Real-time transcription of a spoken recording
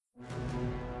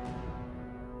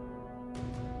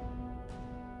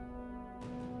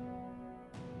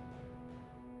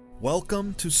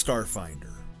Welcome to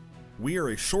Starfinder. We are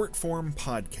a short-form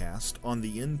podcast on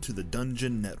the Into the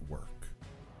Dungeon network.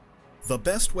 The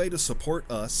best way to support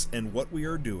us and what we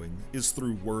are doing is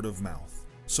through word of mouth.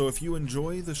 So if you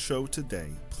enjoy the show today,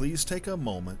 please take a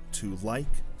moment to like,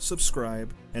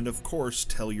 subscribe, and of course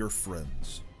tell your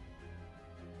friends.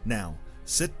 Now,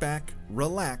 sit back,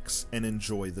 relax, and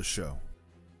enjoy the show.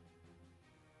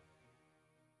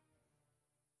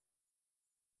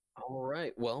 All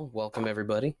right. Well, welcome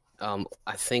everybody.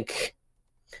 I think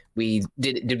we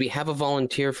did we have a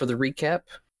volunteer for the recap?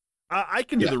 I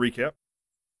can do the recap,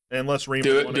 unless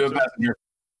Raymond do it, Passenger.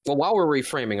 Well, while we're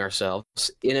reframing ourselves,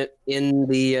 in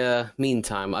the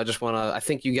meantime, I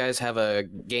think you guys have a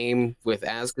game with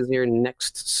Asgazir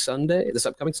this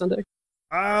upcoming Sunday?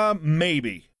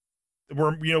 Maybe.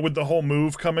 We're with the whole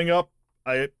move coming up.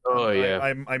 I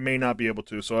may not be able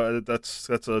to, so that's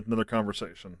another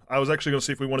conversation. I was actually going to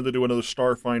see if we wanted to do another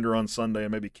Starfinder on Sunday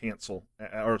and maybe cancel,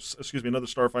 another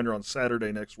Starfinder on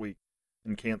Saturday next week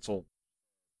and cancel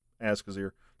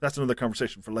Asgazir. That's another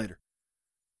conversation for later.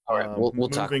 All right, we'll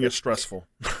talk. Moving is stressful.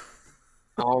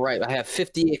 All right, I have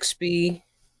 50 XP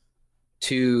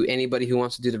to anybody who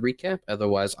wants to do the recap.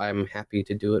 Otherwise, I'm happy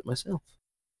to do it myself.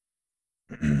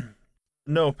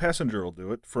 No, Passenger will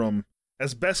do it from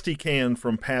as best he can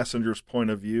from Passenger's point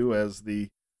of view, as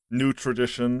the new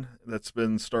tradition that's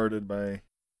been started by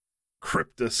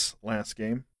Cryptus last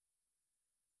game.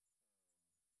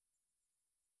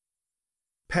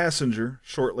 Passenger,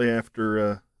 shortly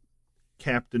after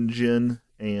Captain Jin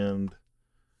and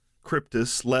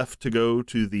Cryptus left to go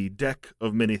to the deck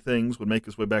of many things, would make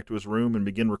his way back to his room and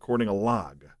begin recording a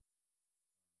log.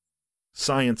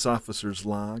 Science officer's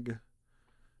log.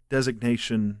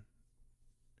 Designation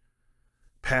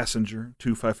Passenger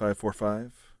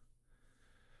 25545.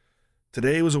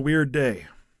 Today was a weird day.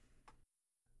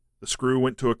 The screw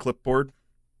went to a clipboard.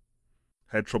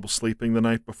 Had trouble sleeping the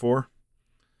night before.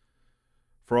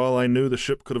 For all I knew, the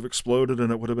ship could have exploded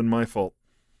and it would have been my fault.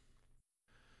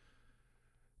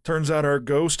 Turns out our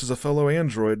ghost is a fellow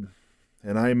android,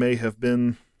 and I may have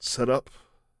been set up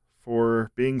for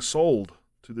being sold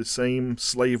to the same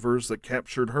slavers that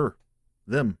captured her.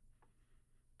 Them.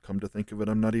 Come to think of it,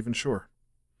 I'm not even sure.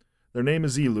 Their name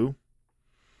is Elu.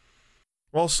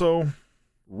 Also,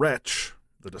 Wretch,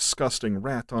 the disgusting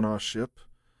rat on our ship,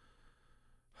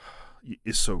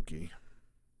 Isoki,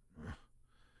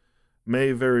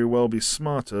 may very well be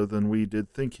smarter than we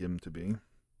did think him to be.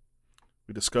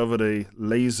 We discovered a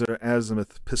laser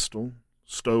azimuth pistol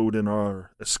stowed in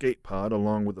our escape pod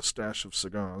along with a stash of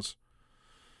cigars.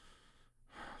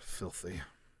 Filthy.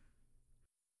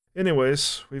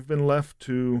 Anyways, we've been left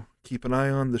to keep an eye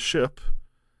on the ship,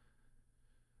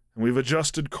 and we've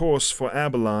adjusted course for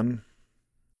Abalon,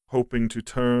 hoping to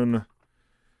turn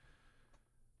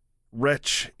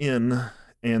Wretch in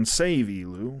and save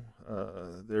Elu.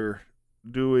 They're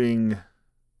doing...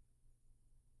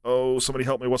 Oh, somebody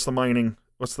help me. What's the mining?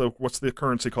 What's the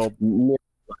currency called?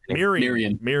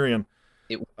 Mirian.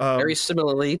 Very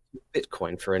similarly to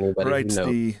Bitcoin for anybody who knows.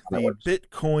 The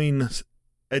Bitcoin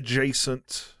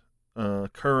adjacent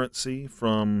currency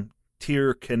from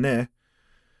Tir Kene.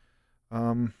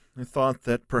 I thought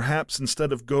that perhaps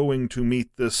instead of going to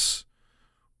meet this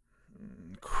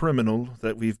criminal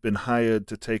that we've been hired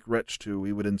to take Wretch to,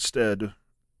 we would instead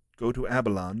go to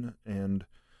Abalon and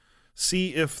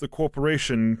see if the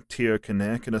corporation Tir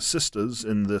Kene can assist us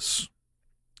in this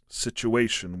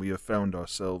situation we have found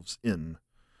ourselves in.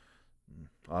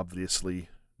 Obviously,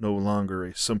 no longer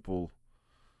a simple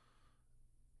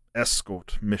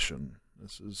escort mission.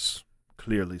 This is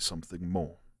clearly something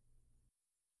more.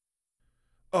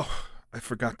 Oh, I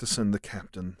forgot to send the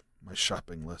captain my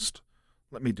shopping list.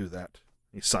 Let me do that.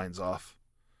 He signs off.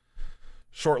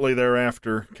 Shortly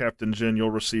thereafter, Captain Jin,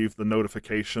 you'll receive the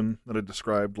notification that I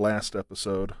described last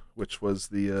episode, which was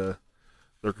the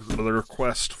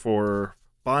request for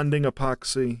bonding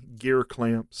epoxy, gear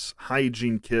clamps,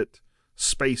 hygiene kit,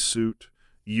 spacesuit,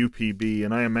 UPB,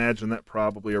 and I imagine that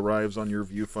probably arrives on your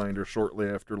viewfinder shortly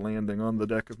after landing on the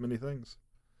deck of many things.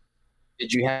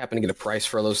 Did you happen to get a price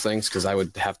for those things? Because I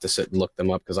would have to sit and look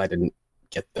them up because I didn't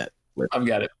get that. I've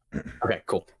got it. Okay,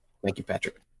 cool. Thank you,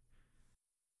 Patrick.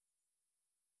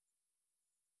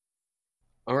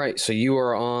 All right, so you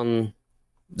are on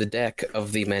the deck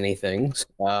of the many things.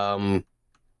 Captain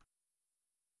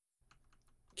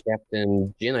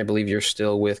Jin, I believe you're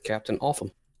still with Captain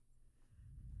Altham.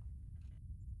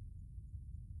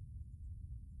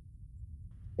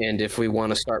 And if we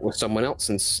want to start with someone else,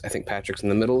 since I think Patrick's in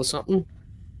the middle of something,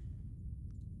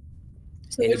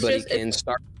 so anybody can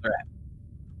start.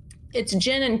 It's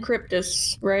Jin and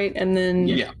Cryptus, right? And then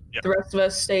the rest of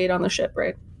us stayed on the ship,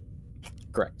 right?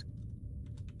 Correct.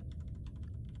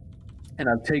 And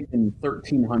I've taken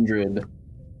 1,300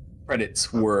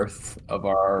 credits worth of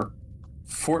our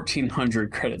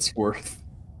 1,400 credits worth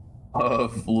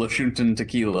of Lashuntan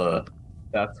tequila.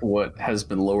 That's what has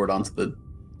been lowered onto the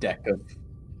deck of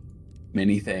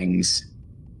many things.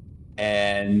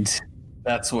 And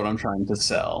that's what I'm trying to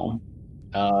sell.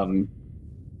 I'm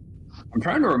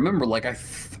trying to remember, like,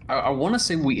 I want to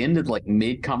say we ended, like,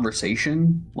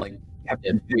 mid-conversation. Like,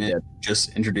 We did.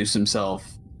 just introduce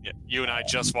himself. Yeah, you and I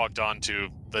just walked onto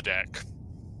the deck.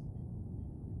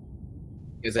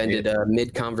 It was ended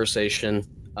mid-conversation.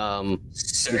 I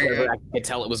could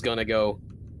tell it was going to go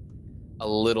a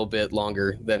little bit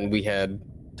longer than we had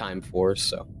time for,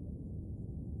 so.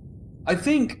 I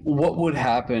think what would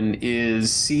happen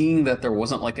is, seeing that there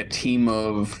wasn't like a team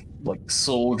of like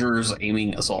soldiers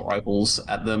aiming assault rifles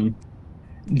at them,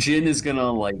 Jin is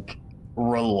gonna like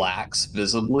relax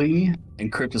visibly,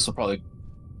 and Cryptus will probably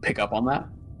pick up on that.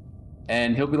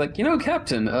 And he'll be like,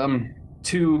 Captain,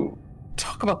 to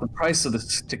talk about the price of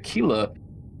this tequila,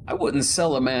 I wouldn't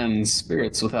sell a man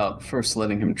spirits without first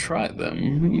letting him try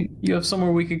them. You have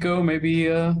somewhere we could go, maybe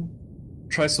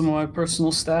try some of my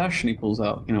personal stash? And he pulls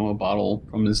out, a bottle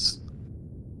from his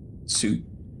suit.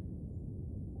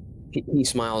 He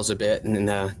smiles a bit, and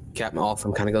then Captain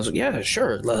Altham kind of goes, "Yeah,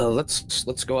 sure. Let's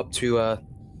go up to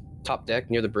top deck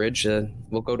near the bridge.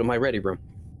 We'll go to my ready room."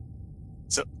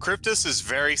 So Cryptus is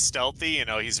very stealthy,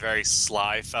 he's a very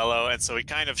sly fellow, and so he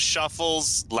kind of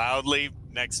shuffles loudly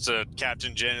next to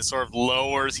Captain Jin and sort of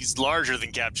lowers. He's larger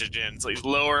than Captain Jin, so he's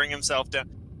lowering himself down.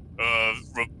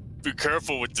 Be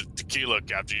careful with the tequila,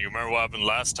 Captain. You remember what happened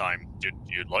last time?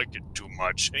 You liked it too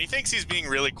much. And he thinks he's being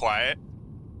really quiet.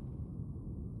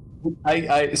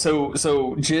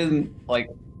 So Jin, like,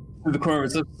 through the corner of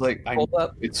his lips, like, Hold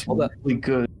up. It's Hold up. really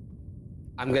good.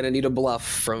 I'm gonna need a bluff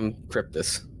from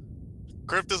Cryptus.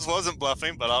 Cryptus wasn't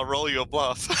bluffing, but I'll roll you a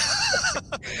bluff.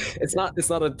 It's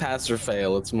not a pass or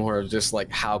fail. It's more of just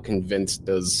like, how convinced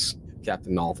does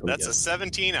Captain Altham That's get? a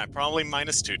 17. I probably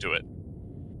 -2 to it.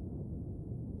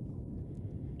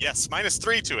 Yes,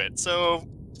 -3 to it. So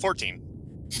 14.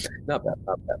 Not bad.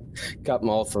 Captain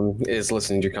Altham is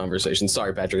listening to your conversation.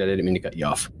 Sorry, Patrick, I didn't mean to cut you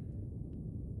off.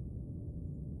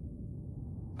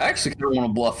 I actually kind of want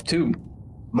to bluff too,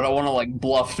 but I want to like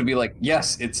bluff to be like,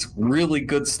 yes, it's really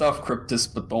good stuff, Cryptus,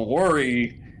 but don't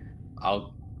worry,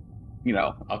 I'll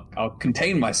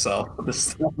contain myself for this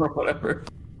stuff or whatever.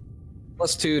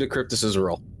 +2 to Cryptus's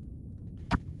roll.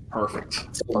 Perfect.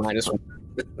 So -1.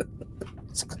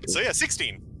 So yeah,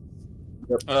 16.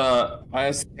 I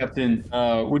asked the captain,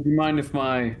 would you mind if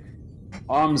my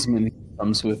armsman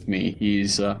comes with me?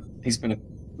 He's been a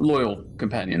loyal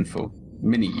companion for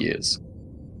many years.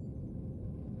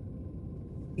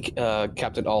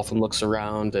 Captain Altham looks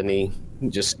around and he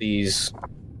just sees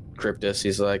Cryptus.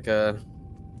 He's like,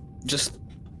 just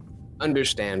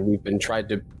understand,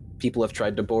 people have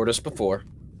tried to board us before.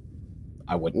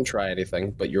 I wouldn't try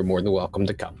anything, but you're more than welcome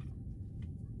to come.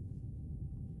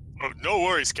 No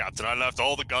worries, Captain. I left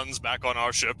all the guns back on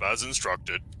our ship as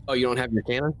instructed. Oh, you don't have your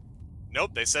cannon?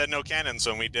 Nope, they said no cannons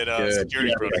when we did Good.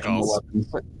 security protocols.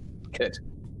 Good.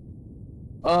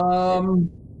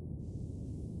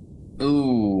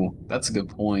 Ooh, that's a good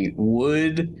point.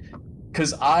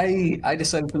 Because I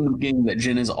decided from the beginning that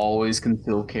Jin is always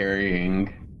concealed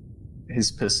carrying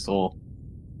his pistol.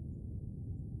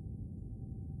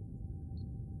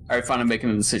 All right, fine. I'm making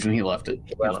a decision. He left it.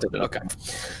 Okay.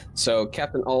 So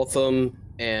Captain Altham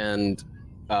and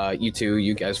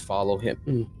you guys follow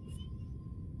him.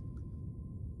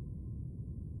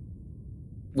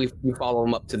 We follow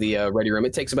him up to the ready room.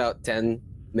 It takes about 10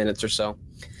 minutes or so.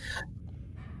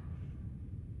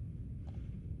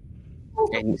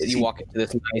 And you walk into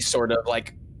this nice sort of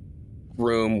like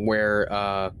room where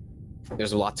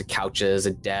there's lots of couches,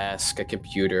 a desk, a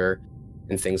computer,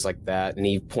 and things like that. And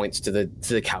he points to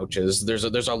the couches. There's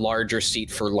a larger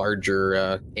seat for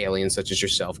larger aliens such as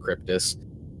yourself, Cryptus.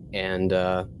 And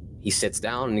he sits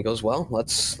down and he goes, "Well,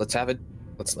 let's have a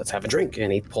drink."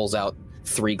 And he pulls out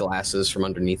 3 glasses from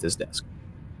underneath his desk.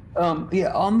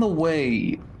 Yeah. On the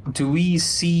way, do we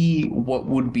see what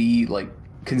would be like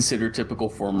considered typical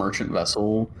for a merchant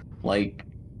vessel? Like,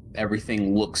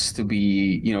 everything looks to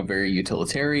be, very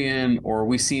utilitarian, or are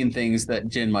we seeing things that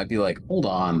Jin might be like, hold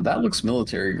on, that looks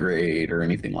military grade, or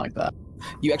anything like that?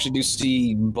 You actually do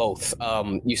see both.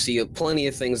 You see plenty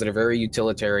of things that are very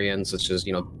utilitarian, such as,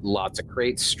 lots of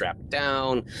crates strapped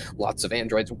down, lots of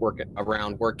androids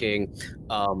working.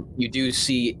 You do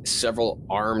see several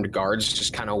armed guards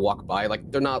just kind of walk by. Like,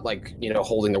 they're not like,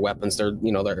 holding their weapons. They're,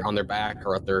 they're on their back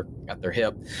or at their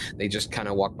hip. They just kind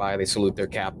of walk by. They salute their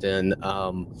captain.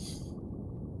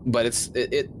 but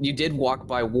you did walk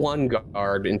by one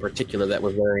guard in particular that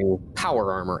was wearing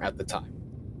power armor at the time.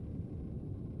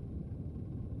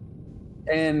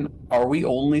 And are we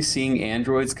only seeing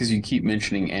androids? Because you keep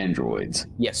mentioning androids.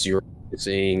 Yes, you're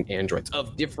seeing androids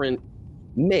of different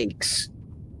makes,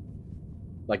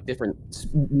 like different,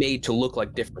 made to look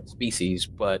like different species,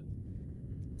 but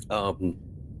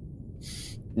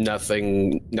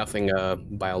nothing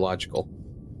biological.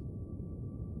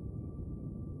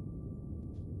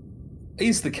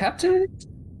 He's the captain?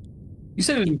 You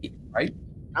said it was, right?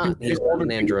 He's not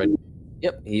an android.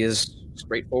 Yep, he is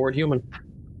straightforward human.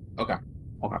 Okay.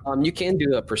 You can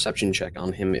do a perception check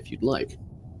on him if you'd like.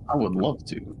 I would love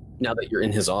to. Now that you're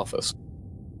in his office.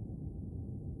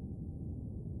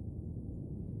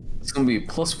 It's going to be a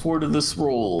 +4 to this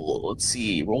roll. Let's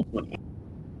see. Roll 20.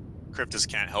 Cryptus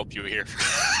can't help you here.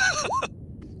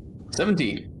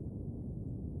 17.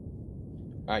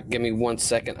 All right, give me 1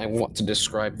 second. I want to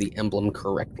describe the emblem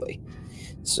correctly.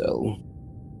 So...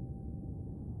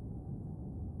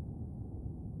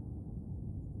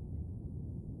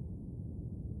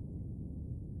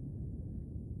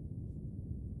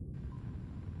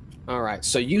 All right,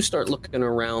 so you start looking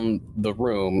around the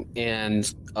room,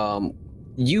 and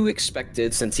you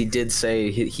expected, since he did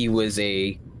say he was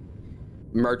a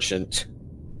merchant,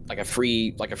 like a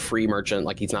free merchant,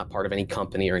 like he's not part of any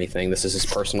company or anything. This is his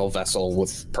personal vessel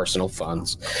with personal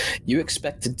funds. You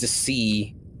expected to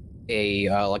see a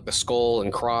like the skull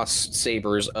and cross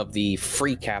sabers of the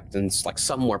free captains, like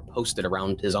somewhere posted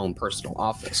around his own personal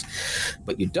office,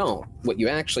 but you don't. What you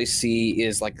actually see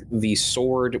is like the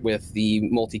sword with the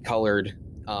multicolored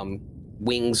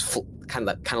wings, kind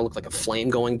of look like a flame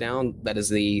going down. That is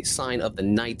the sign of the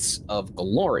Knights of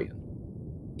Golarion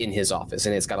in his office,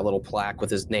 and it's got a little plaque with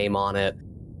his name on it,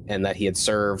 and that he had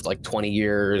served like 20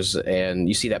 years, and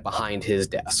you see that behind his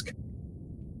desk.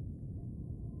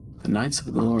 The Knights of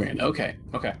Golarion. Okay.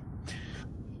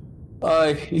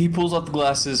 He pulls out the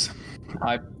glasses.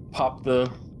 I pop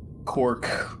the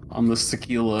cork on the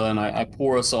tequila, and I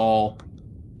pour us all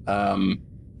an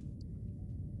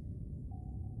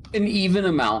equal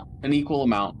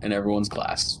amount in everyone's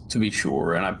glass, to be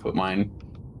sure. And I put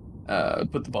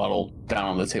put the bottle down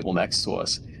on the table next to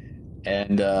us.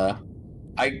 And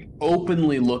I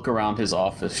openly look around his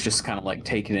office, just kind of like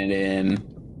taking it in.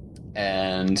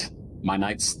 And my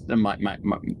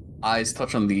eyes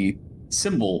touch on the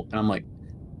symbol, and I'm like,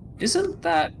 isn't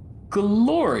that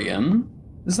Golarion?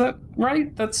 Is that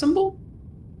right? That symbol?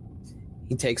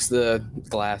 He takes the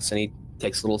glass and he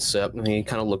takes a little sip, and he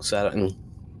kind of looks at it, and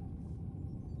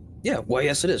yeah, why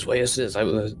yes it is. I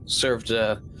served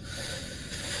the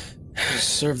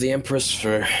Empress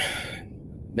for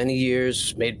many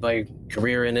years, made my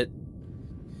career in it.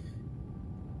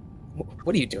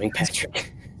 What are you doing,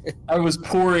 Patrick? I was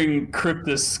pouring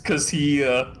Cryptus because he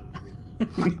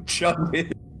chugged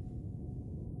it.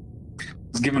 I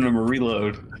was giving him a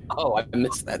reload. Oh, I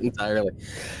missed that entirely.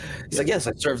 He's like, yes,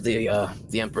 I served the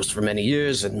Empress for many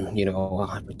years, and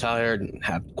I retired and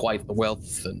had quite the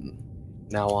wealth, and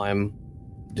now I'm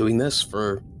doing this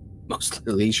for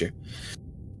mostly leisure.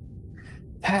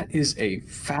 That is a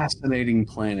fascinating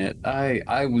planet.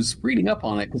 I was reading up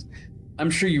on it because I'm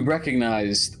sure you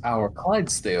recognized our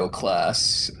Clydesdale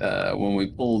class when we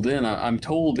pulled in. I'm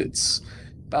told it's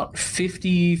about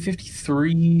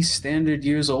 53 standard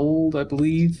years old, I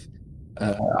believe.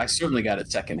 I certainly got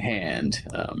it secondhand,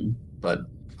 but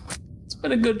it's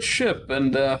been a good ship,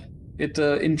 and it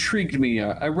intrigued me.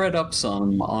 I read up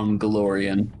some on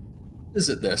Golarion.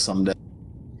 Visit there someday.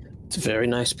 It's a very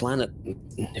nice planet.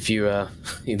 If you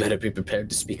better be prepared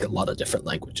to speak a lot of different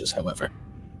languages, however.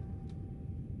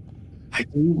 I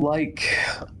do like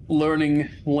learning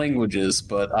languages,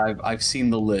 but I've seen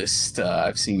the list.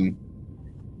 I've seen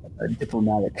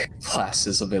diplomatic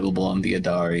classes available on the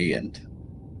Adari, and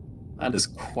that is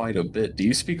quite a bit. Do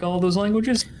you speak all those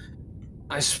languages?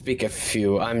 I speak a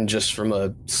few. I'm just from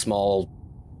a small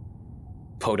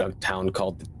podunk town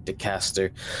called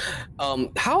Decaster.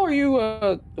 How are you?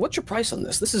 What's your price on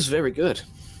this? This is very good.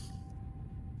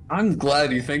 I'm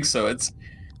glad you think so.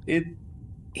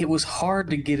 It was hard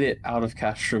to get it out of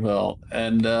Castrovel,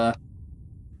 and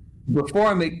before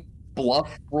I make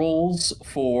bluff rolls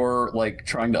for like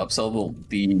trying to upsell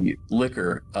the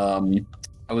liquor,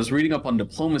 I was reading up on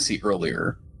diplomacy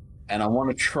earlier, and I want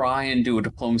to try and do a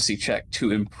diplomacy check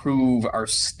to improve our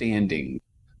standing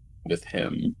with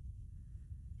him.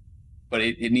 But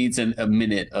it needs a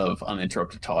minute of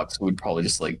uninterrupted talk, so we'd probably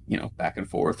just back and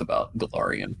forth about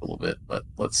Golarion for a little bit. But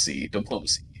let's see,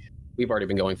 diplomacy. We've already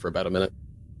been going for about a minute.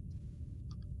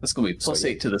 That's going to be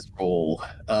 +8 to this roll.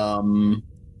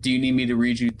 Do you need me to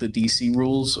read you the DC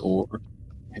rules, or?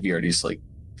 have you already just like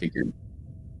figured?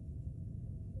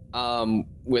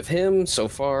 With him so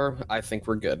far, I think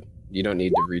we're good. You don't need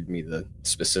to read me the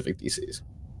specific DCs.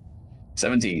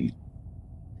 17.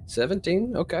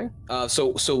 17. Okay.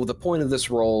 So the point of this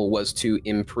roll was to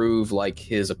improve like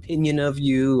his opinion of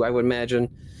you, I would imagine.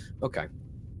 Okay.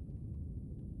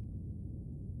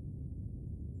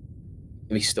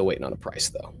 He's still waiting on a price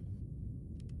though.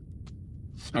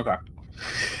 Okay.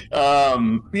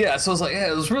 Yeah, so I was like,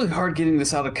 yeah, it was really hard getting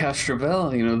this out of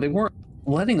Castrovel. You know, they weren't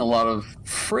letting a lot of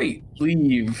freight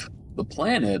leave the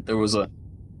planet. There was a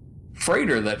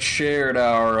freighter that shared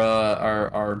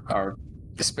our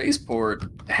spaceport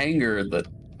hangar that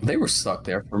they were stuck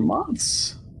there for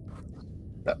months.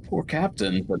 That poor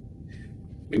captain, but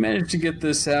we managed to get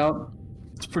this out.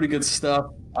 It's pretty good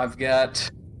stuff. I've got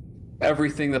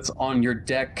everything that's on your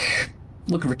deck.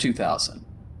 Looking for 2,000.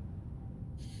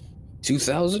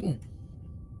 2,000?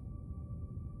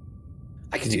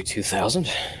 I could do 2,000.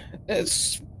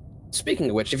 Speaking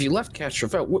of which, if you left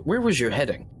Castrovel, where was your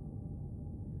heading?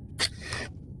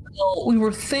 Well, we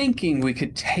were thinking we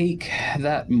could take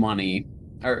that money,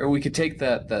 or we could take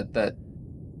that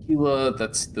tequila,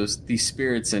 these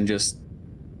spirits, and just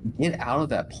get out of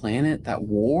that planet. That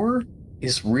war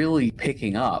is really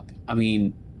picking up. I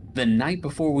mean, the night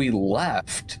before we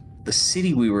left, the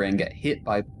city we were in got hit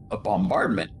by a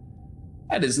bombardment.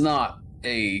 That is not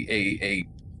a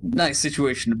nice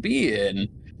situation to be in,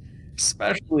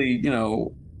 especially, you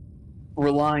know,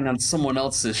 relying on someone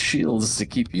else's shields to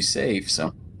keep you safe.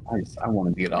 So I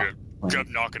wanted to get off. Kept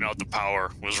knocking out the power.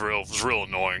 Was real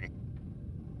annoying.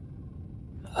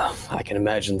 I can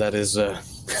imagine that is that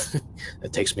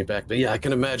takes me back. But yeah, I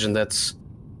can imagine that's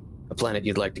a planet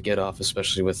you'd like to get off,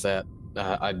 especially with that.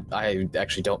 I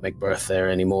actually don't make berth there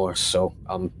anymore, so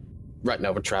right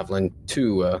now we're traveling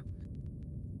to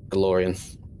Galorian,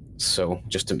 so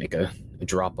just to make a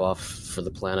drop off for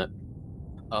the planet.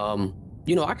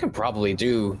 You know, I can probably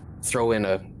throw in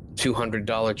a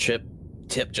 $200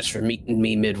 tip just for meeting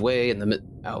me midway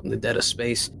out in the dead of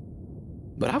space.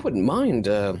 But I wouldn't mind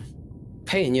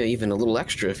paying you even a little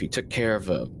extra if you took care of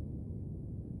I'm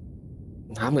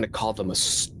going to call them a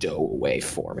stowaway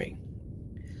for me.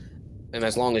 And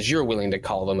as long as you're willing to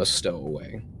call them a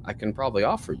stowaway, I can probably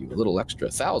offer you a little extra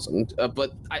 1,000.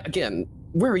 But again,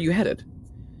 where are you headed?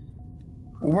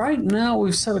 Right now,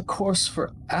 we've set a course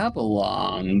for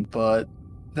Avalon, but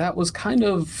that was kind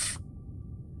of...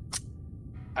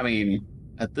 I mean,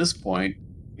 at this point,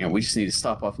 you know, we just need to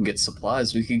stop off and get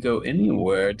supplies. We could go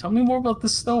anywhere. Tell me more about the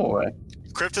stowaway.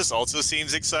 Cryptus also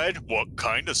seems excited. What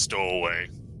kind of stowaway?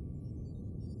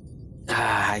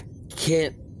 I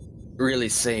can't really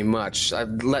say much.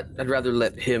 I'd rather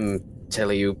let him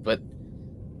tell you, but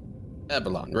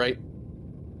Avalon, right?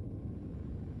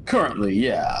 Currently,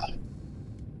 yeah.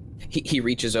 He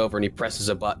reaches over and he presses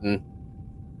a button,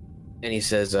 and he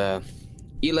says,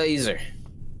 Elazer.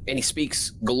 And he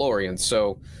speaks Galorian,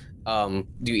 so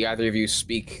do either of you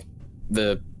speak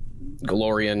the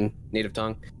Galorian native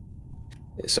tongue?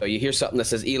 So you hear something that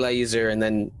says Elazer and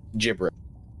then gibberish.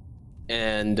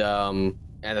 And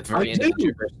at the very end of the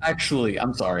gibberish... Actually,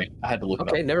 I'm sorry. I had to look it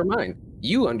up. Okay, never mind.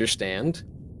 You understand.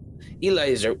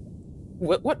 Elazer,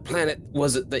 what planet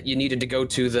was it that you needed to go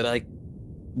to that I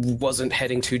wasn't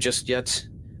heading to just yet?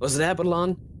 Was it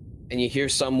Avalon? And you hear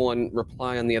someone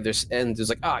reply on the other end. It's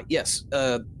like, yes,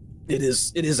 it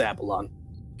is Avalon.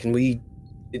 Do you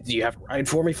have a ride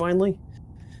for me finally?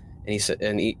 And he said,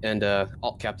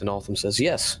 Captain Altham says,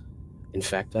 yes, in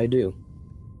fact I do.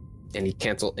 And he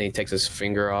takes his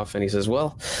finger off and he says,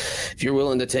 well, if you're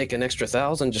willing to take an extra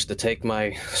 1,000 just to take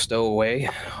my stowaway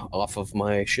off of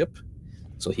my ship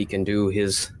so he can do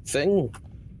his thing.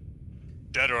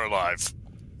 Dead or alive?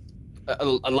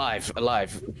 Alive.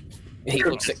 He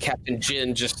looks at Captain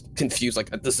Jin, just confused, like,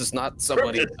 this is not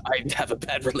somebody I have a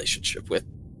bad relationship with.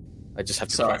 I just have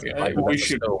to... Sorry, we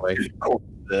should cork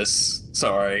this.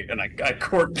 Sorry, and I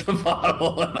corked the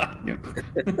bottle and I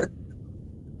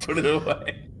put it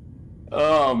away.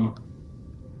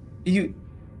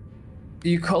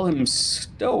 You call him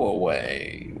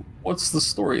Stowaway. What's the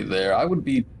story there? I would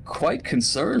be quite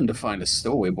concerned to find a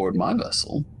stowaway aboard my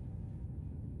vessel.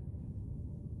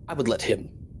 I would let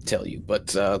him tell you,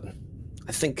 but I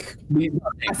think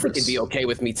it'd be okay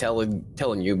with me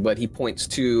telling you. But he points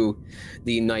to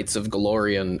the Knights of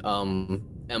Galorian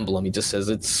emblem. He just says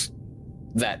it's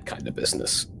that kind of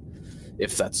business.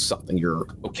 If that's something you're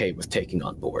okay with taking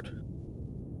on board.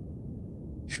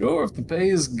 Sure, if the pay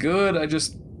is good,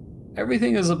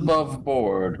 everything is above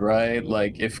board, right?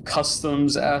 Like, if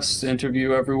Customs asks to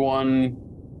interview everyone,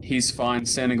 he's fine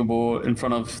standing aboard in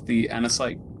front of the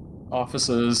Anasite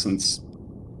offices, and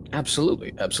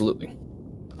Absolutely, absolutely.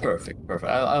 Perfect.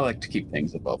 I like to keep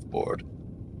things above board.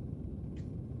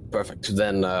 Perfect.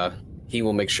 Then he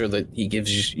will make sure that he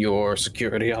gives your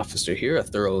security officer here a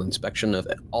thorough inspection of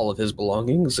all of his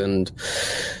belongings and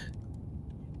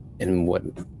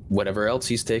whatever else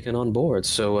he's taken on board.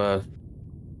 So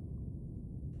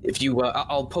if you,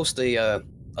 I'll post a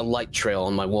light trail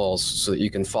on my walls so that you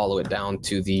can follow it down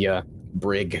to the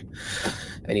brig.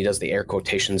 And he does the air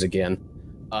quotations again.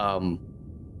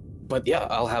 But yeah,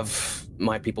 I'll have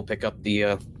my people pick up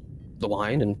the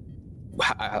wine, and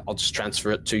I'll just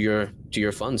transfer it to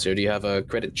your funds here. Do you have a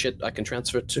credit chit I can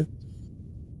transfer it to?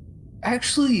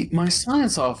 Actually, my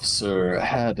science officer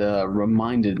had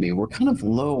reminded me we're kind of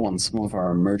low on some of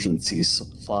our emergency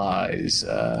supplies.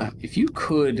 If you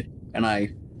could, and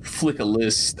I flick a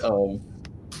list of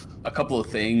a couple of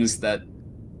things that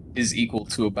is equal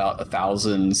to about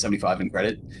 1,075 in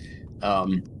credit.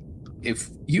 If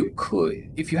you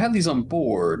have these on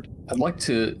board, I'd like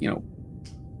to,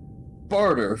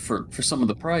 barter for some of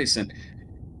the price. And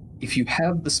if you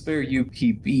have the spare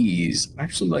UPBs, I'd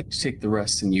actually like to take the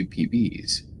rest in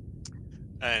UPBs.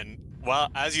 And well,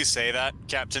 as you say that,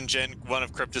 Captain Jin, one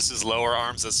of Cryptus's lower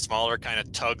arms, that's smaller, kind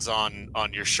of tugs on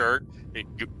your shirt.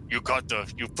 You put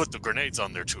the grenades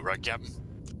on there too, right, Captain?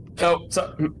 Oh,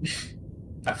 so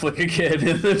I flick again,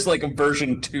 and there's like a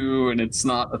version 2, and it's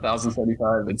not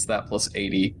 1,075, it's that plus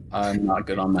 80. I'm not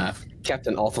good on that.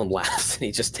 Captain Altham laughs, and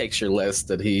he just takes your list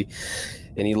that he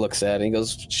looks at, and he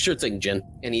goes, "Sure thing, Jin."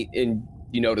 And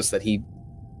you notice that he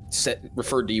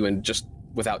referred to you in just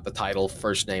without the title,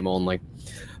 first name only.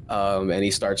 And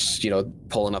he starts,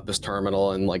 pulling up his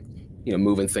terminal and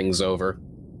moving things over.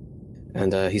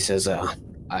 And he says,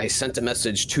 I sent a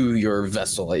message to your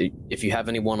vessel. If you have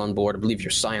anyone on board, I believe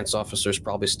your science officer is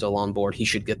probably still on board. He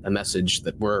should get the message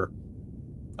that we're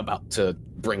about to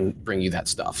bring you that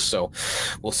stuff. So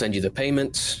we'll send you the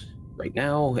payment right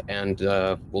now, and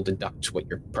we'll deduct what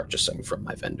you're purchasing from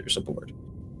my vendors aboard.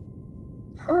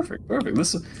 Perfect.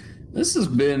 This has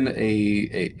been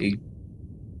a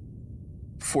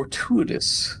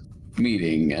fortuitous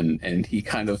meeting, and he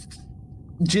kind of,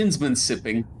 Jin's been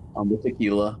sipping on the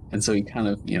tequila, and so he kind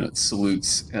of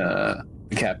salutes the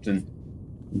captain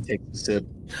and takes a sip.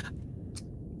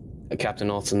 Captain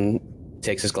Alton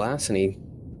takes his glass and he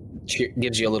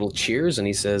gives you a little cheers, and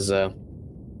he says, I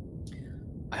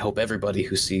hope everybody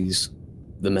who sees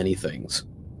the many things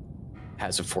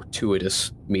has a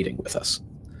fortuitous meeting with us.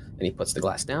 And he puts the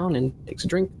glass down and takes a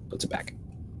drink, puts it back.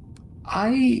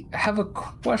 I have a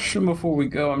question before we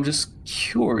go. I'm just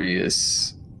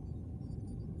curious.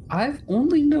 I've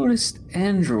only noticed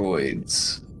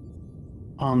androids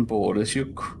on board as your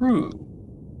crew.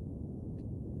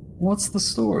 What's the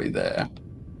story there?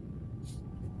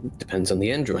 Depends on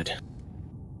the android.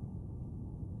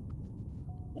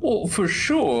 Well, for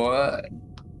sure.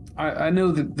 I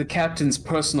know that the captain's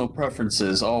personal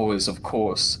preferences always, of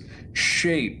course,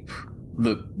 shape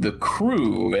the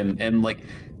crew, and like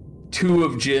two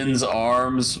of Jin's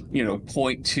arms,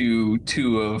 point to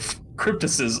two of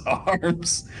Cryptus's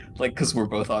arms, because we're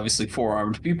both obviously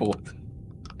four-armed people.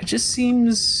 It just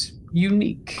seems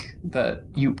unique that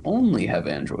you only have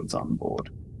androids on board.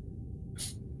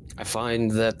 I find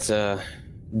that,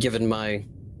 given my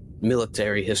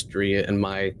military history and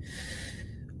my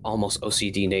almost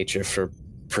OCD nature for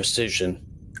precision,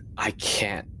 I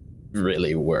can't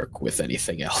really work with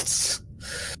anything else.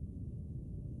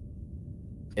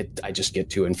 I just get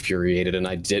too infuriated, and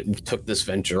I took this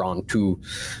venture on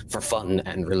for fun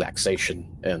and relaxation,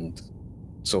 and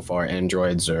so far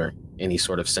androids or any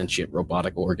sort of sentient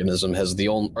robotic organism are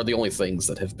the only things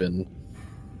that have been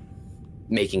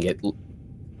making it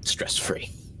stress-free.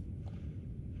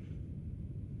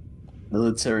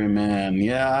 Military man,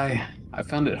 yeah, I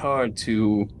found it hard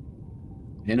to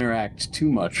interact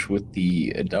too much with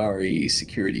the Adari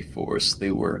security force.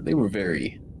 They were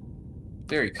very,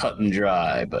 very cut and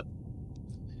dry, but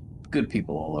good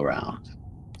people all around.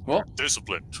 Well,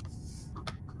 disciplined.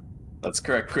 That's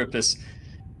correct, Cryptus.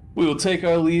 We will take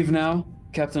our leave now,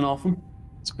 Captain Alpham.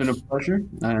 It's been a pleasure.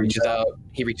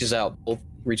 He reaches out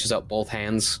both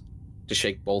hands to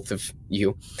shake both of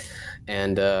you,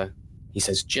 and he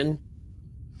says, "Jin,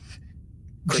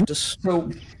 Cryptus."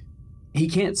 So he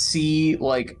can't see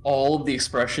all of the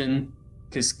expression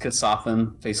because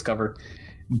Kasathan face cover,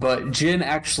 but Jin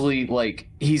actually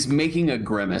he's making a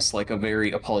grimace, a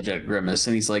very apologetic grimace,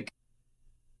 and he's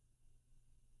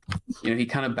he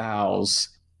kind of bows.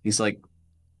 He's like,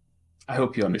 "I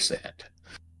hope you understand."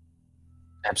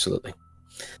 Absolutely.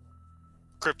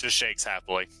 Cryptus shakes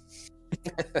happily.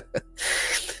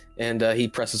 And he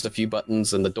presses a few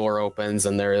buttons, and the door opens,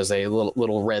 and there is a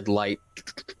little red light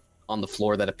on the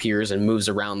floor that appears and moves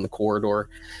around the corridor.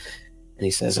 And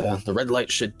he says, the red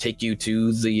light should take you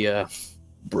to the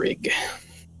brig.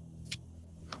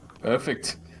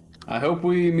 Perfect. I hope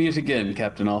we meet again,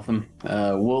 Captain Altham.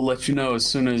 We'll let you know as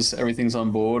soon as everything's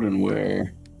on board and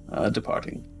we're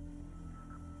departing.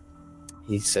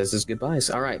 He says his goodbyes.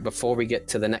 All right, before we get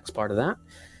to the next part of that,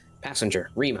 passenger,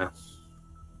 Rima.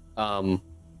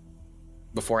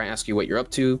 Before I ask you what you're up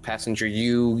to, passenger,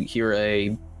 you hear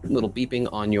a little beeping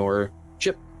on your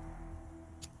ship,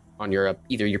 on your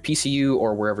either your PCU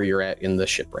or wherever you're at in the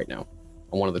ship right now,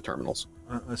 on one of the terminals.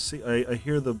 I see. I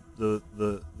hear the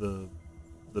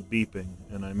beeping,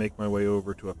 and I make my way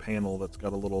over to a panel that's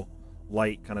got a little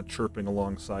light kind of chirping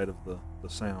alongside of the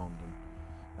sound, and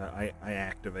I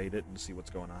activate it and see what's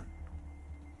going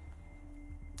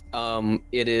on.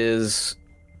 It is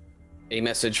a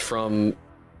message from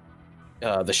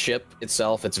the ship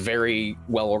itself. It's very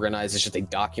well organized. It's just a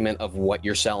document of what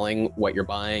you're selling, what you're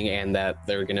buying, and that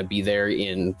they're going to be there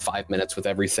in 5 minutes with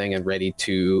everything and ready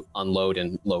to unload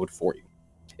and load for you.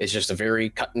 It's just a very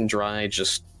cut and dry,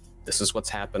 just this is what's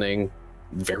happening.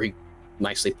 Very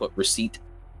nicely put receipt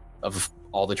of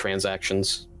all the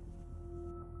transactions.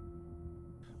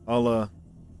 I'll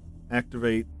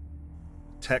activate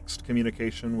text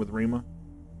communication with Rima.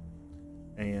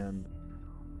 And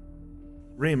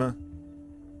Rima,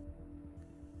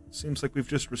 seems like we've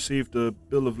just received a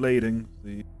bill of lading.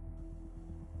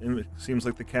 It seems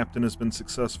like the captain has been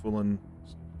successful in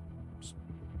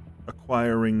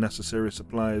acquiring necessary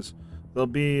supplies. They'll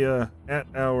be at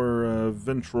our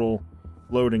ventral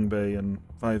loading bay in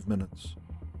 5 minutes.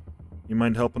 You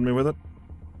mind helping me with it?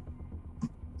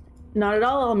 Not at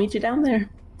all. I'll meet you down there.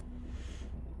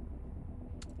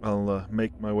 I'll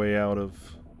make my way out of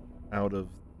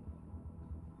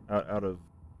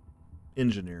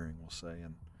engineering, we'll say,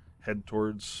 and head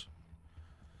towards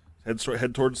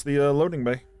the loading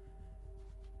bay.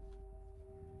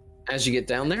 As you get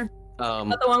down there, Is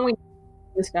that the one we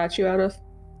the statue out of?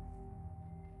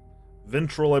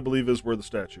 Ventral, I believe, is where the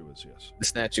statue is. Yes. the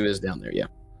statue is down there. Yeah.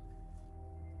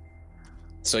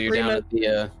 So you're down at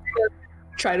the.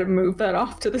 Try to move that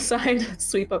off to the side,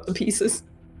 sweep up the pieces.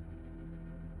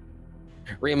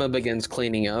 Rima begins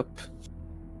cleaning up.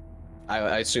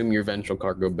 I assume your ventral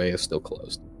cargo bay is still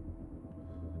closed.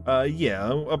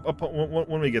 Yeah.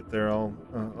 When we get there,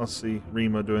 I'll see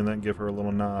Rima doing that and give her a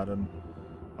little nod and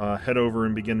head over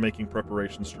and begin making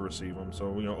preparations to receive them. So,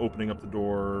 opening up the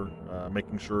door,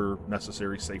 making sure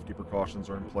necessary safety precautions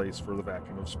are in place for the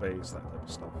vacuum of space, that type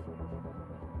of stuff.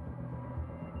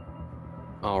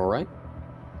 All right.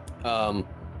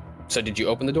 So did you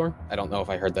open the door? I don't know if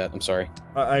I heard that. I'm sorry.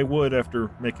 I would after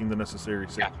making the necessary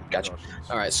safety Gotcha. precautions.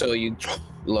 All right. So you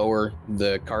lower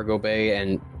the cargo bay,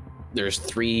 and there's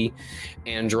 3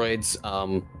 androids.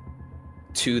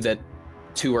 Two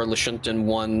are Lashuntan.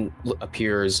 One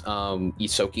appears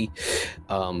Isoki.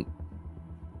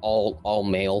 All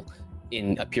male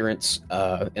in appearance,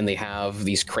 and they have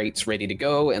these crates ready to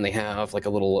go, and they have like a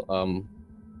little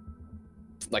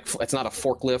like it's not a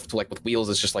forklift like with wheels.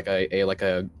 It's just like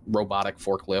a robotic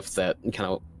forklift that kind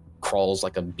of crawls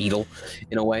like a beetle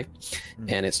in a way,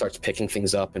 and it starts picking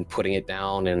things up and putting it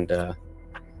down. And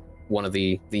one of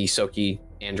the Isoki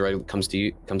android comes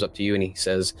up to you, and he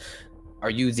says, "Are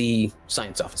you the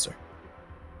science officer?"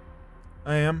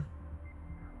 I am.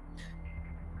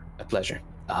 A pleasure.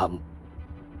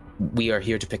 We are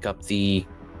here to pick up the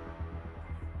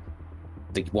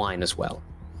wine as well.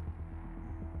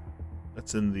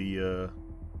 That's in the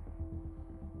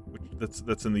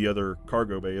that's in the other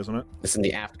cargo bay, isn't it? It's in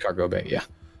the aft cargo bay, yeah.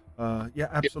 Yeah,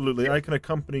 absolutely. I can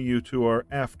accompany you to our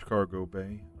aft cargo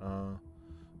bay.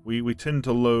 We tend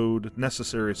to load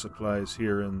necessary supplies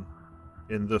here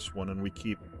in this one, and we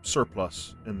keep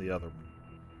surplus in the other one.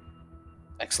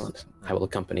 Excellent. I will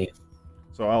accompany you.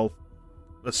 So I'll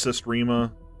assist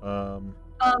Rima.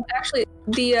 Actually,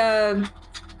 the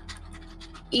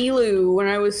Elu, when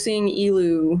I was seeing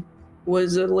Elu,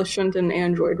 was a Lashuntan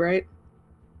android, right?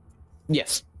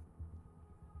 Yes.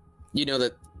 You know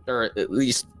that, or at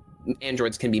least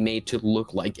androids can be made to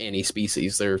look like any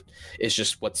species. It's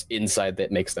just what's inside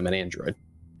that makes them an android.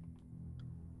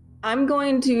 I'm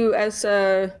going to, as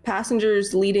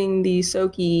passengers leading the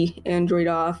Soki android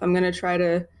off, I'm going to try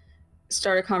to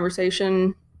start a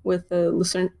conversation with the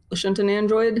Lashuntan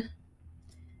android.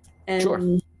 And Sure.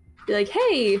 be like,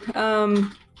 hey,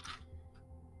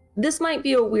 this might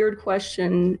be a weird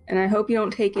question, and I hope you don't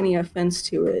take any offense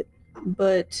to it,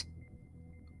 but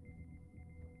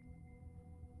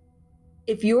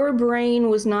if your brain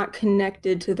was not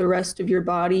connected to the rest of your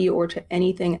body or to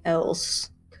anything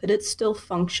else, could it still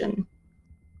function?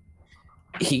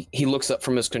 he looks up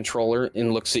from his controller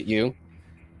and looks at you,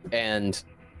 and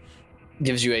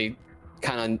gives you a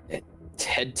kind of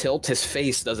head tilt. His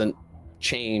face doesn't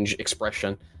change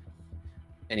expression,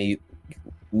 and he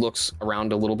looks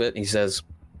around a little bit. And he says,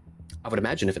 "I would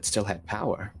imagine if it still had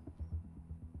power,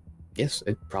 yes,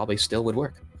 it probably still would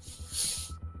work.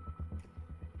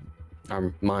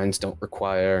 Our minds don't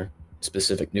require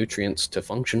specific nutrients to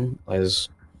function as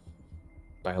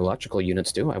biological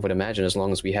units do. I would imagine as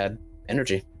long as we had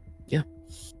energy." Yeah.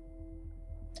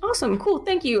 Awesome, cool,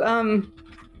 thank you.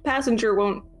 Passenger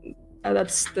won't,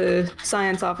 that's the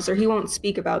science officer, he won't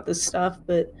speak about this stuff,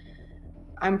 but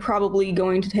I'm probably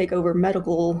going to take over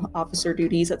medical officer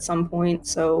duties at some point,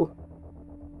 so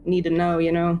need to know,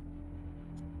 you know?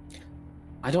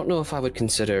 I don't know if I would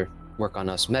consider work on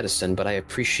us medicine, but I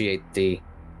appreciate the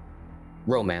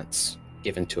romance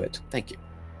given to it. Thank you.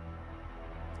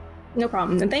 No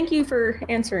problem, and thank you for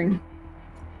answering.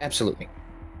 Absolutely.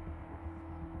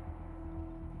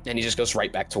 And he just goes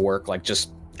right back to work, like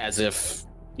just as if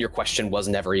your question was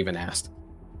never even asked.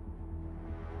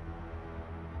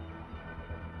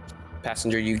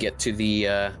 Passenger, you get to the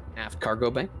aft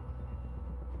cargo bay.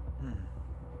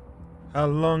 How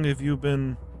long have you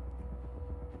been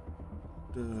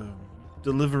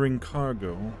delivering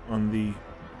cargo on the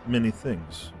many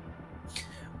things?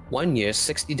 1 year,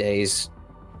 60 days,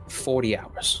 40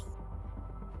 hours.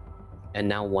 And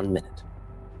now 1 minute.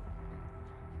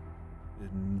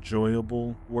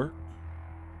 Enjoyable work?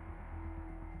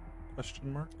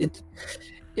 Question mark? It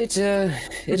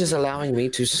is allowing me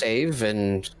to save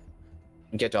and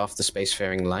get off the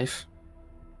spacefaring life.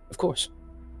 Of course.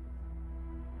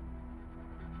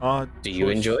 Do you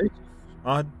enjoy it?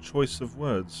 Odd choice of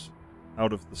words.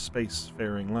 Out of the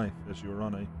spacefaring life, as you're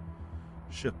on a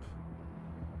ship.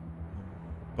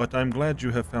 But I'm glad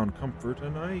you have found comfort,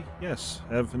 and I, yes,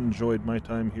 have enjoyed my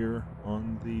time here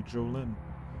on the Jolene.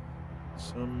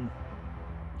 Some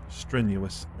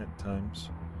strenuous at times.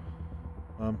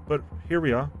 But here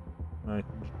we are. I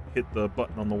hit the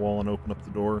button on the wall and open up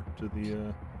the door to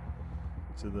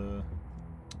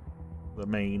the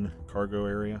main cargo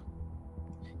area.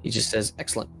 He just says,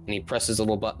 "Excellent," and he presses a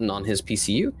little button on his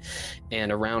PCU,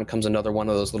 and around comes another one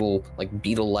of those little, like,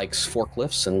 beetle-like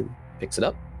forklifts and picks it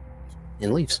up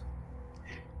and leaves.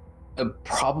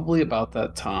 Probably about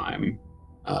that time,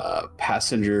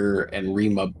 Passenger and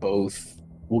Rima both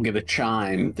will get a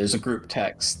chime. There's a group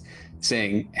text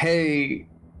saying, "Hey,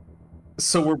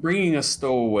 so we're bringing a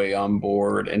stowaway on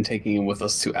board and taking him with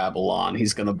us to Avalon.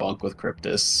 He's going to bunk with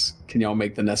Cryptus. Can y'all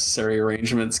make the necessary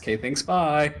arrangements? Okay, thanks,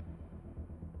 bye."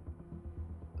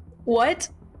 What?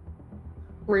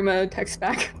 Rima texts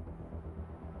back.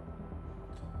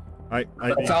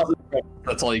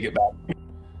 That's all you get back.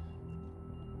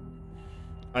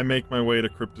 I make my way to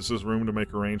Cryptus's room to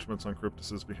make arrangements on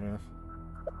Cryptus's behalf.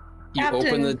 You Captain.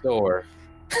 open the door.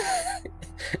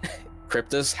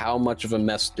 Cryptus, how much of a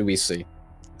mess do we see?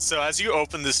 So as you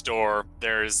open this door,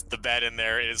 there's the bed in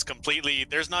there. It is completely,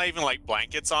 there's not even like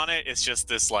blankets on it. It's just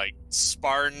this like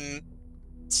Spartan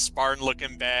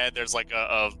looking bed. There's like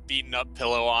a beaten up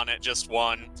pillow on it, just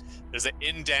one. There's an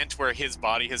indent where his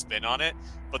body has been on it,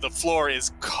 but the floor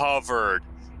is covered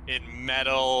in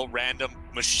metal, random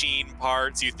machine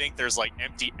parts. You think there's like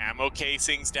empty ammo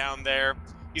casings down there.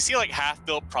 You see like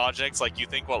half-built projects, like you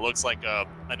think what looks like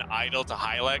an idol to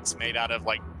Hylex made out of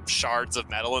like shards of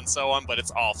metal and so on, but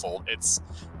it's awful. It's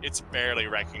barely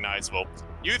recognizable.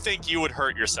 You think you would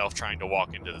hurt yourself trying to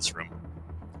walk into this room.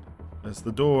 As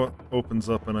the door opens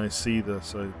up and I see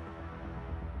this, I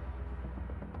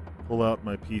pull out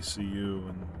my PCU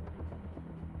and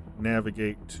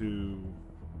navigate to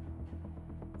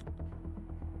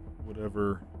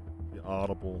whatever the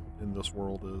audible in this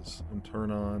world is and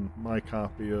turn on my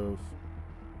copy of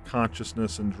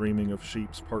Consciousness and Dreaming of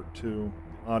Sheeps Part 2,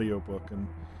 the audiobook, and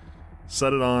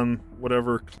set it on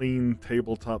whatever clean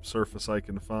tabletop surface I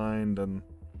can find and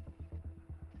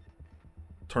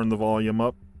turn the volume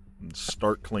up and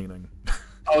start cleaning.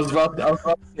 I was about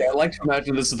to say, I like to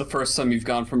imagine this is the first time you've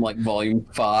gone from like volume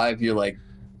 5. You're like,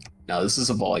 no, this is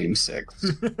a volume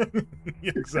 6.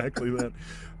 Exactly that.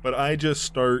 But I just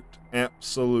start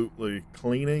absolutely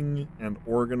cleaning and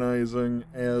organizing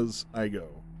as I go.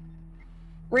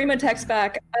 Rima texts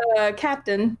back,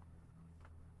 Captain,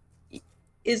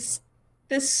 is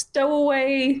this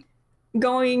stowaway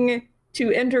going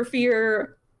to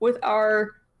interfere with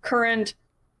our current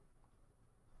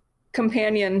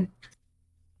companion?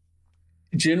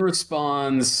 Jin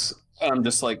responds, I'm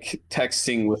just like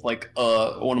texting with like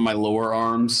one of my lower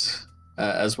arms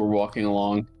as we're walking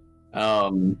along.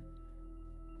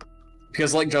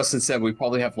 Because like Justin said, we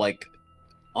probably have like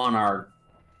on our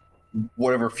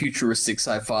whatever futuristic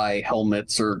sci-fi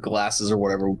helmets or glasses or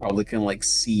whatever, we probably can like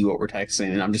see what we're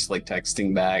texting. And I'm just like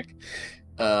texting back.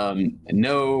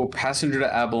 No, passenger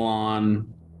to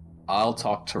Avalon. I'll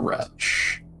talk to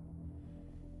Wretch.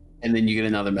 And then you get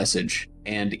another message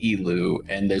and Elu,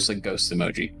 and there's a ghost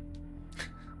emoji.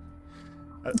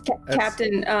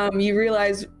 Captain, you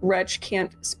realize Wretch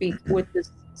can't speak with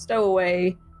this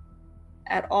stowaway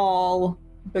at all,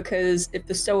 because if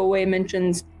the stowaway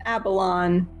mentions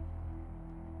Abalon,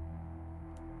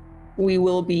 we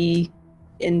will be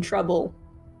in trouble.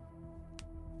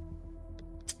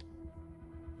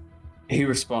 He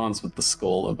responds with the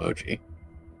skull emoji.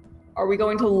 Are we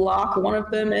going to lock one of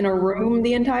them in a room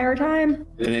the entire time?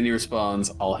 And then he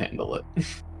responds, I'll handle it.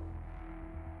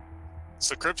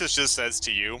 So Cryptus just says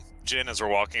to you, Jin, as we're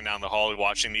walking down the hall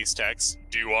watching these texts,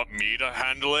 do you want me to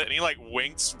handle it? And he like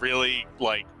winks really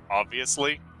like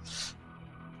obviously.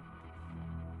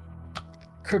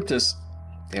 Cryptus,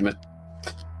 damn it.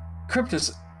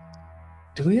 Cryptus,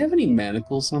 do we have any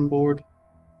manacles on board?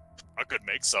 I could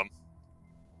make some.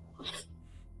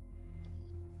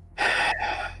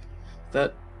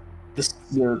 That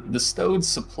the stowed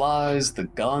supplies, the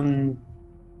gun,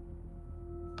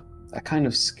 that kind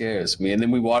of scares me. And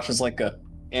then we watch as like a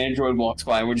android walks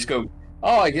by, and we just go,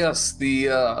 "Oh, I guess the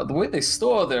way they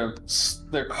store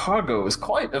their cargo is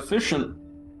quite efficient."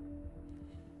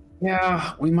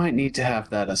 Yeah, we might need to have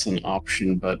that as an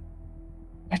option, but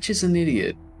Wretch is an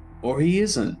idiot, or he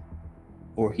isn't,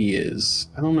 or he is.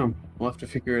 I don't know. We'll have to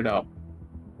figure it out.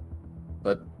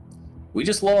 But we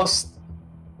just lost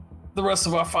the rest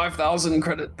of our 5,000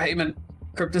 credit payment,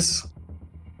 Cryptus.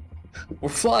 We're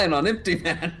flying on empty,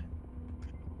 man.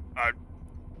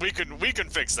 We can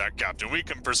fix that, Captain. We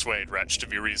can persuade Wretch to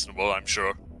be reasonable, I'm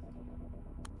sure.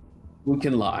 We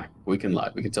can lie. We can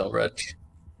lie. We can tell Wretch.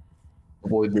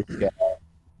 Avoid this guy.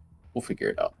 We'll figure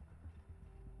it out.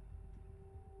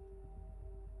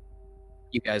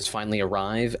 You guys finally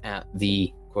arrive at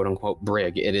the quote-unquote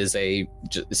brig.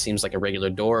 It seems like a regular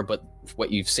door, but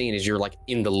what you've seen is you're like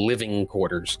in the living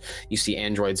quarters. You see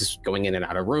androids going in and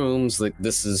out of rooms. Like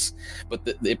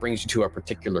it brings you to a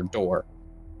particular door,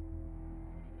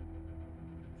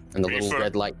 and the Me little fir-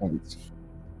 red light ends.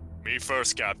 Me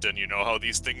first, Captain. You know how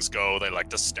these things go. They like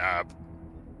to stab.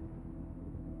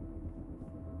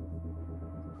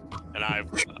 And I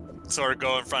sort of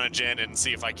go in front of Jin and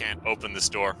see if I can't open this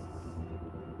door.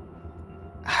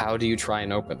 How do you try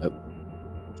and open it?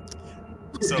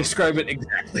 So Describe it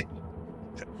exactly.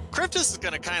 Cryptus is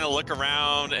going to kind of look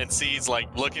around and sees, like,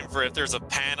 looking for if there's a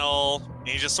panel. And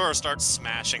he just sort of starts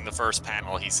smashing the first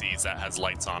panel he sees that has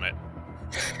lights on it.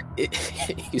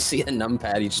 You see a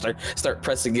numpad, you start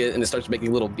pressing it, and it starts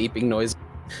making little beeping noise.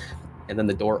 And then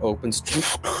the door opens,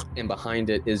 and behind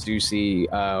it is you see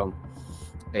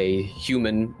a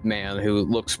human man who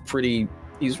looks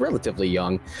he's relatively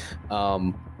young,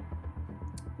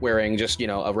 wearing just,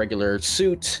 a regular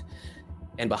suit.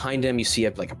 And behind him, you see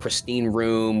a pristine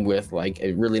room with like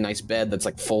a really nice bed that's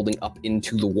like folding up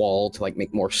into the wall to like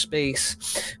make more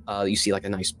space. You see like a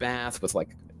nice bath with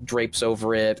like drapes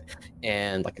over it,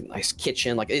 and like a nice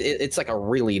kitchen. Like it's like a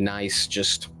really nice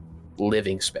just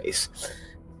living space.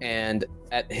 And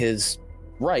at his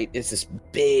right is this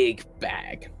big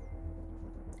bag.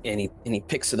 And he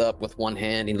picks it up with one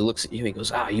hand, and he looks at you. He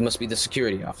goes, you must be the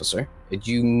security officer. And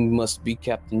you must be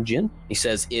Captain Jin. He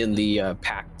says in the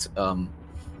packed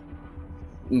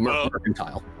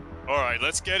mercantile. All right,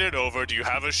 let's get it over. Do you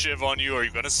have a shiv on you? Are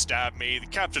you going to stab me? The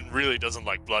captain really doesn't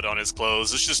like blood on his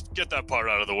clothes. Let's just get that part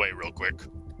out of the way real quick.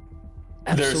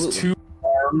 Absolutely. There's two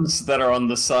arms that are on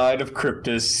the side of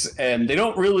Cryptus, and they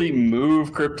don't really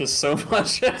move Cryptus so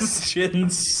much as Jin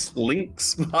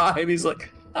slinks by, and he's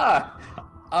like,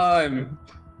 I'm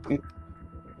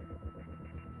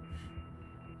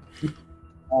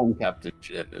Captain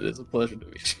Jin. It is a pleasure to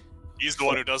meet you. He's the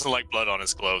one who doesn't like blood on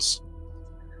his clothes.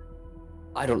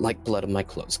 I don't like blood on my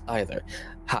clothes either.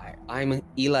 Hi, I'm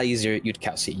Eliezer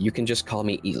Yutkowski. You can just call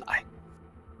me Eli.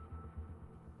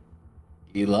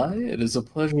 Eli, it is a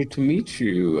pleasure to meet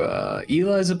you.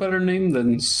 Eli's a better name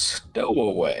than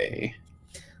Stowaway.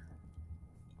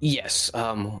 Yes,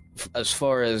 as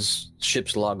far as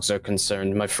ship's logs are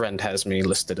concerned, my friend has me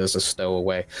listed as a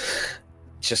stowaway,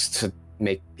 just to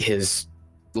make his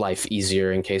life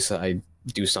easier in case I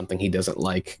do something he doesn't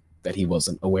like that he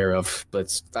wasn't aware of.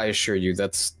 But I assure you,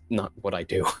 that's not what I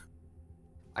do.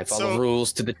 I follow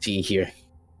rules to the T here.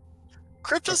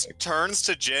 Cryptus turns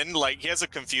to Jin, like he has a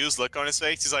confused look on his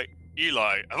face. He's like,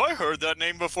 Eli, have I heard that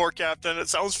name before, Captain? It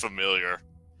sounds familiar.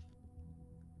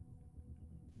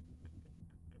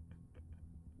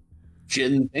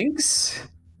 Jin thinks.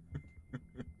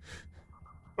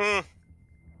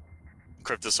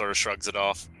 Cryptus sort of shrugs it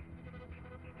off.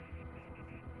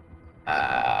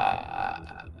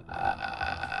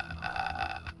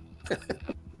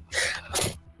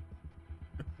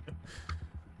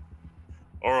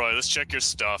 Alright, let's check your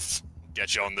stuff.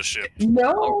 Get you on the ship.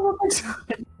 No.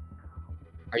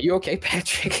 Are you okay,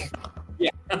 Patrick?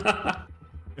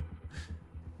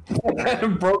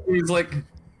 Broken, he's like,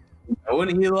 "No,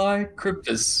 and Eli,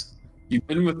 Cryptus, you've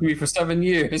been with me for 7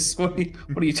 years. What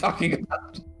are you talking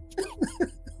about?"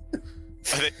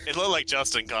 It looked like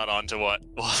Justin caught on to what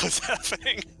was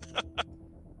happening.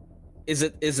 Is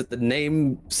it the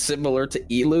name similar to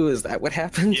Elu? Is that what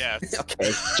happened? Yes.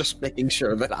 Okay, just making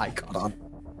sure that I caught on.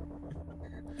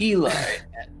 Eli,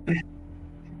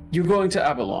 you're going to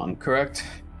Avalon, correct?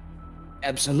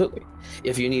 Absolutely.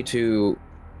 If you need to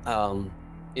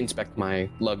inspect my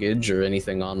luggage or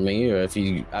anything on me, or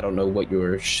I don't know what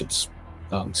your ship's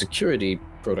security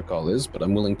protocol is, but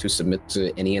I'm willing to submit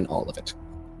to any and all of it.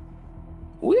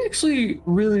 We actually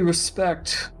really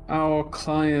respect our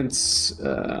clients'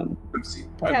 Cavity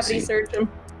privacy. search him.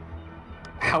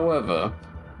 However,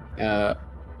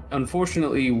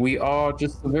 unfortunately, we are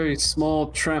just a very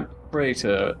small tramp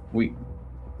freighter. We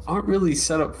aren't really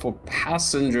set up for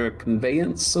passenger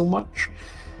conveyance so much.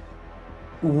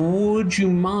 Would you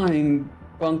mind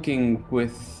bunking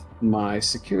with my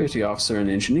security officer and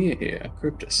engineer here,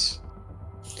 Cryptus?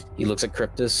 He looks at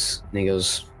Cryptus and he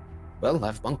goes, "Well,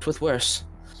 I've bunked with worse."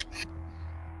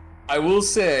 I will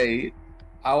say,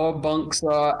 our bunks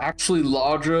are actually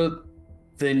larger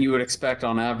than you would expect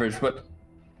on average, but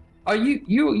are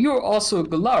you're also a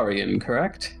Galarian,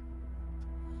 correct?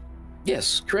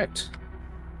 Yes, correct.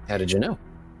 How did you know?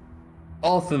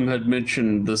 Altham had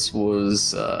mentioned this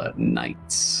was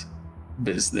Knight's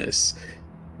business.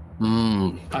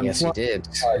 Yes, he fly- did.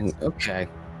 Okay.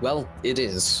 Well, it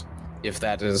is. If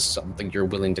that is something you're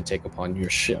willing to take upon your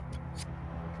ship.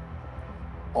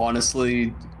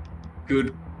 Honestly,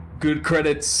 good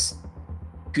credits,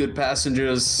 good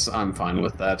passengers. I'm fine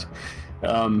with that.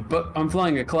 But I'm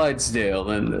flying a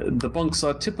Clydesdale, and the bunks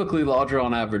are typically larger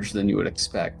on average than you would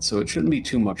expect, so it shouldn't be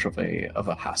too much of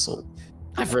a hassle.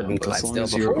 I've ridden But as long Clydesdale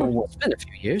as you're before. aware- It's been a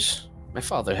few years. My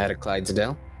father had a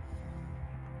Clydesdale.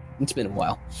 It's been a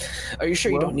while. Are you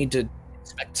sure you Well- don't need to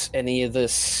inspect any of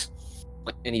this?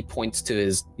 Like, any points to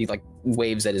his... He, like,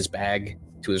 waves at his bag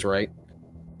to his right.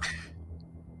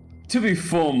 To be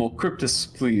formal,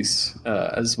 Cryptus, please,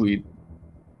 as we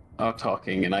are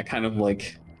talking, and I kind of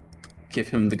like give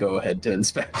him the go-ahead to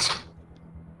inspect.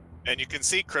 And you can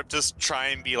see Cryptus try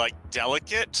and be like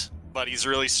delicate, but he's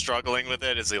really struggling with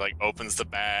it as he like opens the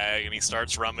bag and he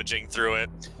starts rummaging through it.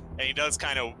 And he does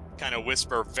kind of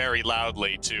whisper very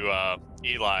loudly to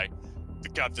Eli, "The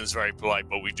captain's very polite,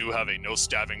 but we do have a no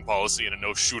stabbing policy and a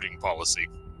no shooting policy."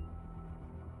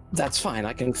 That's fine,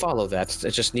 I can follow that. I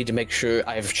just need to make sure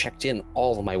I've checked in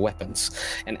all of my weapons.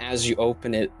 And as you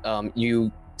open it, you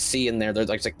see in there's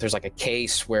like a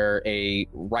case where a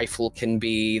rifle can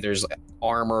be, there's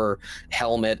armor,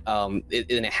 helmet, and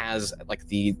it has like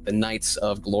the Knights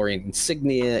of Galarian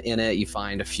insignia in it. You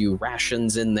find a few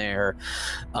rations in there,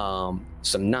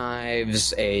 some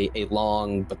knives, a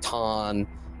long baton.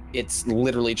 It's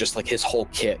literally just like his whole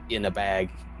kit in a bag.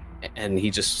 And he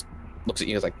just looks at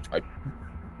you and is like,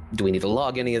 "Do we need to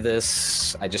log any of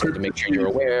this? I just need to make sure you're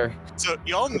aware." So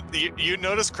you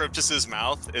notice Cryptus's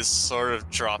mouth is sort of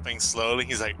dropping slowly.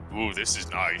 He's like, "Ooh, this is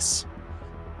nice.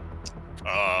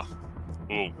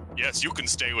 Ooh, yes, you can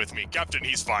stay with me, Captain.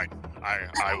 He's fine.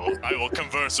 I will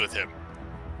converse with him.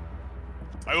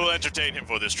 I will entertain him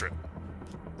for this trip."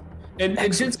 And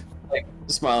Jin's like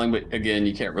smiling, but again,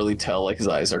 you can't really tell. Like his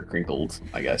eyes are crinkled,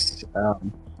 I guess.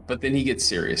 But then he gets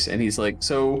serious, and he's like,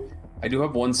 "So I do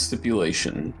have one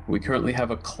stipulation. We currently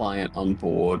have a client on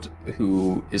board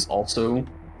who is also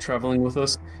traveling with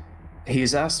us.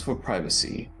 He's asked for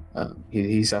privacy.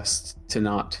 He's asked to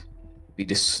not be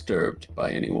disturbed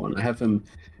by anyone. I have him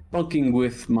bunking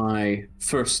with my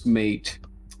first mate.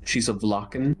 She's a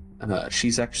Vlakan.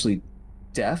 She's actually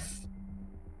deaf.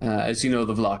 As you know,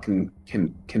 the Vlakan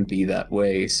can be that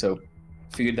way, so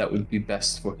figured that would be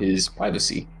best for his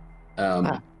privacy.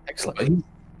 Excellent. But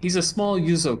he's a small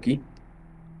Yuzoki,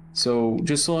 so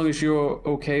just so long as you're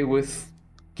okay with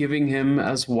giving him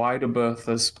as wide a berth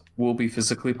as will be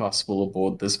physically possible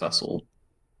aboard this vessel,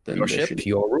 then Your there ship, should-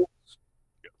 your rule.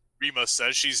 Rima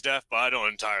says she's deaf, but I don't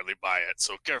entirely buy it,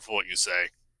 so careful what you say.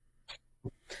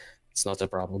 It's not a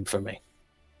problem for me.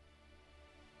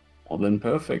 Well, then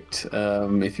perfect.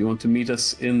 If you want to meet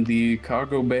us in the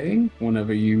cargo bay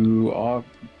whenever you are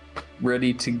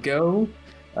ready to go,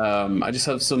 I just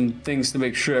have some things to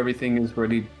make sure everything is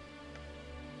ready.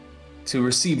 to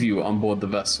receive you on board the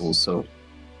vessel, so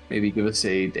maybe give us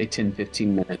a 10-15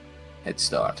 minute head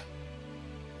start.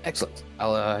 Excellent.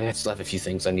 I still have a few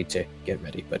things I need to get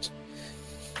ready, but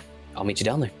I'll meet you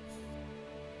down there.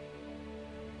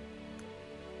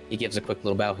 He gives a quick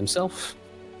little bow himself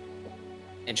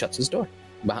and shuts his door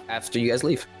after you guys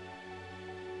leave.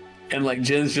 And like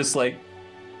Jin's just like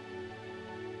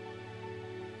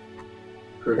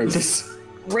just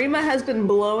Rima has been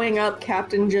blowing up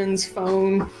Captain Jin's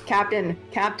phone. Captain,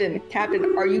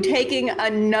 are you taking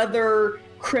another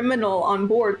criminal on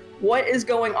board? What is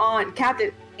going on?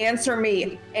 Captain, answer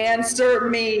me. Answer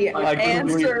me.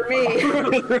 Answer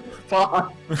me.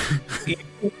 Fuck.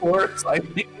 Worse, I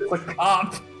think it's a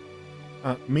cop.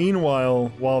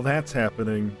 Meanwhile, while that's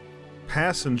happening,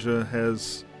 Passenger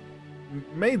has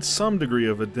made some degree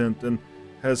of a dent and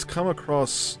has come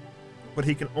across what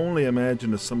he can only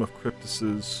imagine as some of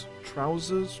Cryptus's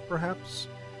trousers, perhaps?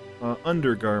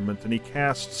 Undergarment, and he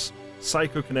casts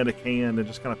Psychokinetic Hand and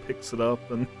just kind of picks it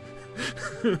up and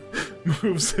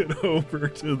moves it over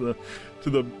to the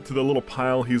little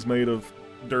pile he's made of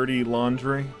dirty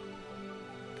laundry.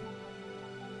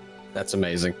 That's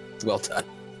amazing. Well done.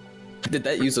 Did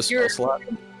that use a spell slot?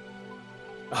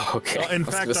 Oh, okay. In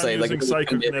fact, I'm using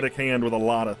Psychokinetic Hand with a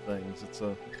lot of things. It's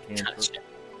a cantrip. Gotcha.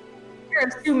 You're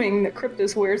assuming that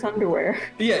Cryptus wears underwear.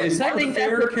 Yeah, is that a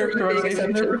fair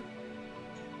characterization there?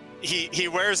 He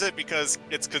wears it because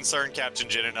it's concerned Captain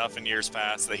Jin enough in years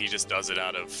past that he just does it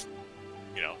out of,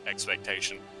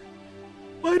 expectation.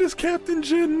 Why does Captain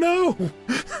Jin know?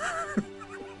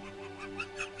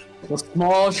 A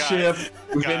small ship.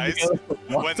 Guys,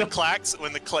 when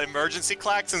the emergency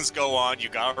klaxons go on, you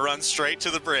gotta run straight to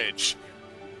the bridge.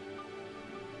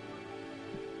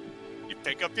 You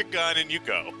pick up your gun and you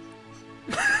go.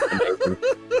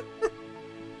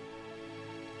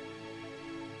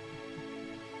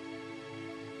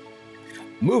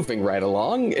 Moving right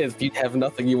along, if you have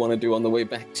nothing you want to do on the way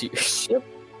back to your ship,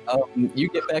 you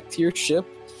get back to your ship.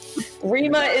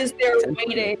 Rima is there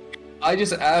waiting. I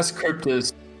just asked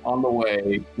Cryptus on the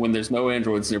way when there's no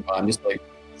androids nearby. I'm just like,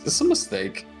 is this a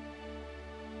mistake?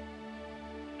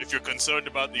 If you're concerned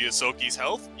about the Yosoki's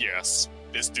health, yes,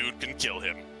 this dude can kill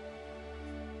him.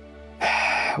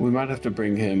 We might have to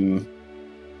bring him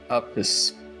up to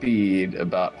speed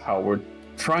about how we're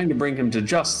trying to bring him to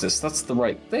justice. That's the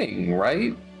right thing,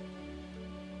 right?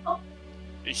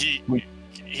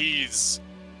 He's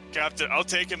Captain. I'll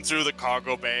take him through the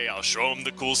cargo bay. I'll show him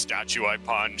the cool statue I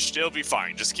punched. He'll be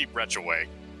fine. Just keep Wretch away.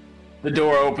 The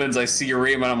door opens. I see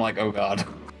Rima, and I'm like, oh god.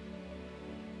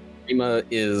 Rima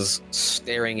is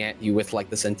staring at you with like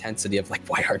this intensity of like,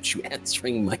 why aren't you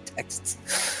answering my texts?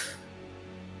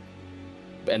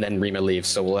 And then Rima leaves,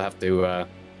 so we'll have to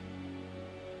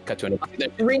cut to another.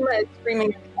 Rima is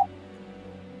screaming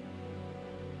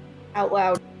out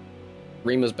loud.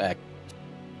 Rima's back.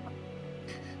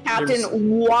 Captain,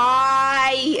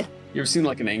 why? You ever seen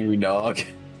like an angry dog?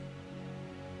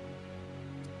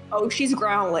 Oh, she's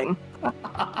growling.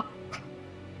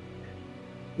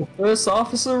 First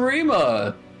Officer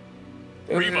Rima.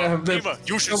 Rima,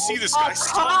 you should see this guy.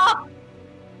 Stop!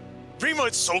 Rima,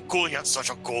 it's so cool. He has such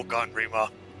a cool gun, Rima.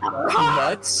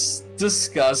 Let's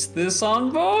discuss this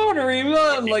on board,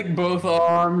 Rima. And like both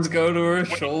arms go to her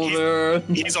shoulder.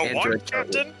 He's a what,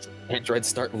 Captain? Androids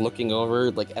start looking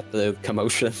over like at the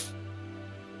commotion.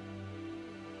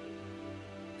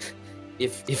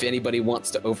 If anybody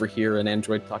wants to overhear an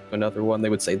android talk to another one, they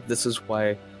would say, this is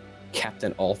why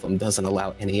Captain Altham doesn't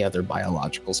allow any other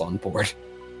biologicals on board.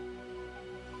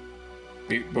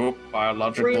 Beep boop,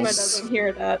 biologicals. Rima doesn't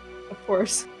hear that, of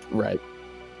course. Right.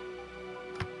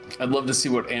 I'd love to see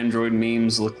what android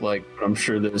memes look like, but I'm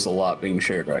sure there's a lot being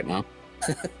shared right now.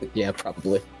 Yeah,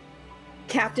 probably.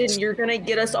 Captain, you're gonna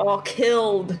get us all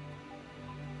killed.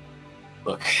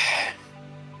 Look.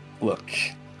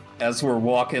 As we're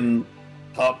walking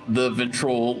up the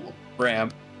ventral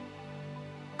ramp,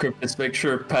 Cryptus, make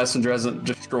sure Passenger hasn't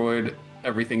destroyed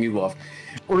everything you love.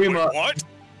 Rima, Wait, what?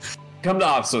 come to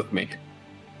ops with me.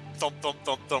 Thump, thump,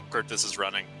 thump, thump. Curtis is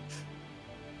running.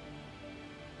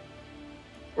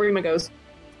 Rima goes.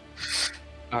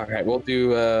 All right, we'll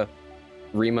do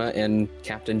Rima and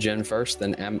Captain Jin first,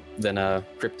 then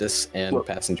Cryptus and Look.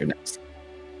 Passenger next.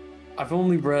 I've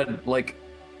only read, like,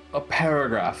 a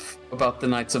paragraph about the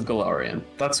Knights of Galarian.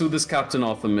 That's who this Captain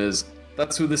Altham is.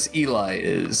 That's who this Eli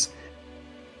is.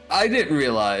 I didn't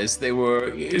realize they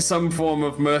were some form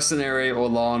of mercenary or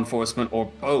law enforcement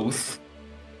or both.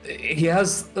 He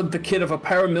has the kit of a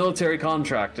paramilitary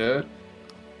contractor.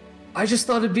 I just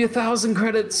thought it'd be 1,000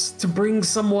 credits to bring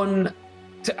someone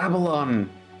to Avalon.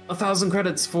 1,000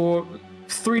 credits for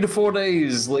 3 to 4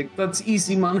 days. Like, that's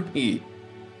easy money.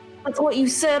 That's what you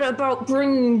said about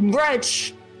bringing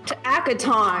Wretch to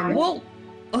Akaton. Well,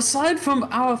 aside from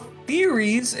our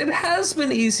theories, it has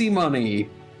been easy money.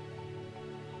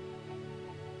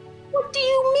 What do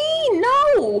you mean?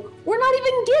 No! We're not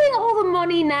even getting all the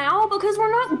money now because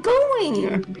we're not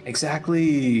going!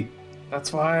 Exactly.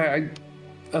 That's why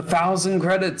 1,000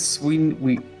 credits. We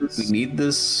need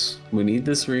this. We need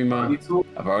this, Rima.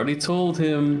 I've already told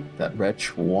him that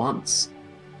Wretch wants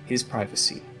his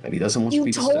privacy. That he doesn't want to be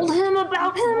You disturbed. told him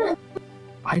about him?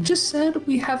 I just said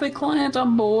we have a client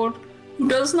on board who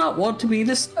does not want to be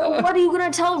disturbed. What are you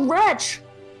gonna tell Wretch?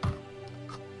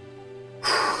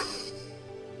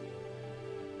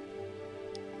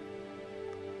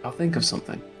 I'll think of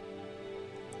something.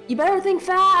 You better think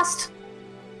fast.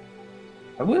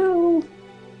 I will.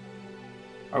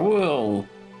 I will.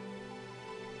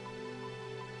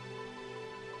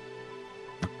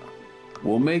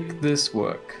 We'll make this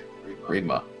work,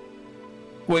 Rima.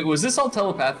 Wait, was this all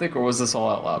telepathic or was this all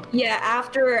out loud? Yeah,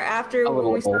 after A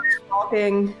little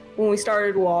when we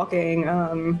started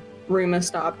walking, Rima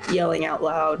stopped yelling out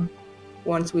loud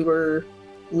once we were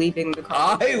leaving the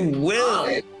car. I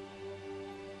will.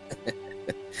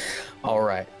 All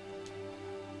right.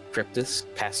 Cryptus,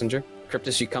 passenger.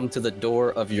 Cryptus, you come to the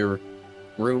door of your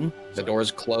room. The door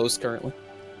is closed currently.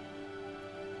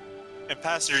 And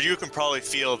passenger, you can probably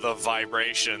feel the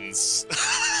vibrations.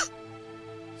 This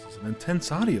is an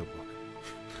intense audiobook.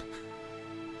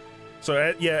 So,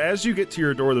 as you get to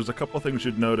your door, there's a couple things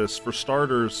you'd notice. For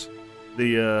starters,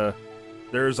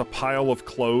 there's a pile of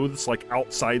clothes, like,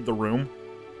 outside the room.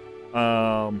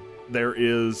 There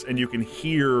is, and you can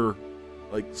hear,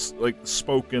 like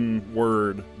spoken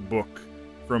word book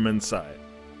from inside.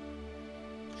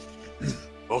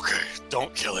 Okay,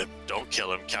 don't kill him. Don't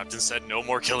kill him. Captain said no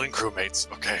more killing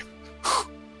crewmates. Okay.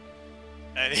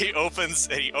 And he opens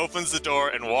the door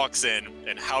and walks in.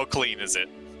 And how clean is it?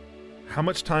 How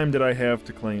much time did I have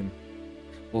to clean?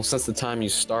 Well, since the time you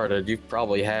started, you've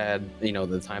probably had,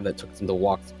 the time that took them to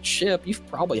walk the ship, you've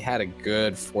probably had a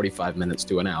good 45 minutes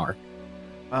to an hour.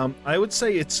 I would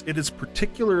say it is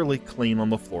particularly clean on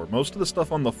the floor. Most of the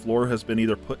stuff on the floor has been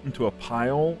either put into a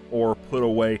pile or put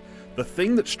away. The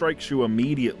thing that strikes you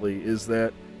immediately is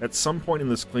that at some point in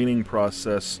this cleaning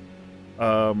process,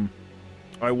 I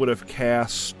would have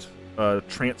cast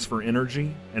transfer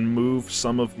energy and moved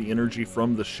some of the energy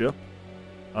from the ship,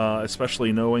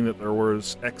 especially knowing that there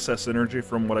was excess energy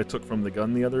from what I took from the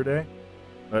gun the other day.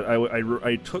 But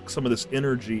I took some of this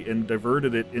energy and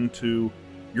diverted it into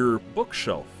your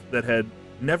bookshelf that had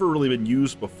never really been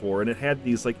used before, and it had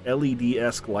these like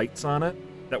LED-esque lights on it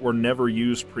that were never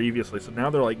used previously. So now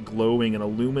they're like glowing and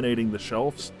illuminating the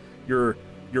shelves. Your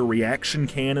reaction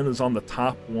cannon is on the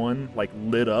top one, like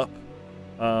lit up.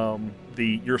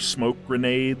 Your smoke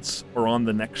grenades are on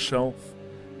the next shelf.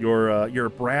 Your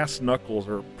brass knuckles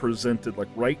are presented like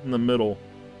right in the middle.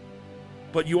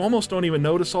 But you almost don't even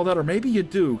notice all that, or maybe you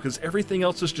do, because everything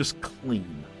else is just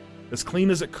clean. As clean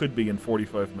as it could be in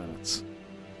 45 minutes.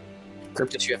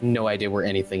 Cryptus, you have no idea where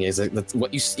anything is. That's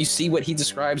what you see what he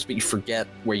describes, but you forget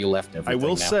where you left everything. I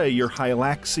will now. say your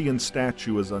Hylaxian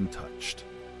statue is untouched.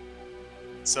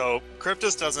 So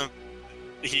Cryptus doesn't.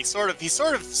 He sort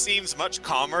of seems much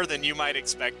calmer than you might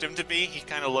expect him to be. He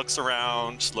kind of looks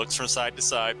around, looks from side to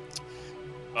side.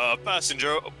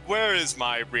 Passenger, where is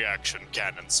my reaction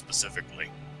cannon specifically?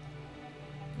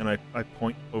 And I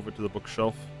point over to the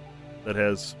bookshelf that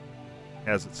has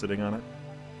it sitting on it.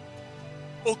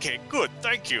 Okay, good,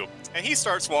 thank you. And he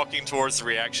starts walking towards the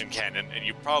reaction cannon, and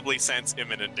you probably sense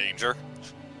imminent danger.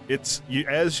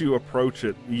 As you approach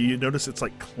it, you notice it's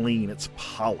like clean, it's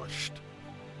polished.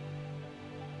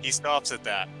 He stops at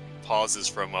that, pauses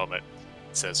for a moment,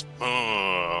 says,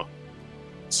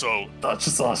 so, That's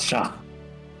just last shot.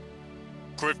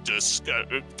 Cryptus,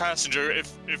 passenger,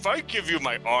 if I give you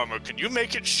my armor, can you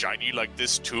make it shiny like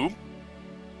this too?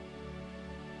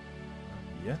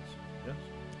 Yes, you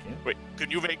can. Wait,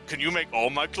 can you make all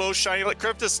my clothes shiny? Like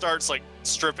Cryptus starts like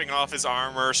stripping off his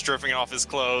armor, stripping off his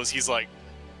clothes. He's like,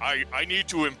 I need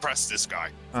to impress this guy.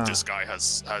 This guy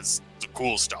has the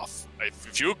cool stuff.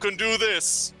 If you can do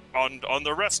this on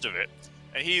the rest of it.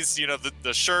 And he's,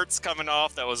 the shirt's coming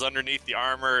off that was underneath the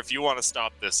armor. If you want to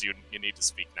stop this, you need to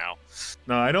speak now.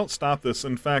 No, I don't stop this.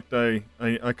 In fact, I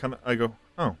go,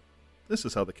 oh, this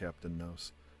is how the captain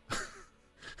knows.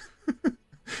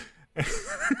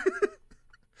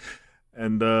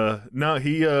 And no,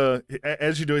 he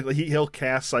as you do it, he'll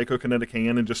cast Psychokinetic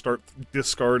Hand and just start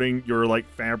discarding your like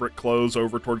fabric clothes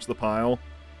over towards the pile,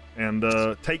 and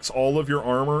takes all of your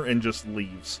armor and just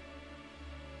leaves.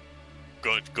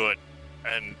 Good.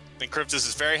 And then Cryptus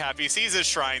is very happy. He sees his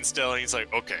shrine still, and he's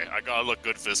like, okay, I gotta look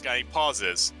good for this guy. He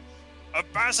pauses. A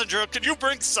passenger, could you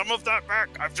bring some of that back?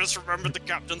 I've just remembered the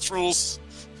captain's rules.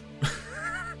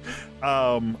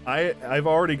 I've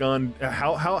already gone.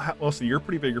 How? Well, see, you're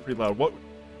pretty big. You're pretty loud. What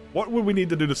would we need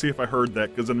to do to see if I heard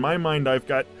that? Because in my mind, I've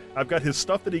got his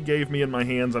stuff that he gave me in my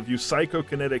hands. I've used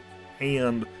psychokinetic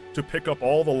hand to pick up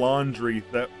all the laundry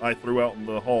that I threw out in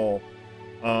the hall.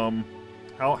 How?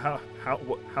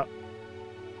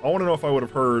 I want to know if I would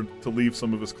have heard to leave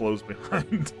some of his clothes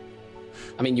behind.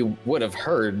 I mean, you would have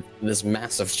heard this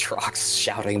massive Trox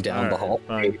shouting down the hall,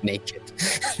 fine. naked.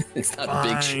 It's not a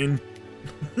big shit.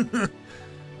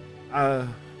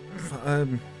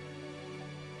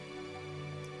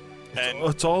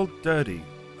 It's all dirty,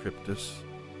 Cryptus.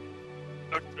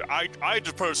 I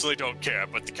personally don't care,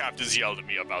 but the captain's yelled at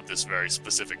me about this very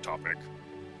specific topic.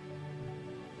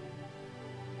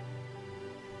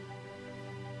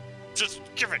 Just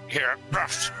give it here.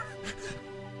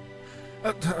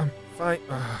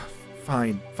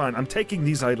 Fine. I'm taking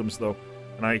these items, though,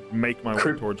 and I make my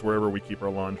way towards wherever we keep our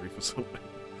laundry facility.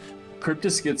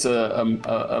 Cryptus gets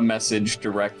a message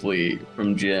directly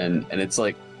from Jin, and it's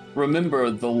like,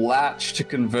 remember, the latch to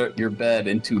convert your bed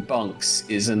into bunks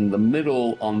is in the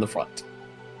middle on the front.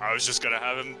 I was just gonna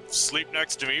have him sleep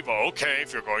next to me, but okay,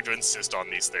 if you're going to insist on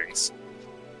these things.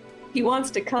 He wants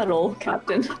to cuddle,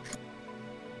 Captain.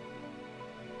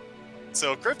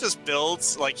 So Cryptus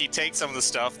builds, like, he takes some of the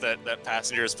stuff that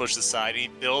Passenger has pushed aside, he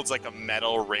builds like a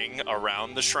metal ring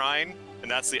around the shrine,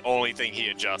 and that's the only thing he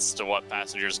adjusts to what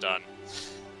Passenger's done.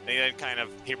 And he then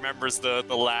he remembers the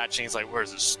latch, and he's like,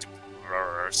 where's this stupid...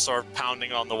 Sort of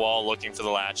pounding on the wall, looking for the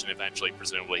latch, and eventually,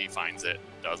 presumably, he finds it,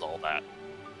 does all that.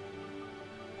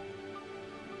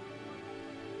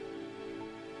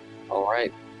 All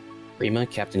right. Rima,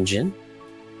 Captain Jin,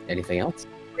 anything else?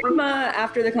 Rima,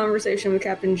 after the conversation with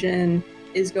Captain Jin,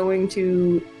 is going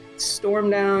to storm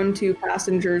down to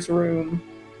Passenger's room,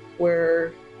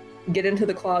 get into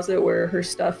the closet where her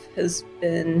stuff has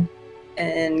been,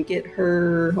 and get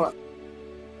her... Hold on.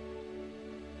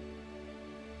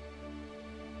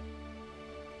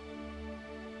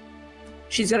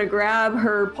 She's going to grab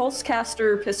her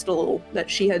pulsecaster pistol that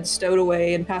she had stowed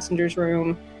away in Passenger's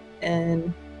room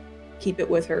and keep it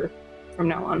with her from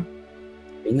now on.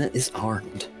 Rima is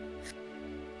armed.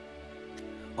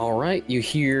 All right, you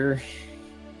hear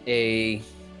a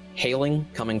hailing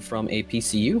coming from a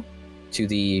PCU to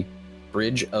the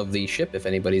bridge of the ship, if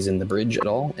anybody's in the bridge at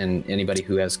all, and anybody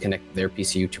who has connected their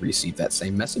PCU to receive that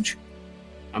same message.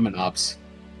 I'm an ops,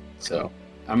 so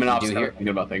I'm an ops guy thinking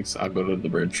about things. I'll go to the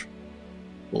bridge.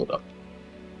 Pull it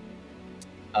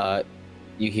up.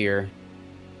 You hear,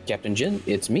 Captain Jin,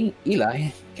 it's me,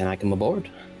 Eli. Can I come aboard?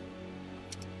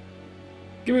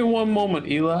 Give me one moment,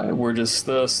 Eli. We're just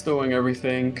stowing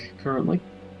everything currently.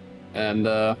 And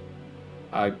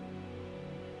I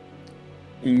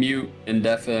mute and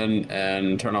deafen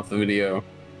and turn off the video.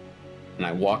 And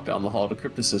I walk down the hall to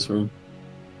Cryptus' room.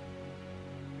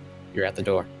 You're at the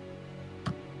door.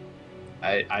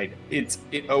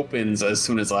 It opens as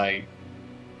soon as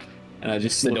and I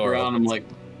just look around. I'm like,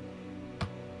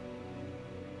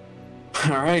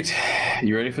 all right,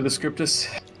 you ready for this, Cryptus?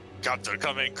 Captain,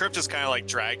 come in. Cryptus kind of like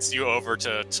drags you over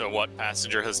to what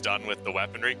Passenger has done with the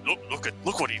weaponry.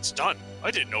 Look what he's done. I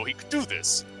didn't know he could do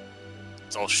this.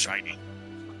 It's all shiny.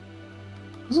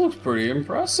 This looks pretty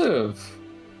impressive.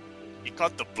 He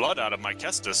cut the blood out of my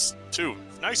Kestis, too.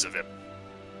 Nice of him.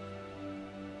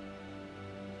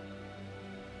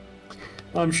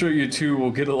 I'm sure you two will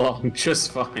get along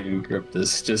just fine,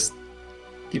 Cryptus. Just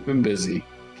keep him busy.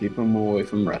 Keep him away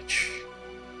from Wretch.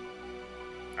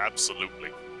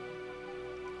 Absolutely.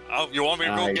 You want me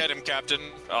to go get him, Captain?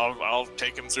 I'll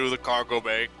take him through the cargo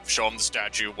bay, show him the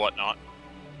statue, whatnot.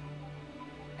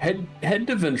 Head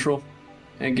to Ventral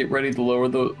and get ready to lower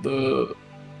the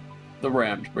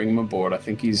ramp to bring him aboard. I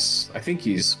think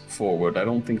he's forward. I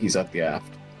don't think he's at the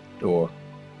aft door.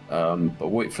 But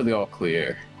wait for the all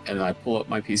clear. And I pull up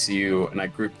my PCU and I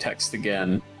group text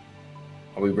again.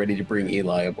 Are we ready to bring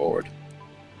Eli aboard?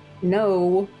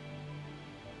 No,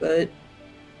 but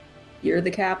you're the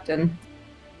captain.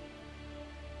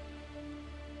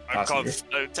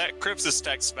 Cryptus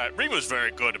texts back. Rima's very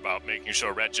good about making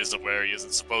sure Wretch isn't where he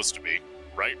isn't supposed to be.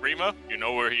 Right, Rima? You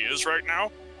know where he is right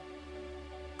now?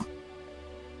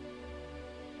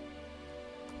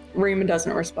 Rima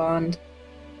doesn't respond.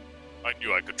 I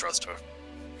knew I could trust her.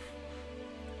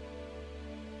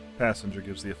 Passenger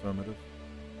gives the affirmative.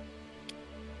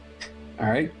 All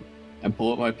right. I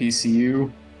pull up my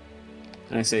PCU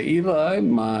and I say, Eli,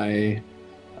 my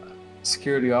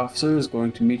security officer is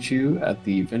going to meet you at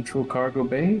the ventral cargo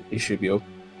bay. He should be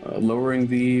lowering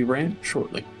the ramp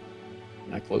shortly.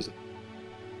 And I close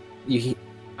it.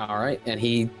 All right,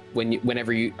 and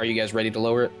whenever are you guys ready to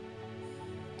lower it?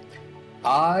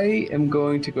 I am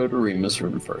going to go to Rima's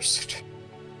room first.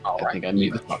 I think I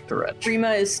need to talk to Reg.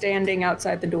 Rima is standing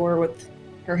outside the door with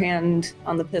her hand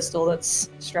on the pistol that's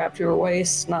strapped to her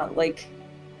waist, not like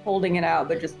holding it out,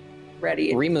 but just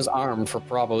ready. Rima's armed for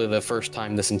probably the first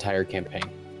time this entire campaign.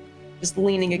 Just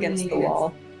leaning against the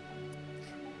wall.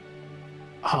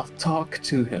 I'll talk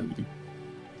to him.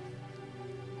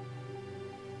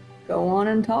 Go on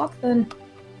and talk then.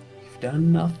 You've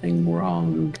done nothing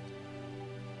wrong.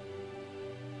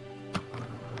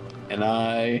 And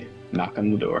I knock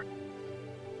on the door.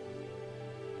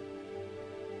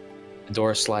 The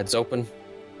door slides open.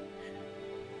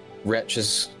 Wretch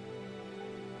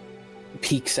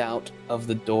peeks out of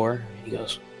the door. He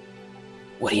goes,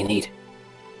 "What do you need?"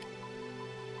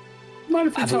 Mind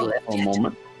if we Have we talk left for a yet?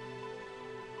 moment?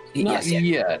 Not Yes, yeah.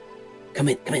 yet. Come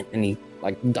in. And he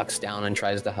ducks down and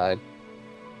tries to hide.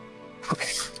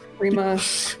 Okay. Rima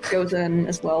goes in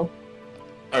as well.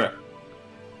 All right.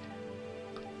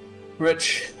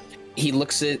 Rich. He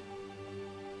looks at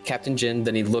Captain Jin,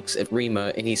 then he looks at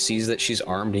Rima, and he sees that she's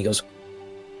armed, and he goes,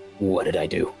 "What did I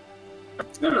do?"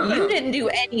 You didn't do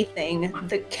anything.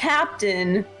 The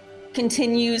captain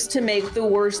continues to make the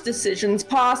worst decisions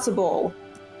possible.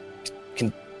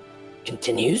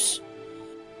 Continues?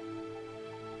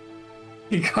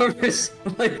 He covers,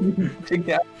 like, the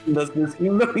captain does this,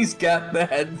 even though he's got the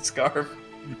head scarf.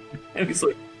 And he's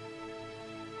like,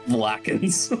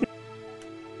 blackens.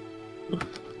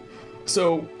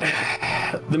 So,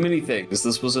 the many things.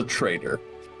 This was a trader.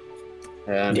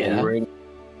 And Yeah. we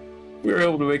were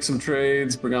able to make some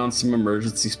trades, bring on some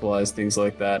emergency supplies, things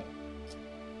like that.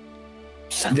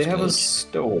 Sounds They have a good.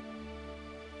 stowaway.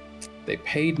 They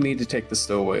paid me to take the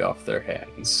stowaway off their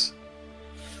hands.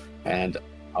 And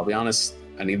I'll be honest,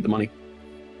 I need the money.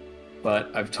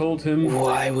 But I've told him...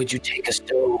 Why would you take a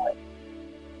stowaway?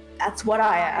 That's what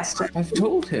I asked. I've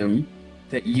told him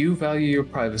that you value your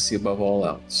privacy above all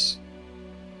else.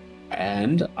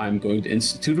 And I'm going to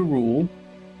institute a rule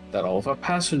that all of our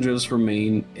passengers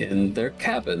remain in their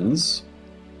cabins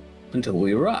until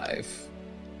we arrive.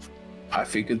 I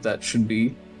figured that should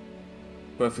be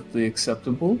perfectly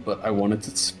acceptable, but I wanted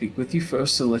to speak with you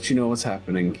first and let you know what's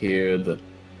happening here. The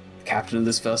captain of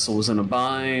this vessel was in a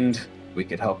bind. We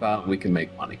could help out and we can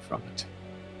make money from it.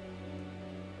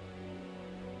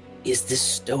 Is this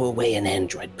stowaway an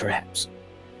android, perhaps?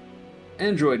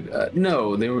 Android,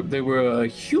 no, they were a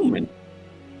human.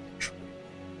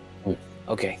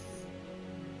 Okay.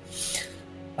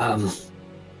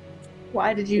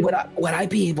 Why did you... Would I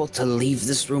be able to leave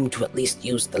this room to at least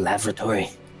use the lavatory?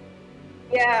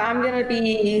 Yeah, I'm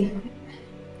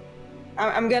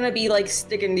gonna be like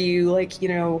sticking to you, like, you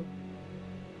know,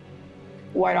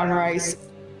 white on rice.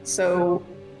 So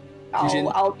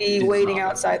I'll be waiting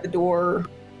outside the door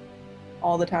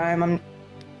all the time.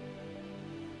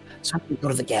 So I can go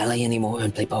to the galley anymore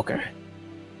and play poker.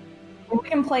 We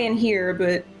can play in here,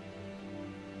 but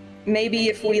maybe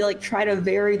if we like try to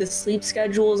vary the sleep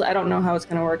schedules, I don't know how it's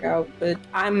gonna work out, but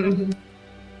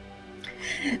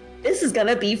this is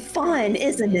gonna be fun,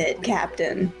 isn't it,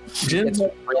 Captain? Jim's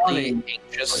Gets really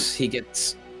anxious.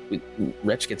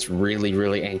 Wretch gets really,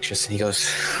 really anxious, and he goes,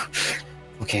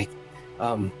 "Okay,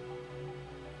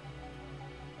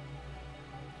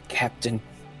 Captain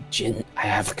Jin, I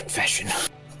have a confession.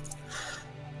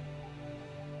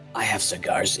 I have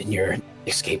cigars in your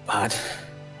escape pod."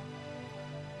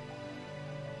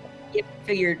 You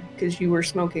figured because you were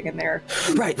smoking in there.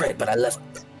 Right, but I left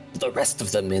the rest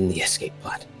of them in the escape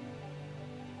pod.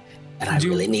 And I Do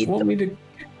you really need want them. me to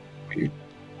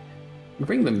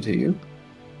bring them to you?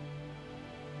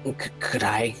 Could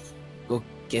I go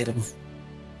get them?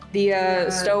 The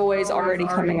stowaway's already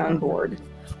coming on board,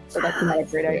 so that's not a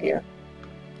great idea.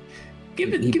 Give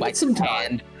He it bites some his time.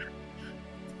 hand.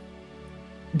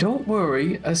 Don't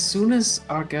worry. As soon as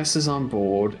our guest is on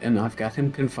board and I've got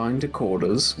him confined to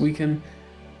quarters, we can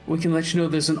let you know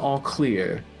there's an all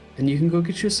clear, and you can go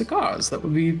get your cigars. That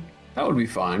would be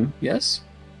fine. Yes.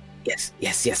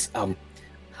 Yes.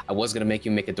 I was gonna make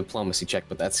you make a diplomacy check,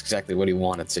 but that's exactly what he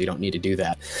wanted, so you don't need to do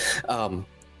that.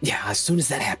 Yeah, as soon as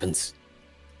that happens,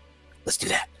 let's do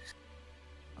that.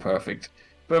 Perfect.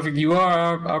 You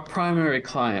are our primary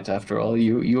client, after all.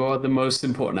 You are the most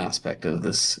important aspect of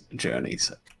this journey.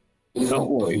 So don't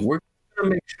worry. We're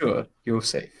gonna make sure you're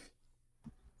safe.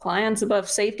 Clients above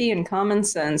safety and common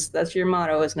sense. That's your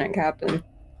motto, isn't it, Captain?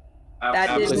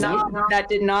 That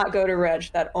did not go to Reg.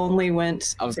 That only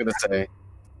went. I was gonna say.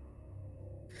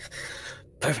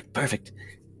 Perfect, perfect.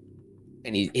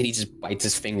 And he just bites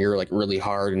his finger like really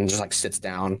hard and just like sits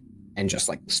down and just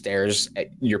like stares at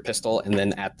your pistol and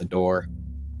then at the door.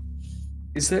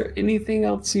 Is there anything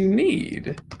else you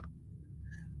need?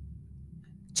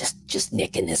 Just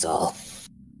nicking is all.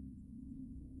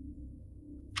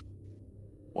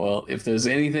 Well, if there's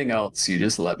anything else, you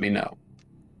just let me know.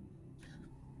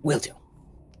 Will do.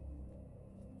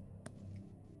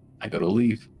 I gotta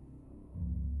leave.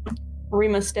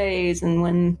 Rima stays, and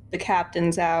when the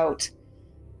captain's out,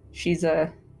 she's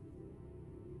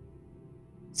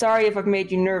sorry if I've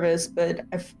made you nervous, but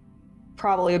I'm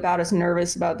probably about as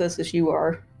nervous about this as you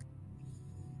are.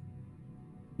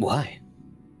 Why?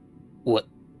 What?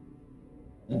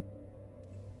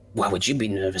 Why would you be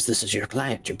nervous? This is your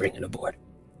client you're bringing aboard.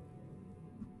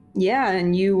 Yeah,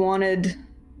 and you wanted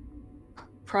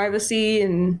privacy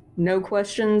and no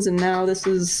questions, and now this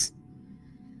is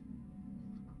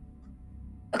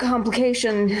a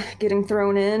complication getting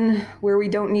thrown in where we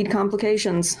don't need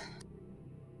complications.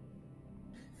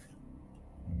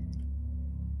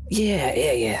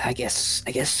 Yeah. I guess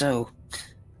so.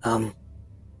 I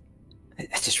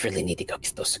just really need to go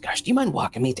get those cigars. Do you mind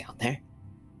walking me down there?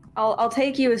 I'll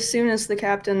take you as soon as the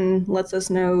captain lets us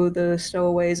know the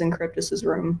stowaways in Cryptus's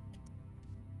room.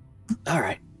 All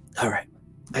right.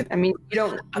 I mean, you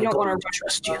don't want to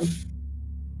trust you.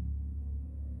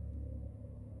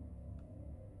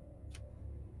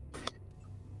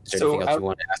 Is there anything else you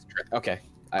wanted to ask? Okay.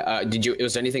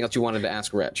 Was there anything else you wanted to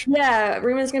ask Rich? Yeah,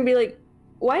 Rima's gonna be like,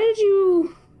 why did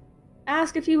you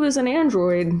ask if he was an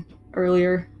android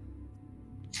earlier?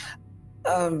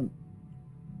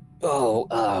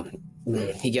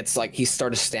 He gets like, he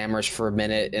sort of stammers for a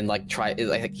minute and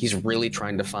he's really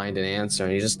trying to find an answer.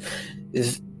 And he just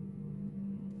is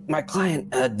my client,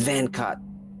 Vancott.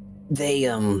 They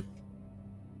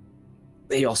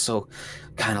also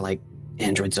kind of like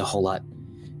androids a whole lot.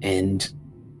 And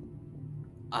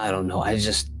I don't know, I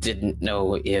just didn't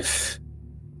know if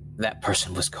that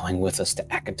person was going with us to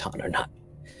Akaton or not.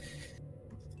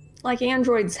 Like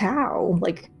androids how?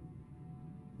 Like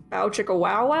Bow Chicka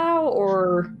Wow Wow,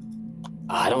 or?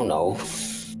 I don't know.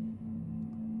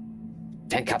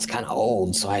 Vancott's kind of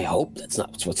old, so I hope that's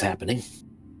not what's happening.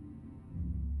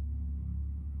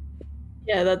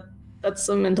 Yeah, that's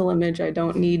a mental image I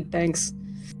don't need, thanks.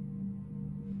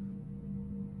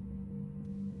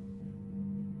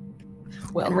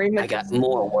 Well, I got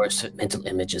more worse mental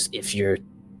images if you're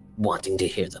wanting to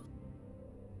hear them.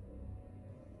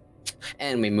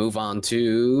 And we move on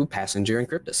to Passenger and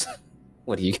Cryptus.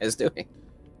 What are you guys doing?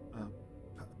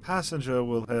 Passenger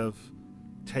will have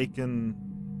taken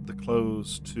the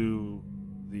clothes to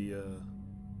the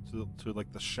to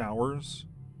like the showers,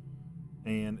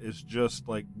 and is just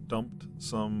like dumped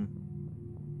some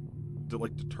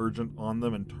like detergent on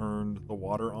them and turned the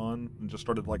water on and just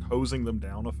started like hosing them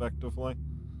down effectively.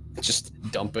 Just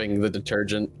dumping the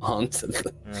detergent onto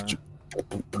the... Yeah.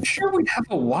 I'm sure we'd have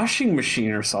a washing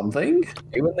machine or something.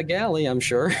 You in the galley, I'm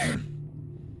sure.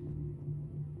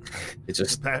 It's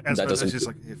just She's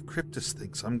like, if Cryptus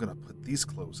thinks I'm gonna put these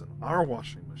clothes in our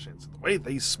washing machines, the way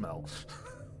they smell.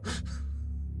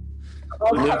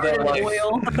 Live that life.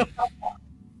 Oil.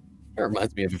 It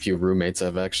reminds me of a few roommates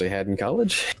I've actually had in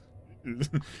college.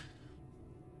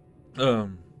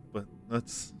 But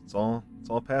it's all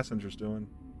Passengers doing.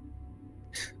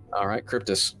 All right,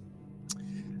 Cryptus.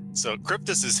 So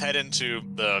Cryptus is heading to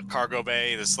the cargo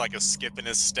bay. There's like a skip in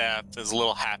his step. Is a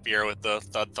little happier with the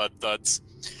thuds.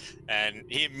 And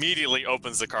he immediately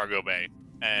opens the cargo bay.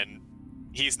 And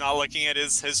he's not looking at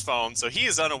his phone, so he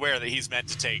is unaware that he's meant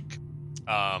to take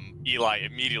Eli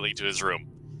immediately to his room.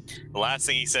 The last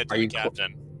thing he said to the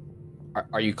captain...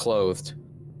 Are you clothed?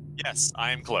 Yes,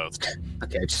 I am clothed.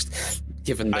 Okay, just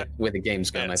given the way the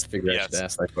game's gone, yes, I figured I should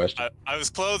ask that question. I was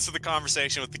clothed for the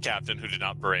conversation with the captain, who did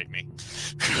not berate me.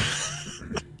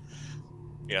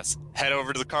 Yes, head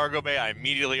over to the cargo bay. I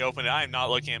immediately open it. I am not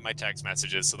looking at my text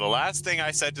messages. So the last thing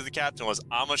I said to the captain was,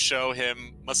 I'm going to show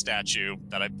him my statue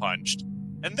that I punched,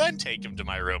 and then take him to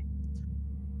my room.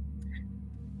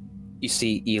 You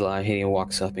see Eli, he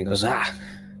walks up and goes,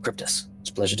 Cryptus, it's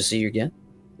a pleasure to see you again.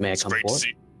 May I come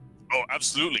forward? Oh,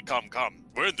 absolutely. Come.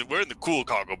 We're in the cool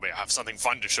cargo bay. I have something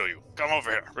fun to show you. Come over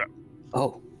here.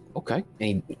 Oh, okay.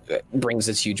 And he brings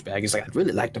this huge bag. He's like, I'd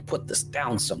really like to put this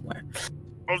down somewhere.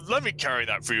 Well, let me carry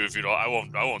that for you if you don't. I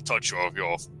won't touch your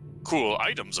cool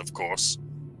items, of course.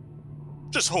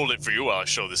 Just hold it for you while I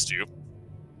show this to you.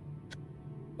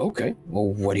 Okay.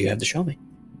 Well, what do you have to show me?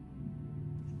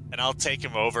 And I'll take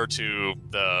him over to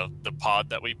the pod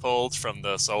that we pulled from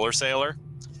the Solar Sailor.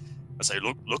 I say,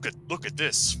 look at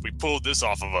this. We pulled this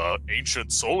off of a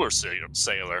ancient solar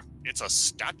sailor. It's a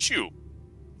statue.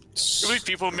 You believe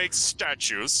people make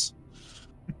statues?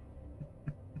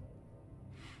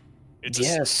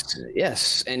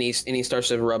 Yes. And he starts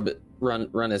to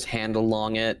run his hand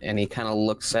along it, and he kind of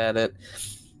looks at it.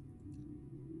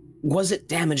 Was it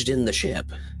damaged in the ship?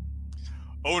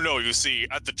 Oh no, you see,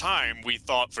 at the time we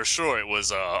thought for sure it was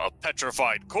a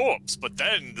petrified corpse, but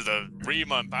then the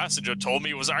Rima and passenger told me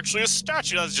it was actually a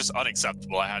statue. That's just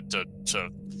unacceptable. I had to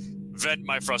vent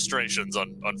my frustrations,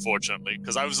 unfortunately,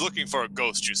 because I was looking for a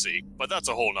ghost, you see, but that's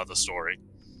a whole nother story.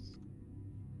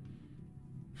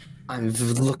 I'm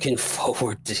looking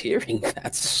forward to hearing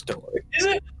that story. Is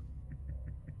it?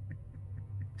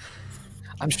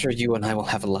 I'm sure you and I will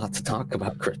have a lot to talk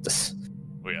about, Kryptos.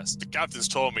 Oh yes, the captains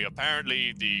told me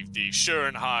apparently the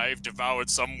Shuren Hive devoured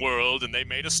some world and they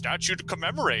made a statue to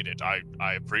commemorate it.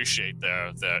 I appreciate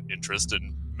their interest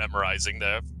in memorizing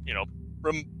their,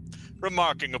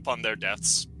 remarking upon their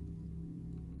deaths.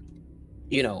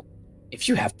 You know, if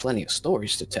you have plenty of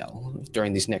stories to tell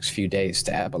during these next few days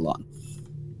to Abalon,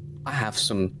 I have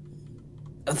some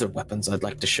other weapons I'd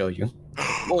like to show you.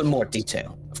 Well, in more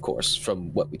detail, of course,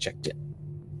 from what we checked in.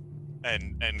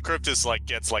 And Kryptos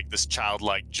gets this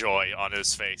childlike joy on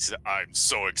his face. I'm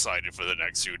so excited for the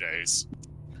next few days.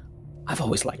 I've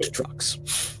always liked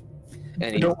trucks.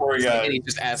 And Don't worry, guys. And he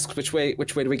just asks, which way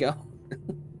do we go?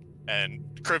 And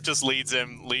Kryptos leads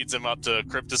him up to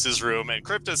Kryptos's room, and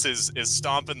Kryptos is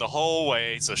stomping the whole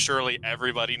way, so surely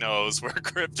everybody knows where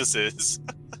Kryptos is.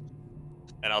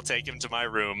 And I'll take him to my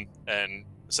room and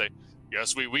say,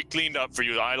 yes, we cleaned up for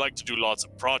you. I like to do lots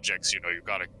of projects. You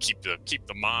gotta keep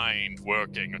the mind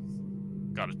working.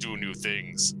 Gotta do new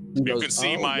things. You can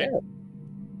see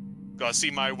gotta see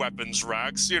my weapons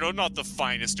racks. Not the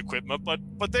finest equipment,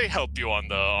 but they help you on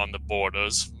the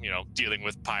borders. Dealing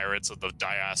with pirates of the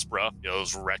diaspora.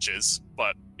 Those wretches.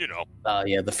 But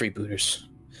yeah, the freebooters.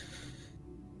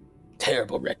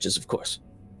 Terrible wretches, of course.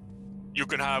 You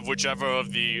can have whichever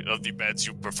of the beds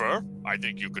you prefer. I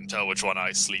think you can tell which one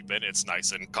I sleep in. It's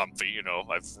nice and comfy,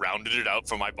 I've rounded it out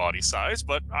for my body size,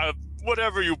 but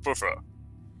whatever you prefer.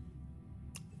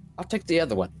 I'll take the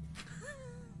other one.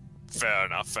 Fair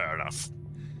enough.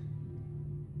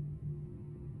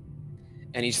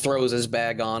 And he throws his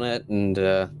bag on it, and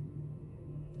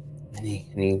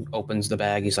he opens the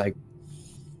bag. He's like,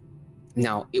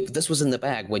 now, this was in the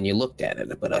bag when you looked at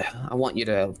it, but I want you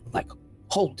to,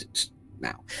 hold it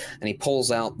now. And he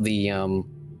pulls out the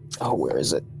where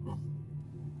is it?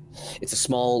 It's a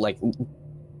small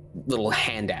little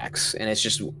hand axe, and it's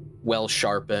just well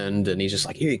sharpened, and he's just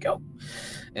like, here you go.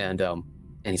 And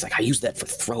he's like, I use that for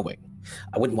throwing.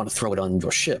 I wouldn't want to throw it on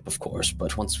your ship, of course,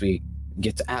 but once we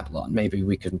get to Abalon, maybe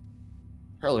we can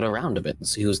hurl it around a bit and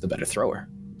see who's the better thrower.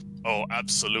 Oh,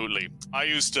 absolutely. I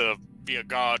used to be a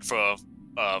guard for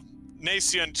a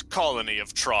nascent colony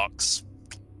of Trox.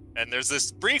 And there's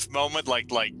this brief moment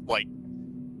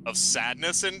of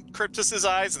sadness in Kryptos's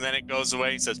eyes, and then it goes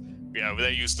away. He says, yeah,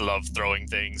 they used to love throwing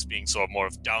things, being sort of more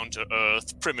of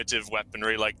down-to-earth, primitive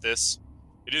weaponry like this.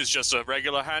 It is just a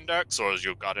regular hand axe, or has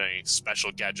you got any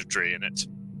special gadgetry in it?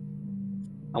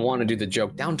 I want to do the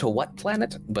joke, down to what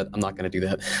planet? But I'm not going to do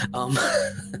that.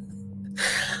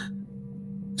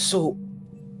 So,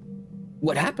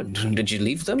 what happened? Did you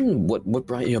leave them? What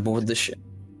brought you aboard the ship?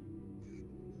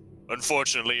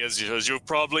 Unfortunately, as you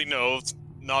probably know,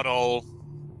 not all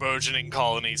burgeoning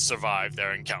colonies survive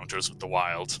their encounters with the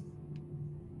wild.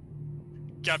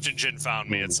 Captain Jin found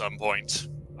me at some point.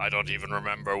 I don't even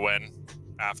remember when.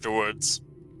 Afterwards.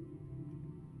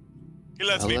 He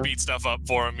lets me beat stuff up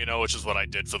for him, which is what I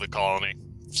did for the colony.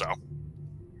 So.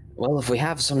 Well, if we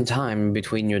have some time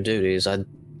between your duties, I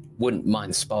wouldn't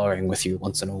mind sparring with you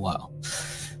once in a while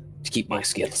to keep my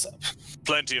skills up.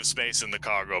 Plenty of space in the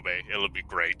cargo bay. It'll be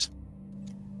great.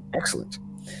 Excellent.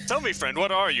 Tell me, friend,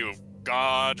 what are you?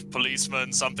 God,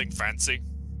 policeman, something fancy?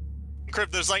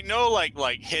 There's no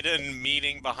hidden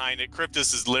meaning behind it.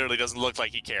 Kryptos literally doesn't look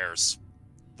like he cares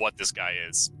what this guy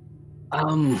is.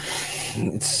 I'm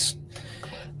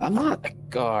not a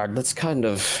guard. That's kind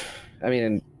of,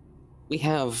 we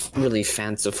have really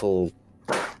fanciful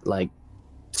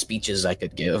speeches I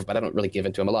could give, but I don't really give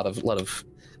into them. A lot of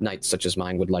knights such as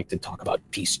mine would like to talk about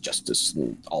peace, justice,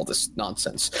 and all this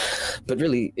nonsense. But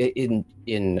really,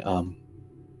 in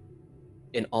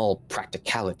all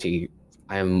practicality,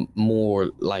 I am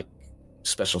more like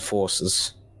special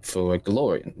forces for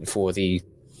Galorian, for the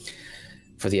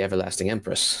Everlasting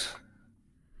Empress.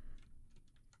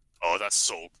 Oh, that's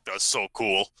so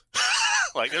cool.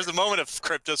 There's a moment of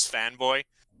Kryptos fanboy.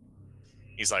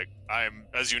 He's like, I'm,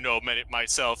 as you know, many,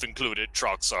 myself included,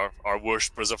 trucks are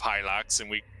worshippers of Hylax, and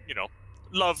we,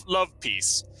 love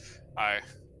peace.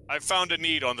 I've found a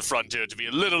need on the frontier to be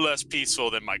a little less peaceful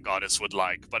than my goddess would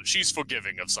like, but she's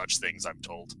forgiving of such things, I'm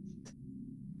told.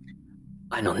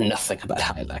 I know nothing about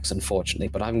Hylax, unfortunately,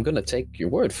 but I'm going to take your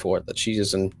word for it that she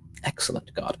is an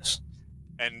excellent goddess.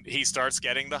 And he starts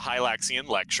getting the Hylaxian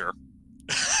lecture.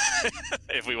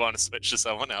 If we want to switch to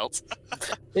someone else.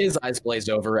 His eyes glazed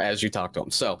over as you talk to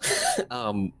him. So,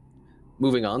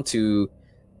 moving on to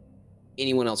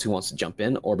anyone else who wants to jump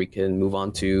in, or we can move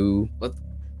on to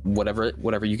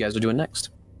whatever you guys are doing next.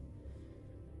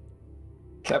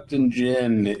 Captain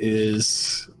Jin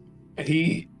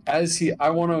I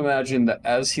want to imagine that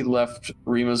as he left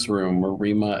Rima's room where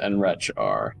Rima and Wretch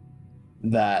are,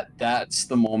 that's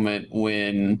the moment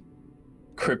when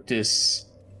Cryptus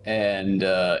and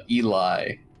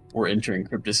Eli were entering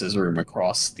Cryptus's room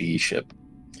across the ship.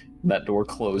 That door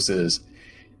closes,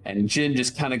 and Jin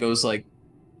just kind of goes like,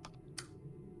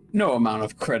 no amount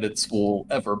of credits will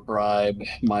ever bribe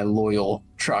my loyal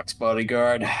Trox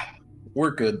bodyguard. We're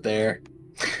good there.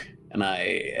 And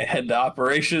I head to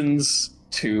operations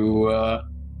I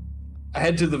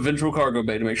head to the ventral cargo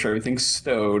bay to make sure everything's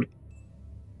stowed.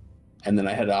 And then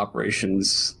I head to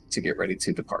operations to get ready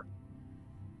to depart.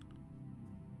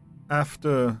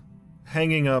 After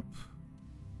hanging up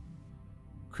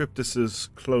Cryptus's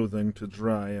clothing to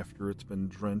dry after it's been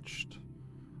drenched,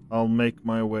 I'll make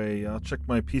my way. I'll check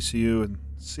my PCU and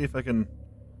see if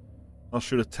I'll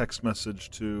shoot a text message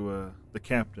to the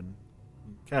captain.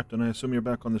 Captain, I assume you're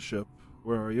back on the ship.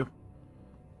 Where are you?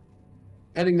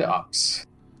 Heading to ops.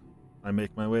 I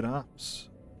make my way to ops.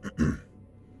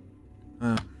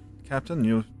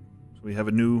 Captain, we have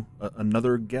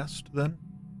another guest then?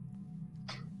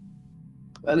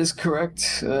 That is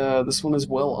correct. This one is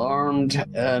well armed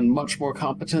and much more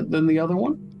competent than the other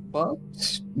one, but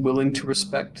willing to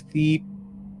respect the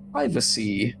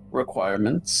privacy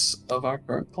requirements of our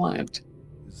current client.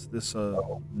 Is this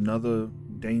another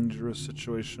dangerous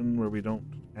situation where we don't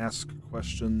ask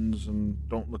questions and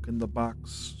don't look in the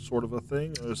box sort of a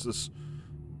thing? Or is this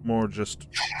more just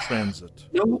transit?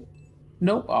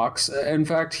 No box. In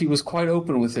fact, he was quite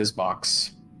open with his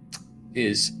box.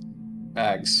 His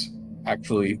bags,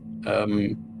 actually.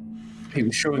 He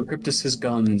was showing Cryptus his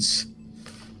guns.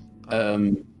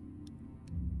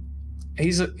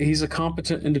 He's a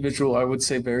competent individual, I would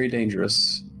say very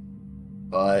dangerous.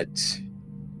 But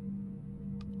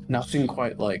nothing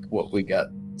quite like what we got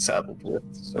saddled with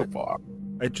so far.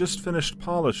 I just finished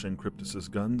polishing Cryptus's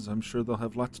guns. I'm sure they'll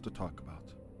have lots to talk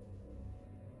about.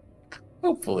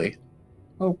 Hopefully.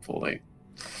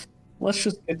 Let's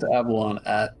just get to Avalon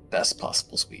at best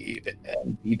possible speed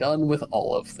and be done with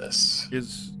all of this.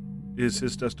 Is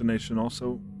his destination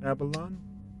also Avalon?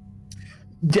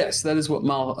 Yes, that is what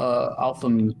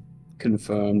Altham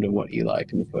confirmed and what Eli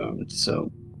confirmed.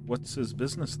 So, what's his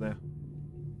business there?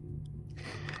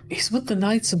 He's with the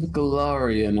Knights of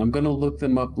Galarian. I'm going to look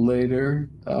them up later.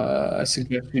 I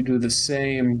suggest you do the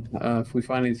same. If we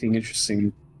find anything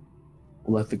interesting,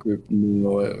 we'll let the group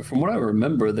know. From what I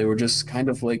remember, they were just kind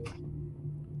of like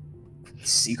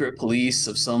secret police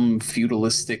of some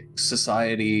feudalistic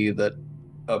society that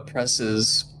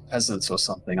oppresses peasants or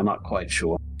something. I'm not quite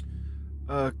sure.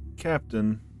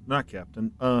 Dungeon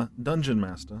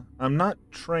Master. I'm not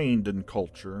trained in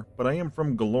culture, but I am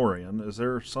from Galorian. Is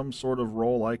there some sort of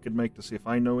role I could make to see if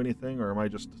I know anything, or am I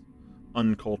just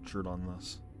uncultured on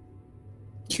this?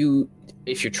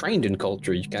 If you're trained in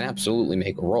culture, you can absolutely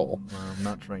make a roll. I'm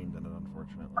not trained in it,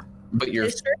 unfortunately.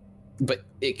 But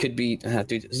it could be,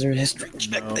 dude. Is there a history?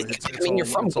 No, you're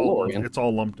from Galorian. It's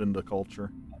all lumped into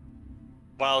culture.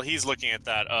 While he's looking at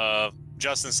that,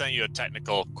 Justin sent you a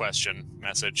technical question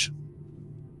message.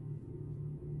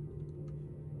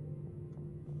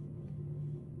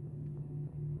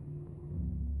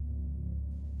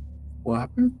 What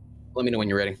happened? Let me know when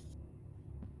you're ready.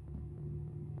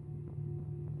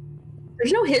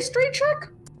 There's no history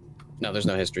check? No, there's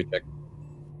no history check.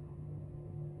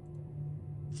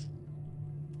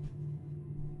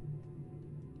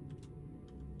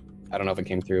 I don't know if it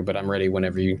came through, but I'm ready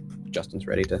whenever Justin's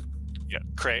ready to. Yeah,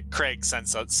 Craig said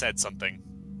something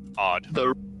odd.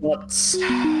 The what's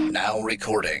now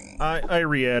recording. I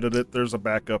re-added it. There's a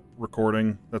backup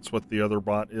recording. That's what the other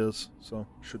bot is, so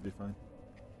should be fine.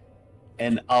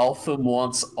 And Altham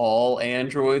wants all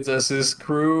androids as his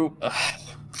crew.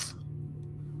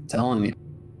 Telling you.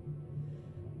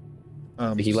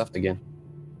 He left again.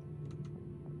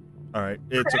 All right,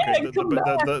 it's okay.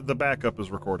 The backup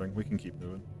is recording. We can keep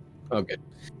moving. Oh, good.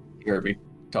 Kirby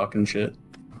talking shit.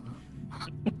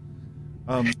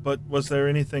 But was there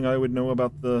anything I would know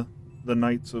about the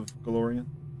Knights of Galorian?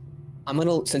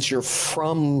 Since you're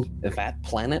from that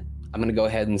planet, I'm gonna go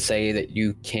ahead and say that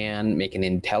you can make an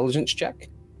intelligence check,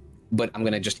 but I'm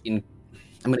gonna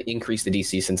increase the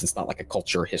DC since it's not like a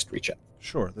culture or history check.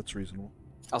 Sure, that's reasonable.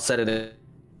 I'll set it at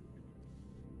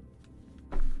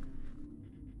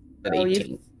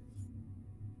 18.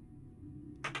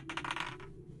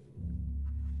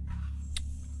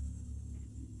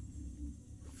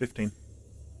 15.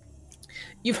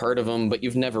 You've heard of them, but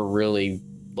you've never really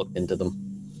looked into them.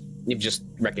 You've just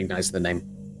recognized the name.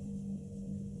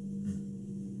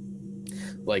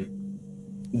 Like,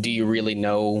 do you really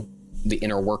know the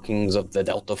inner workings of the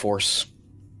Delta Force?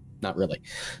 Not really.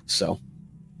 So.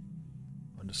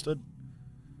 Understood.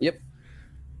 Yep.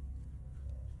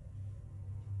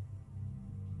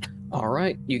 All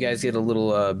right. You guys get a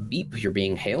little beep. You're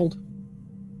being hailed.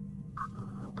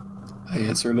 I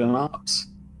answered an ops.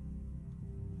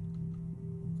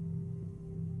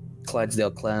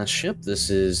 Clydesdale class ship. This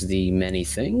is the Many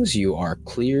Things. You are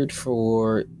cleared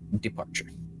for departure.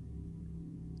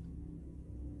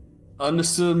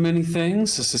 Understood many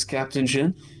things. This is Captain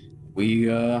Jin. We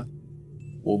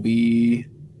will be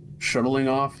shuttling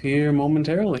off here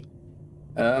momentarily.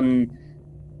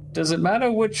 Does it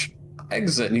matter which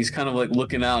exit? And he's kind of like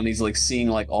looking out and he's like seeing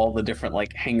like all the different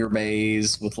like hangar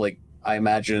bays with like, I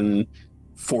imagine,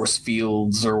 force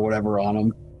fields or whatever on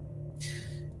them.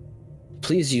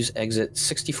 Please use exit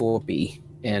 64B.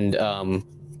 And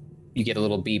you get a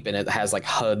little beep and it has like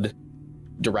HUD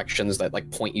directions that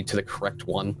like point you to the correct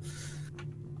one.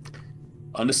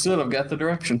 Understood, I've got the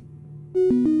direction.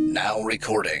 Now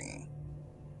recording.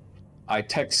 I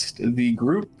text the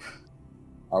group.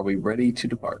 Are we ready to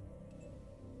depart?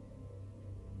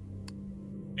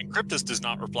 And Cryptus does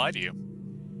not reply to you.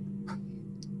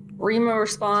 Rima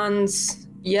responds,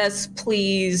 "Yes,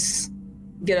 please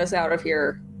get us out of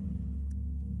here."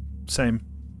 Same.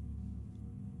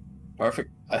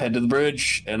 Perfect. I head to the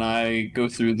bridge and I go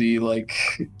through the like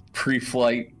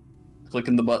pre-flight,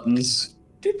 clicking the buttons.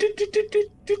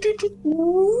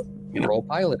 Roll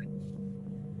piloting.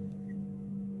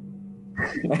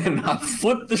 And I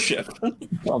flip the ship.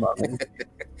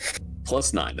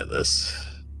 +9 to this.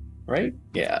 Right?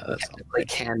 Yeah, that's I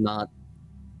cannot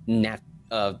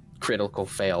critical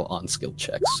fail on skill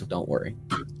checks, so don't worry.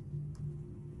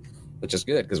 Which is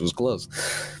good because it was close.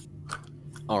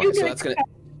 All right, so that's gonna.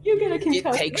 You get a It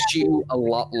concussion. takes you a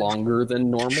lot longer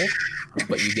than normal,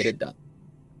 but you get it done.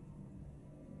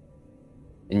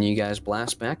 And you guys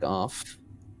blast back off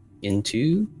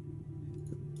into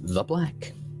the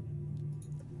black.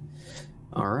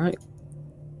 All right.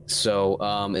 So,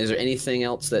 is there anything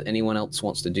else that anyone else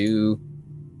wants to do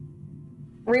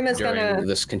Rima's during gonna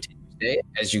this continuous day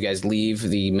as you guys leave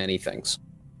the Many Things?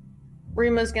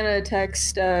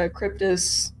 text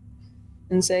Cryptus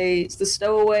and say, "Is the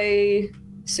stowaway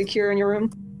secure in your room?"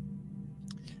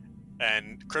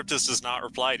 And Cryptus does not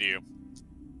reply to you.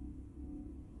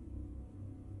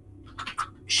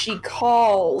 She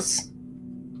calls.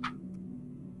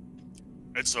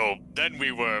 And so then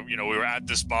we were at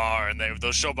this bar, and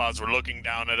those showbots were looking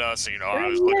down at us, and, I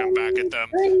was looking back at them.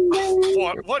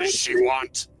 What does she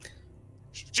want?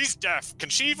 She's deaf. Can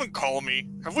she even call me?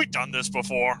 Have we done this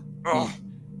before? Oh,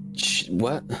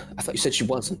 What? I thought you said she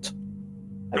wasn't.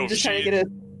 I'm No, just trying to she- get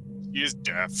a. she is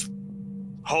deaf.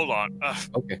 Hold on.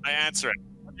 Okay. I answer it.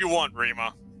 What do you want,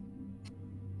 Rima?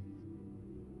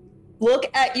 Look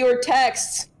at your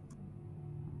texts.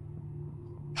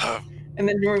 And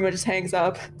then Rima just hangs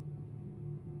up.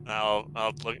 I'll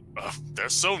look. They're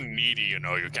so needy, You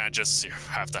can't just. You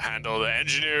have to handle the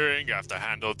engineering. You have to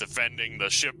handle defending the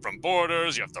ship from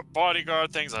boarders. You have to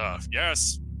bodyguard things.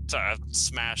 Yes.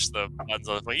 Smash the buttons.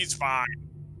 But he's fine.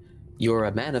 You're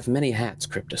a man of many hats,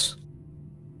 Cryptus.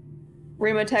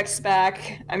 Rima texts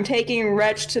back, "I'm taking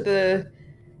Wretch to the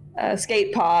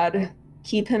skate pod.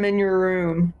 Keep him in your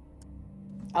room.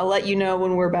 I'll let you know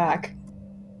when we're back."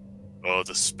 Oh,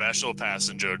 the special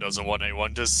passenger doesn't want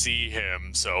anyone to see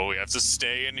him, so we have to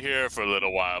stay in here for a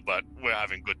little while, but we're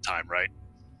having good time, right?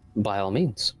 By all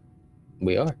means,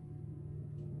 we are.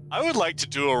 I would like to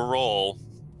do a roll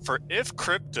for if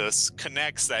Cryptus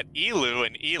connects that Elu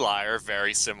and Eli are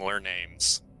very similar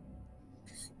names.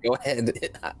 Go ahead.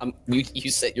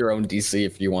 You set your own DC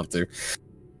if you want to.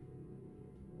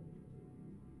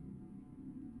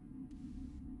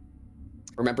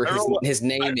 Remember, his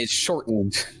name is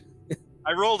shortened.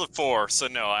 I rolled a 4, so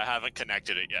no, I haven't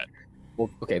connected it yet.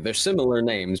 Well, okay, they're similar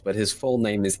names, but his full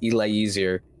name is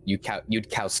Eliezer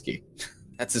Yudkowski.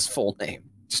 That's his full name.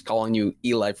 Just calling you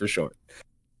Eli for short.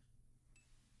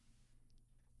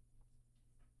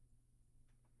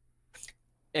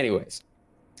 Anyways,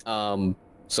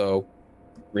 so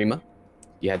Rima,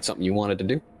 you had something you wanted to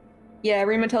do? Yeah,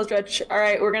 Rima tells Dretch, all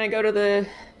right, we're going to go to the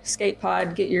skate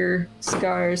pod, get your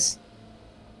cigars.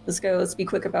 Let's go. Let's be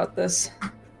quick about this.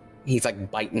 He's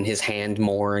like biting his hand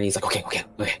more, and he's like, okay,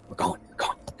 we're going.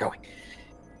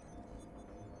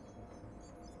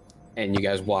 And you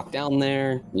guys walk down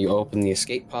there, you open the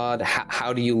escape pod.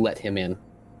 How do you let him in?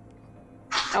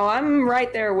 Oh, I'm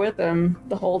right there with him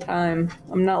the whole time.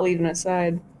 I'm not leaving his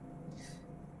side.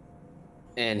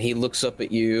 And he looks up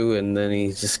at you, and then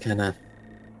he's just kind of...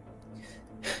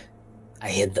 I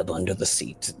hid them under the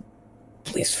seat.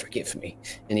 Please forgive me.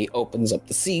 And he opens up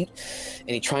the seat,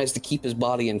 and he tries to keep his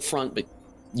body in front, but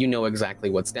you know exactly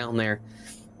what's down there.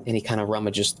 And he kind of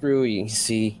rummages through. You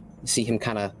see him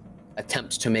kind of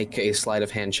attempt to make a sleight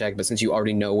of hand check, but since you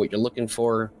already know what you're looking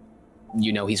for,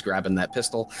 you know he's grabbing that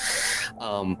pistol.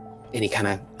 And he kind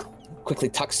of quickly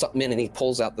tucks something in, and he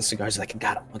pulls out the cigars. He's like, I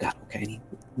got him, okay. And he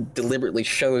deliberately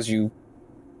shows you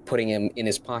putting him in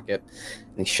his pocket,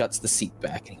 and he shuts the seat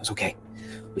back, and he goes, okay,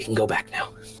 we can go back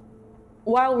now.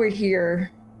 While we're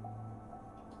here,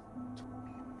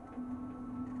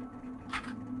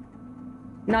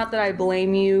 not that I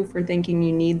blame you for thinking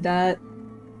you need that,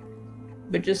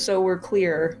 but just so we're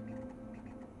clear,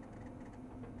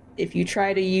 if you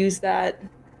try to use that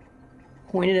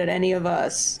pointed at any of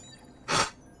us,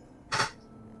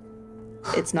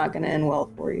 it's not going to end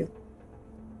well for you.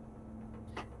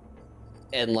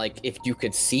 And like, if you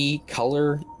could see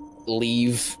color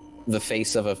leave the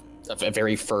face of a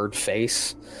very furred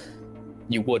face,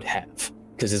 you would have,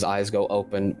 because his eyes go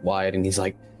open wide, and he's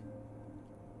like,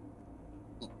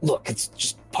 look, it's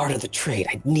just part of the trade.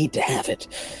 I need to have it.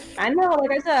 I know,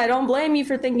 like I said, I don't blame you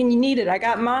for thinking you need it. I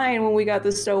got mine when we got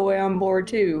the stowaway on board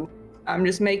too. I'm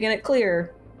just making it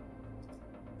clear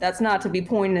that's not to be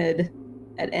pointed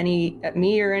at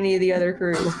me or any of the other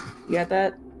crew. You got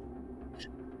that?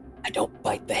 I don't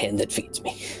bite the hand that feeds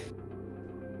me.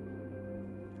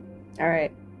 All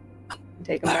right.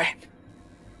 Take him All back. right.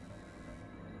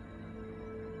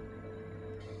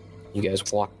 You guys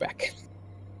walk back.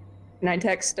 And I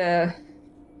text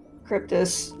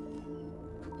Cryptus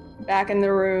back in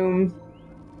the room.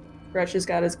 Gretch has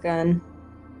got his gun.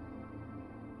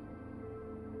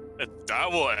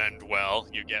 That will end well.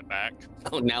 You get back.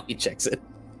 Oh, now he checks it.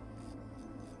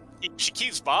 She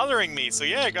keeps bothering me, so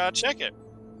yeah, I gotta check it.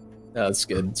 No, it's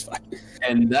good. It's fine.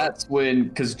 And that's when,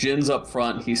 because Jin's up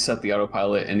front, he set the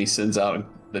autopilot and he sends out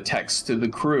the text to the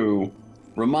crew.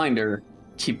 Reminder,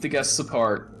 keep the guests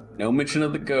apart. No mention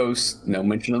of the ghost. No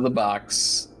mention of the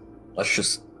box. Let's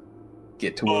just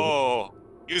get to where Oh,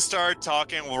 you started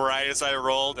talking right as I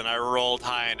rolled, and I rolled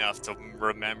high enough to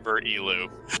remember Elu.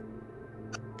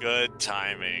 Good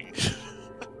timing.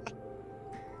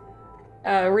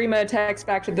 Rima texts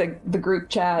back to the group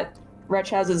chat. Wretch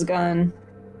has his gun.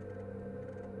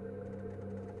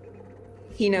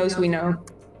 He knows we know.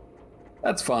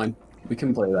 That's fine. We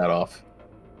can play that off.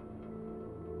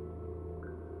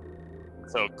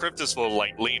 So Cryptus will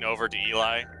like lean over to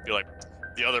Eli, be like,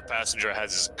 the other passenger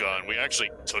has his gun. We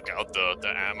actually took out the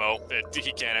ammo.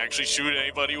 He can't actually shoot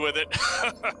anybody with it.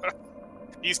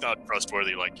 He's not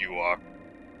trustworthy like you are.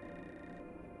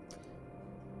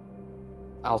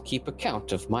 I'll keep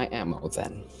account of my ammo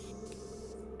then.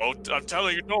 Oh, I'm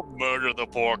telling you, don't murder the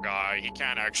poor guy. He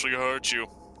can't actually hurt you.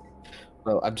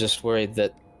 Well, I'm just worried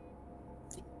that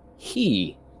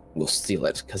he will steal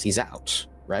it because he's out,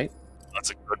 right?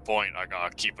 That's a good point. I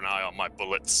gotta keep an eye on my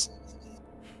bullets.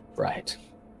 Right.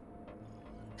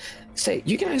 Say,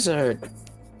 you guys are...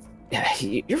 Yeah,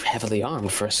 you're heavily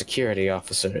armed for a security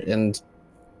officer, and...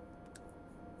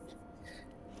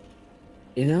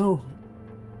 You know...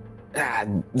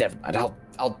 never mind.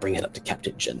 I'll bring it up to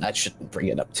Captain Jin. I shouldn't bring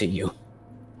it up to you.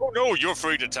 Oh no, you're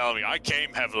free to tell me. I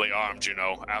came heavily armed, you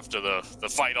know, after the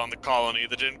fight on the colony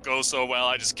that didn't go so well.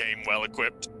 I just came well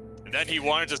equipped. And then he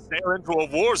wanted to sail into a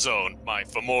war zone. My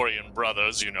Fomorian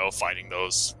brothers, you know, fighting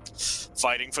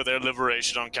for their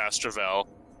liberation on Castrovel.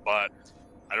 But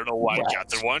I don't know why Right.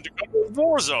 Captain wanted to go to a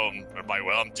war zone. I'm like,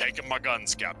 well, I'm taking my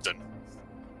guns, Captain.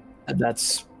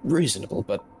 That's reasonable,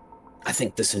 but I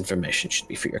think this information should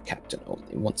be for your captain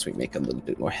only once we make a little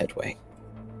bit more headway.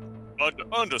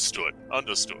 Understood.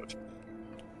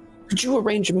 Could you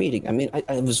arrange a meeting? I mean,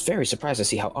 I was very surprised to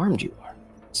see how armed you are.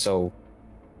 So,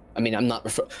 I mean, I'm not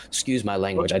excuse my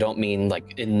language. I don't mean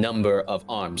like in number of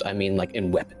arms. I mean like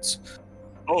in weapons.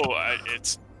 Oh,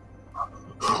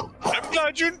 I'm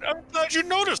glad you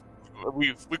noticed.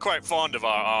 We're quite fond of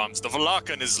our arms. The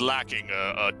Valakan is lacking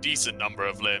a decent number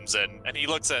of limbs, and he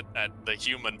looks at the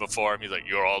human before him. He's like,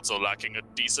 you're also lacking a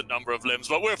decent number of limbs,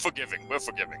 but we're forgiving.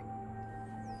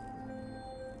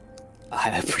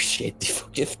 I appreciate the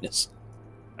forgiveness.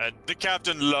 And the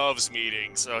captain loves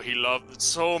meetings, so he loved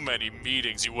so many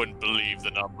meetings, you wouldn't believe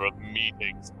the number of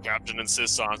meetings the captain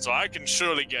insists on, so I can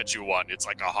surely get you one. It's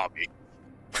like a hobby.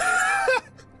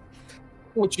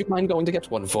 Would you mind going to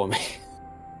get one for me?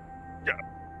 No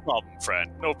problem,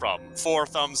 friend. No problem. 4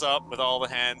 thumbs up with all the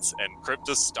hands, and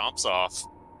Cryptus stomps off.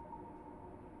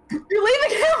 You're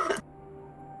leaving him!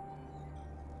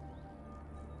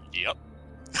 Yep.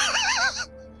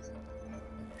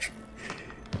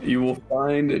 You will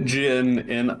find Jin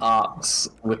in Ops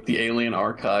with the Alien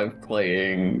Archive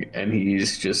playing, and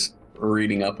he's just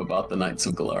reading up about the Knights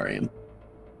of Galarian.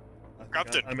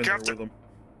 Captain, I'm in Captain. there with him.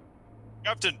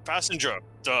 Captain, passenger,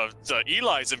 the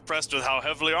Eli's impressed with how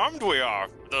heavily armed we are.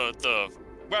 The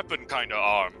weapon kind of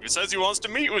armed. He says he wants to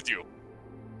meet with you.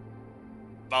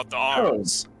 About the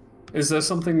arms. Is there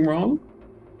something wrong?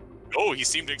 Oh, he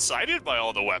seemed excited by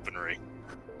all the weaponry.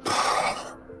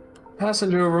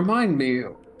 Passenger, remind me,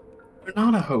 we're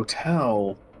not a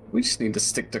hotel. We just need to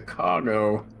stick to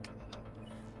cargo.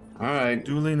 Alright.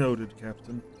 Duly noted,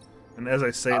 Captain. And as I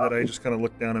say that, I just kind of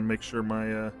look down and make sure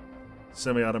my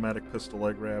semi-automatic pistol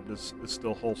I grabbed is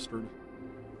still holstered.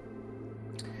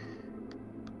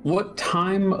 What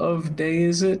time of day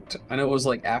is it? I know it was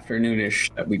like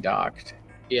afternoonish that we docked.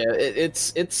 Yeah,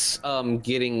 it's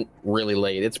getting really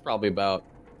late. It's probably about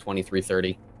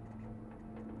 23:30.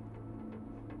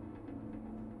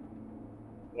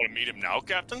 Want to meet him now,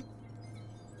 Captain?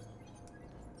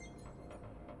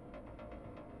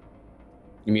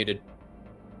 You muted.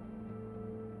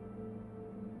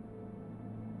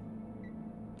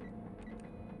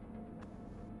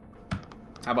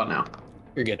 How about now?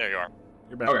 You're good. There you are.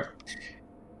 You're back. Okay.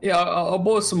 Yeah, I'll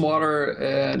boil some water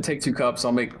and take 2 cups.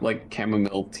 I'll make like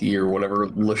chamomile tea or whatever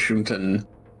Lashuntan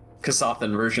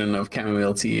Kasathan version of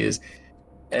chamomile tea is.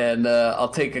 And I'll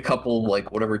take a couple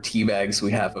like whatever tea bags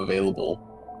we have available.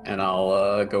 And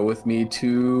I'll go with me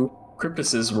to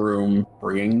Cryptus's room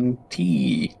bringing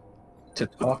tea to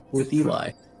talk with Eli.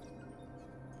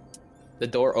 The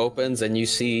door opens and you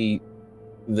see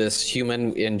this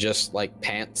human in just like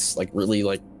pants, like really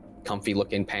like comfy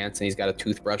looking pants, and he's got a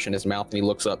toothbrush in his mouth, and he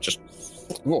looks up just,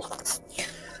 whoa,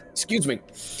 excuse me,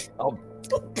 oh,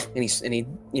 and he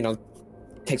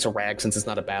takes a rag, since it's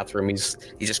not a bathroom. He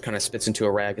just kind of spits into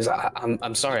a rag. He's,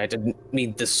 I'm sorry, I didn't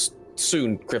mean this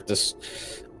soon,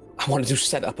 Cryptus. I wanted to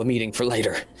set up a meeting for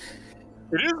later.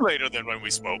 It is later than when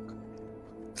we spoke.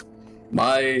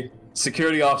 My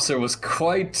security officer was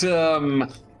quite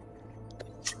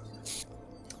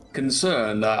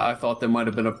concerned. I thought there might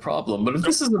have been a problem, but if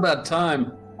this is a bad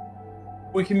time,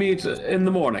 we can meet in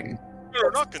the morning.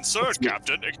 You're not concerned,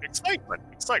 Captain.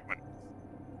 Excitement.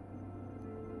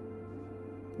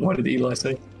 What did Eli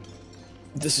say?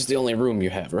 This is the only room you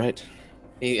have, right?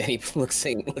 He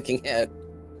looking at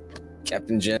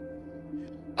Captain Jin.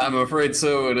 I'm afraid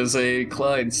so. It is a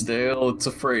Clydesdale. It's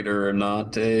a freighter,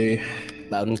 not a...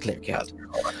 Loud and clear, Captain.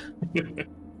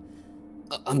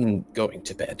 I'm going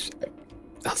to bed.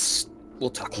 We'll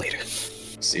talk later.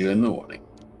 See you in the morning.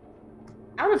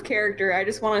 Out of character, I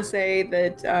just want to say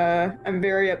that I'm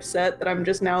very upset that I'm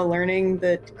just now learning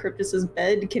that Cryptus's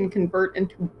bed can convert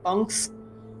into bunks.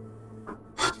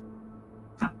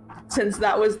 Since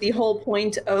that was the whole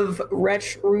point of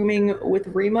Wretch rooming with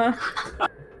Rima.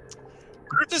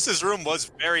 Cryptus's room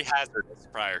was very hazardous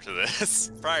prior to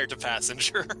this, prior to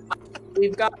Passenger.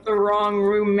 We've got the wrong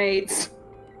roommates.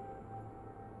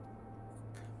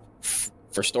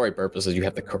 For story purposes, you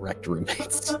have the correct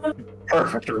roommates.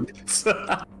 Perfect roommates.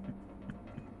 I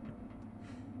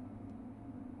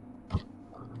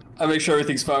make sure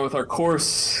everything's fine with our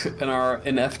course and our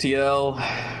in FTL,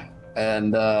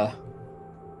 and I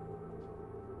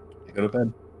go to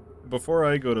bed. Before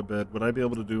I go to bed, would I be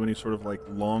able to do any sort of like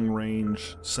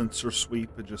long-range sensor sweep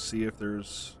and just see if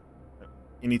there's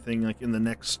anything like in the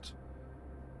next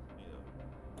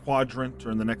quadrant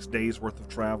or in the next day's worth of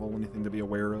travel, anything to be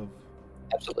aware of?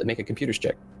 Absolutely, make a computers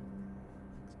check.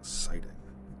 Exciting.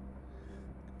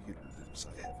 Computers,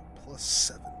 I have a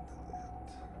 +7 to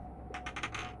that.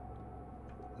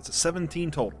 That's a 17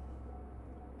 total.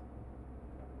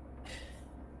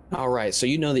 All right, so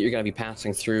you know that you're going to be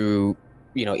passing through,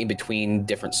 in between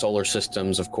different solar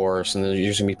systems, of course, and then you're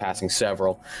going to be passing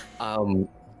several.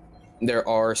 There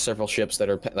are several ships that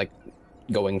are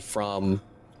going from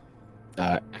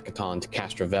Akaton to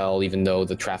Castrovel. Even though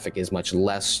the traffic is much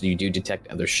less, you do detect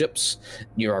other ships.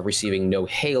 You are receiving no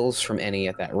hails from any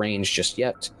at that range just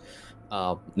yet.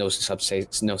 No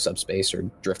subspace or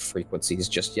drift frequencies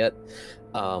just yet.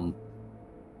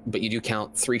 But you do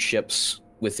count 3 ships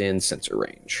within sensor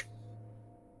range.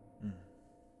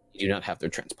 You do not have their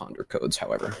transponder codes,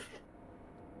 however.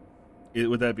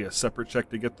 Would that be a separate check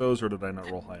to get those, or did I not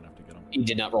roll high enough to get them? You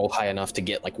did not roll high enough to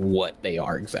get like what they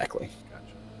are exactly.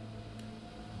 Gotcha.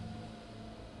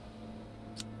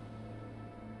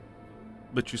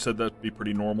 But you said that'd be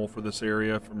pretty normal for this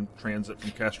area from transit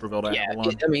from Castrovel to Yeah,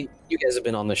 Avalon? I mean, you guys have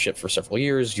been on the ship for several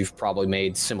years. You've probably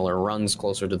made similar runs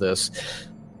closer to this.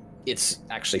 It's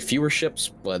actually fewer ships,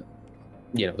 but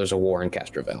there's a war in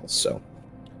Castrovel, so.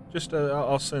 Just,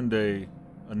 I'll send a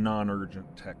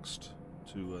non-urgent text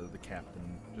to the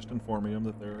captain, just informing him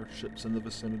that there are ships in the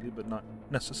vicinity, but not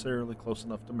necessarily close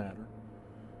enough to matter.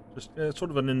 Just sort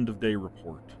of an end-of-day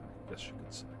report, I guess you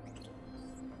could say.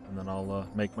 And then I'll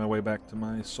make my way back to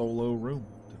my solo room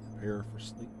to prepare for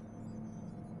sleep.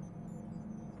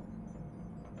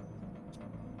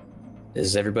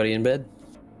 Is everybody in bed?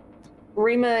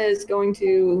 Rima is going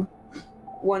to,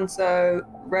 once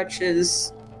Wretch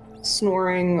is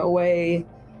snoring away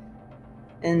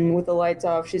and with the lights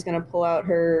off, she's going to pull out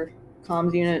her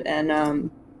comms unit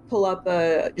and pull up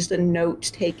just a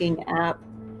note-taking app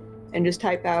and just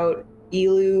type out,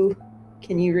 Elu,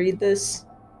 can you read this?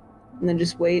 And then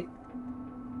just wait.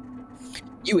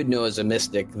 You would know as a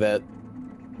mystic that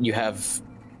you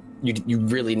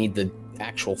really need the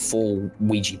actual full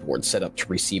Ouija board set up to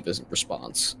receive a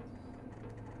response.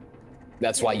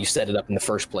 That's why you set it up in the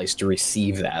first place, to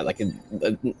receive that. Like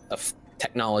a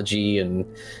technology and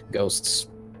ghosts,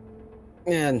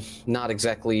 and not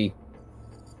exactly.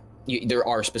 There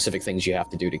are specific things you have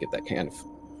to do to get that kind of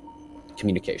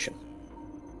communication.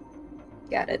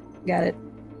 Got it.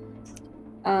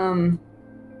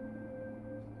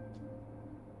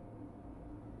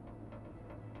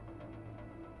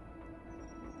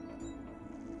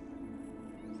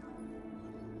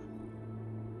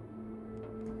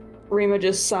 Rima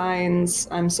just signs,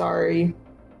 I'm sorry.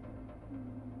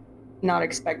 Not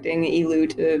expecting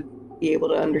Elu to be able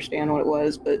to understand what it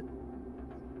was, but...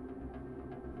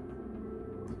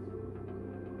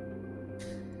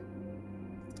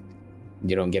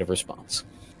 You don't get a response.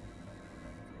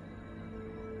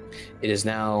 It is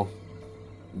now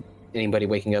anybody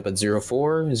waking up at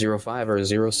 04, 05,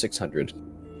 or 0600.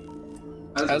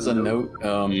 As a note,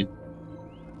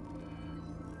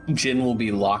 Jin will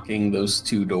be locking those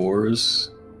two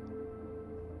doors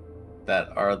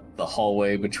that are the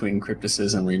hallway between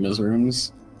Cryptus's and Rima's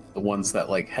rooms. The ones that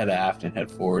head aft and head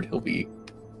forward, he'll be...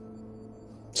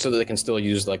 So that they can still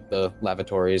use the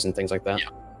lavatories and things like that? Yeah.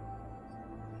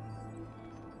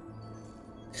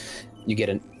 You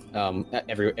get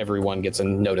everyone gets a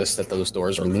notice that those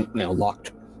doors are now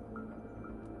locked.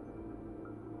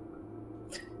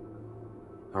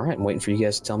 All right, I'm waiting for you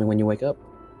guys to tell me when you wake up.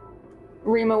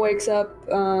 Rima wakes up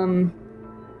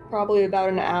probably about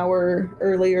an hour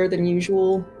earlier than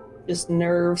usual. Just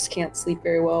nerves, can't sleep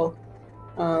very well.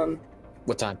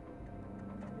 What time?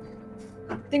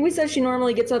 I think we said she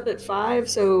normally gets up at 5,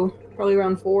 so probably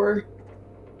around 4.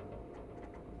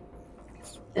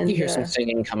 And You hear some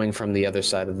singing coming from the other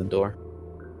side of the door.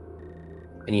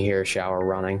 And you hear a shower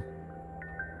running.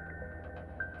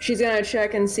 she's gonna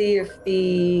check and see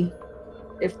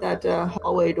if that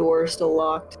hallway door is still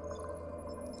locked.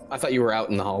 I thought you were out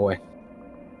in the hallway.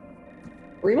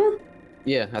 Rima?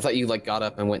 Yeah, I thought you got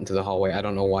up and went into the hallway. I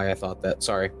don't know why I thought that.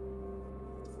 Sorry.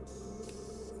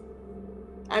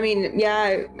 I mean,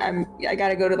 yeah, I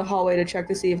gotta go to the hallway to check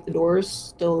to see if the door's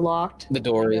still locked. The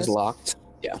door I is guess. locked.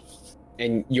 Yeah.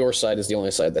 And your side is the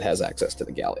only side that has access to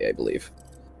the galley, I believe.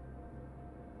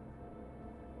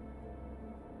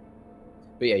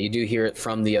 But yeah, you do hear it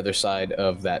from the other side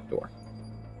of that door.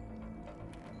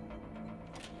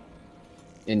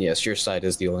 And yes, your side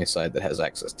is the only side that has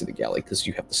access to the galley because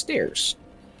you have the stairs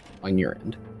on your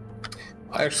end.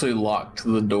 I actually locked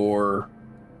the door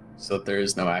so that there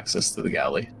is no access to the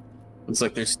galley. It's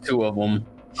like there's two of them.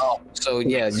 Oh, so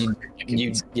yeah,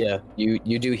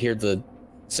 you do hear the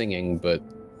singing, but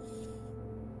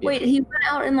yeah. Wait, he went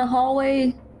out in the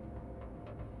hallway?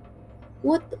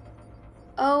 What the...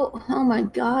 Oh my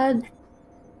god.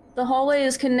 The hallway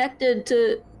is connected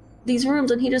to these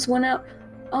rooms and he just went out.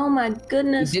 Oh my You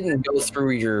goodness. didn't go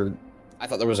through your... I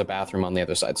thought there was a bathroom on the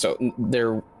other side, so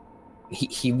there...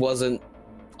 He wasn't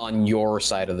on your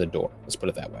side of the door. Let's put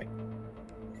it that way.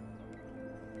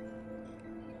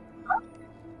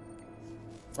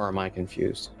 Or am I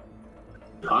confused?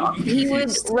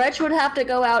 Wretch would have to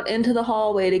go out into the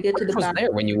hallway to get to the Who was bathroom.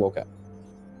 there when you woke up?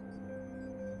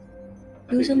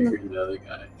 Who's in the... the other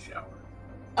guy shower.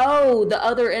 Oh, the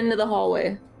other end of the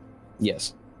hallway.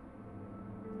 Yes.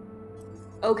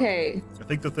 Okay, I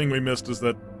think the thing we missed is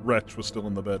that Wretch was still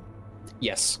in the bed.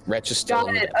 Yes. Wretch is still got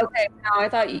in the it. bed. Okay, now I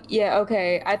thought, yeah,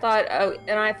 okay. I thought,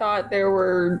 and I thought there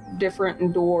were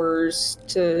different doors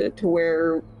to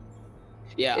where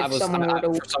Yeah, If someone were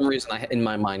to- for some reason, in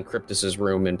my mind, Cryptus's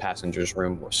room and passenger's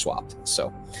room were swapped.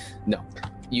 So, no.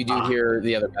 You do hear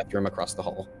the other bathroom across the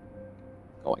hall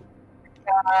going.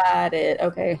 Got it.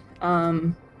 Okay.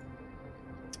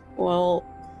 Well,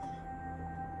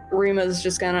 Rima's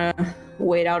just gonna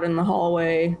wait out in the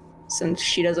hallway since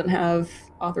she doesn't have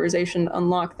authorization to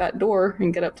unlock that door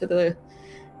and get up to the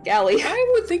galley.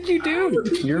 I would think you do.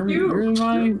 You're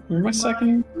my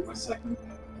second.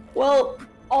 Well,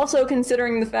 also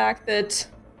considering the fact that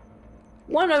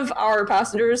one of our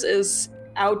passengers is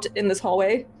out in this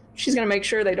hallway, she's gonna make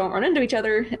sure they don't run into each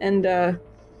other and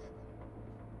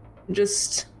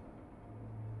just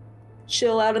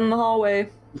chill out in the hallway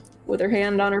with her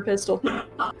hand on her pistol.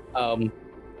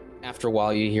 After a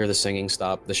while, you hear the singing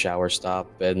stop, the shower stop,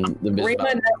 and the Rima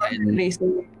never heard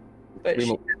anything, but she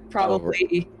could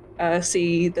probably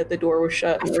see that the door was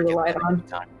shut and there was a light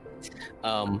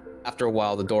on. After a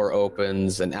while, the door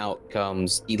opens and out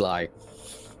comes Eli,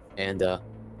 and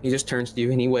he just turns to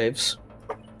you and he waves,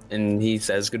 and he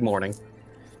says good morning,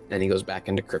 and he goes back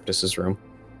into Cryptus's room.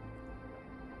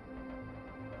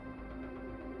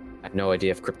 I have no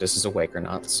idea if Cryptus is awake or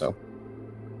not, so.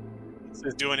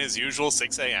 He's doing his usual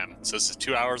 6 a.m., so this is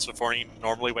 2 hours before he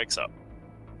normally wakes up.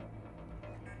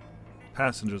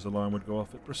 Passenger's alarm would go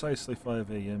off at precisely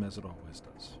 5 a.m. as it always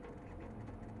does.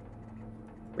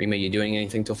 Rima, you doing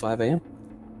anything till 5 a.m.?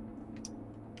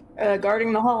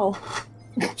 Guarding the hall.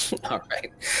 All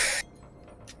right.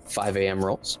 5 a.m.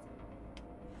 rolls.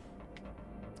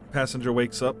 Passenger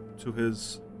wakes up to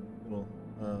his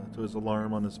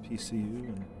alarm on his PCU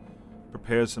and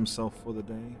prepares himself for the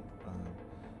day.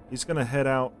 He's gonna head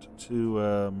out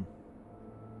to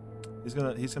he's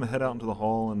gonna head out into the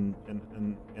hall and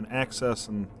access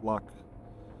and lock.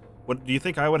 What do you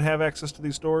think I would have access to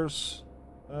these doors,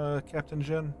 Captain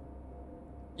Jin?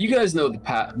 You guys know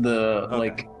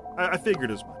Okay. I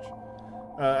figured as much.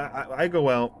 I go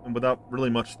out and without really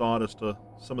much thought as to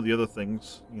some of the other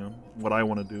things, what I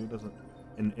want to do doesn't,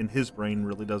 in his brain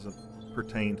really doesn't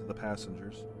pertain to the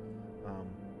passengers.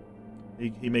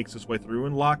 He makes his way through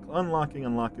and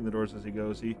unlocking the doors as he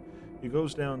goes. He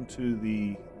goes down to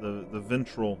the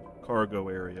ventral cargo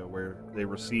area where they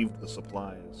received the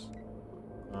supplies.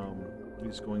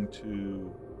 He's going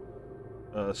to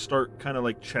start kind of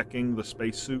like checking the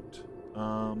spacesuit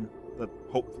that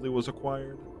hopefully was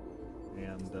acquired.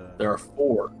 And there are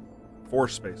four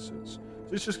spacesuits. So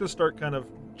he's just going to start kind of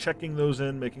checking those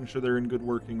in, making sure they're in good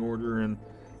working order, and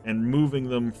moving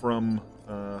them from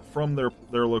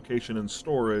their location in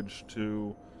storage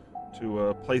to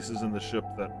places in the ship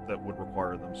that would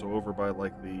require them. So over by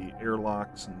like the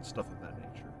airlocks and stuff of that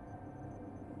nature.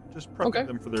 Just prepping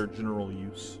them for their general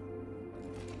use.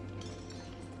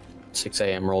 6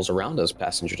 a.m. rolls around as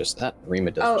passenger does that.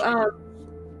 Rima does.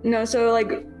 No, so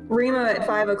like Rima at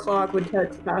 5 o'clock would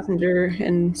text passenger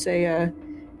and say,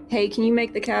 hey, can you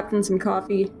make the captain some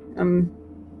coffee? I'm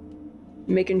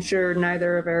making sure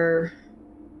neither of our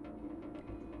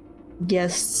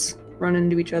guests run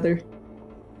into each other.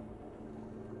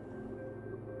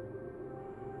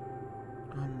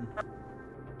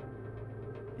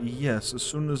 Yes, as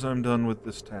soon as I'm done with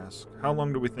this task. How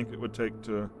long do we think it would take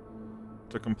to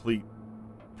complete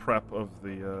prep of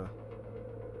the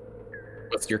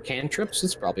With your cantrips,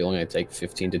 it's probably only going to take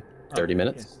 15 to 30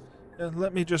 minutes. Yeah,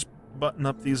 let me just button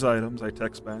up these items. I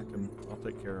text back and I'll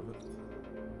take care of it.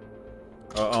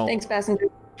 Thanks, passenger.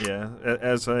 Yeah,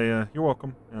 you're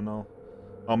welcome, and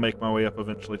I'll make my way up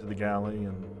eventually to the galley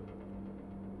and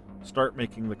start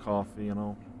making the coffee, and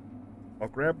I'll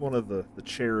grab one of the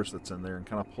chairs that's in there and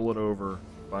kind of pull it over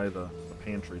by the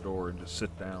pantry door and just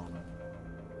sit down.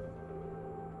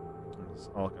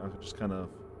 I'll just kind of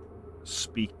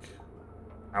speak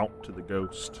out to the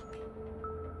ghost.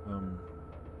 I'm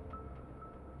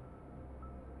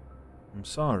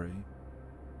sorry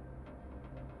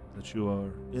that you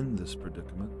are in this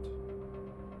predicament.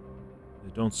 I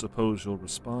don't suppose you'll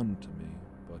respond to me,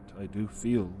 but I do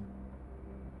feel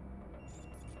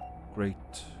great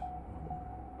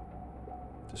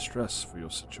distress for your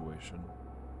situation.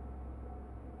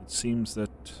 It seems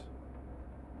that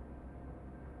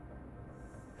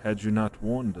had you not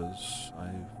warned us,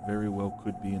 I very well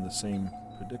could be in the same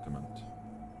predicament.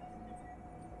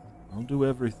 I'll do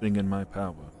everything in my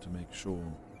power to make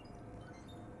sure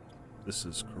this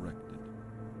is corrected.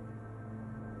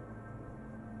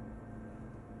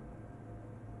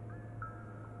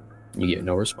 You get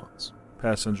no response.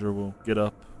 Passenger will get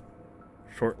up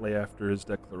shortly after his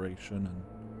declaration and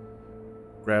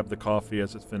grab the coffee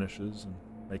as it finishes and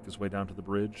make his way down to the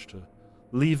bridge to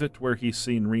leave it where he's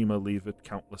seen Rima leave it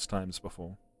countless times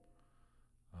before.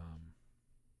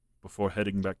 before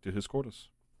heading back to his quarters.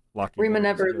 Locking Rima doors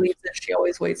never as he goes. leaves it. She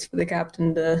always waits for the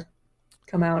captain to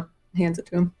come out, hands it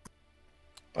to him.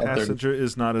 Passenger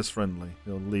is not as friendly.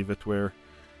 He'll leave it where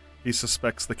he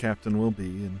suspects the captain will be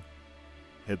and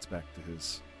heads back to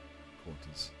his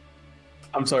quarters.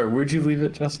 I'm sorry, where'd you leave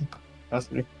it, Justin?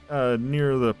 Passenger?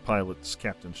 Near the pilot's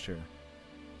captain's chair.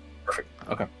 Perfect.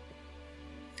 Okay.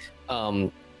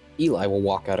 Eli will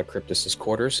walk out of Cryptus's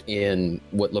quarters in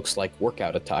what looks like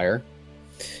workout attire,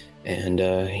 and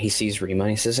he sees Rima.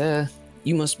 And he says,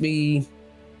 "You must be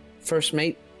first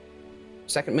mate,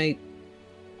 second mate,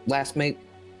 last mate."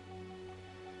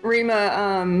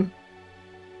 Rima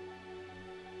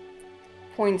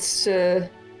points to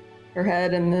her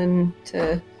head and then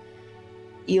to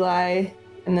Eli,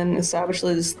 and then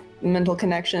establishes mental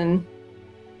connection.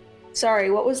 Sorry,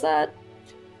 what was that?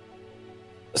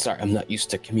 Sorry, I'm not used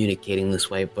to communicating this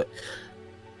way, but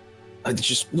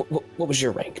just what was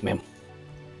your rank, ma'am?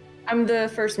 I'm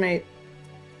the first mate.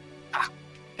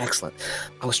 Excellent.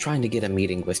 I was trying to get a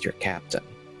meeting with your captain.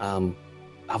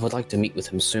 I would like to meet with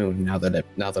him soon. Now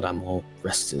that I'm all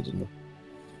rested and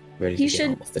ready to get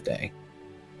on with the day.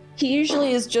 He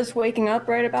usually is just waking up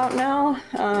right about now.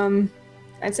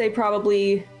 I'd say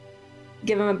probably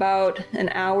give him about an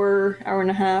hour and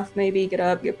a half, maybe. Get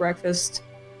up, get breakfast,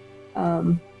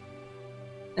 and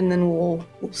then we'll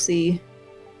see.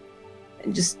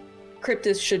 And just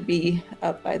Cryptus should be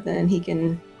up by then. He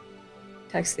can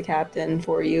text the captain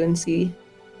for you and see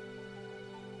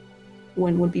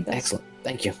when would be best. Excellent.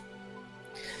 Thank you.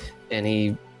 And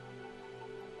he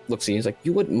looks at you. He's like,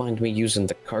 "You wouldn't mind me using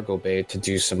the cargo bay to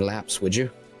do some laps, would you?"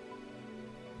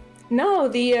 No,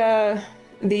 the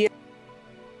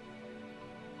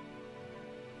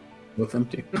Looks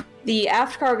empty. the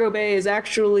aft cargo bay is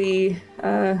actually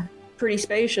pretty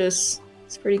spacious.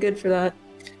 It's pretty good for that.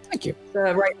 Thank you. It's,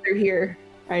 right through here.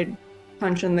 I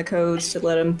punch in the codes to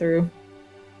let him through.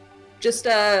 Just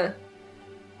do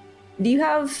you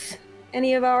have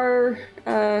any of our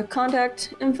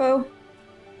contact info?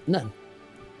 None.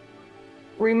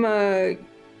 Rima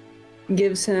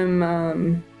gives him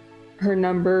her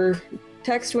number.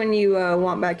 Text when you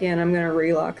want back in. I'm gonna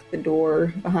relock the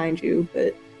door behind you,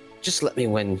 but Just let me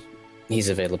when he's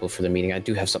available for the meeting. I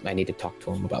do have something I need to talk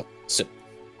to him about. So,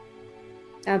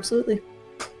 absolutely.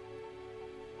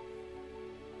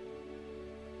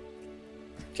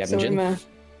 Captain So Jin, Rima,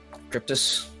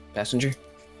 Cryptus, passenger,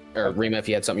 or Rima, if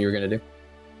you had something you were gonna do.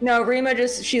 no, Rima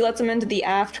she lets him into the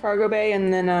aft cargo bay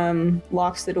and then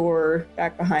locks the door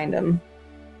back behind him.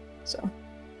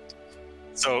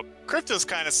 So Cryptus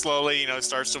kind of slowly,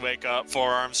 starts to wake up,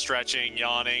 forearms stretching,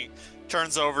 yawning,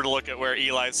 turns over to look at where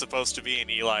Eli's supposed to be, and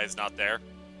Eli is not there.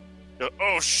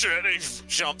 Oh shit, he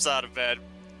jumps out of bed.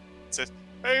 Says,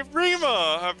 "Hey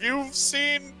Rima, have you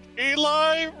seen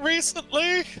Eli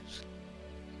recently?"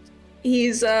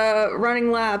 he's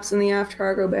running laps in the aft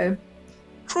cargo bay.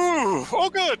 Whew. Oh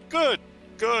good.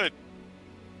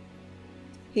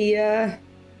 He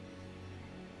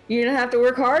you're gonna have to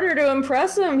work harder to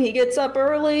impress him. He gets up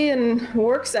early and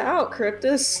works out,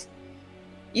 Cryptus.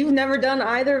 You've never done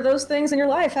either of those things in your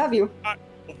life, have you?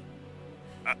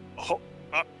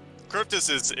 Cryptus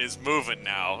is moving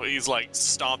now. He's like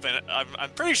stomping. I'm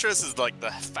pretty sure this is like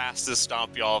the fastest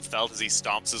stomp y'all have felt as he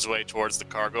stomps his way towards the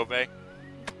cargo bay.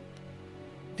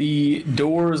 The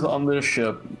doors on the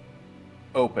ship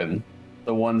open.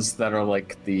 The ones that are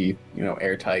like the,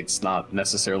 airtights, not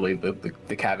necessarily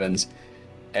the cabins.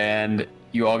 And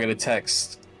you all get a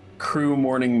text. Crew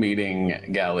morning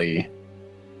meeting, galley.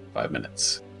 5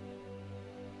 minutes.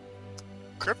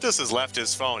 Cryptus has left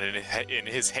his phone in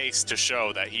his haste to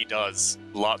show that he does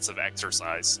lots of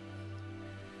exercise.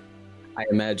 I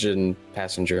imagine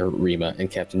passenger Rima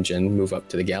and Captain Jin move up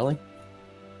to the galley.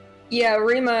 Yeah,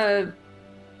 Rima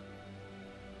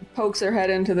pokes her head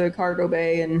into the cargo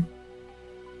bay and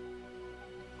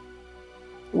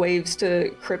waves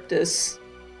to Cryptus.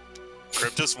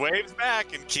 Cryptus waves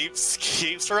back and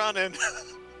keeps running.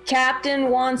 Captain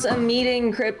wants a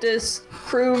meeting, Cryptus.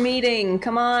 Crew meeting,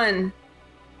 come on.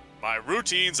 My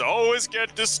routines always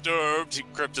get disturbed,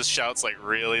 Cryptus shouts like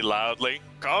really loudly.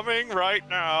 Coming right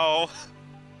now.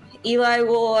 Eli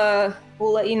will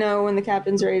let you know when the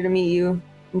captain's ready to meet you.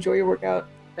 Enjoy your workout.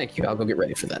 Thank you. I'll go get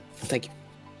ready for that. Thank you.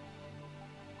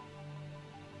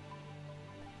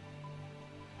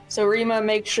 So Rima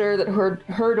makes sure that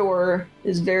her door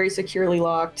is very securely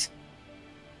locked.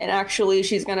 And actually,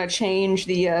 she's going to change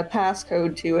the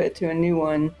passcode to a new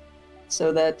one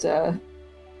so that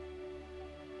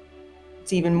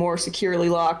it's even more securely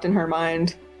locked in her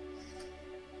mind.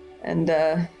 And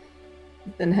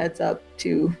then heads up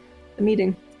to the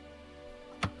meeting.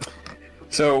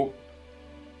 So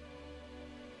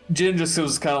Jin just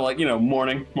was kind of like,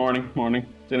 morning to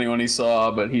anyone he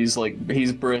saw, but he's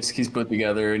brisk, he's put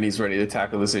together, and he's ready to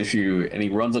tackle this issue. And he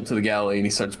runs up to the galley and he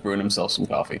starts brewing himself some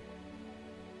coffee.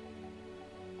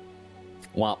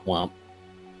 Womp womp.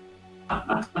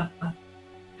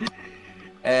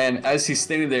 And as he's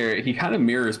standing there, he kind of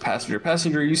mirrors Passenger.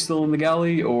 Passenger, are you still in the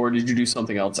galley, or did you do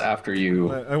something else after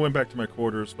you? I went back to my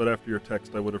quarters, but after your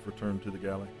text, I would have returned to the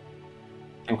galley.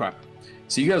 Okay.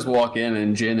 So you guys walk in,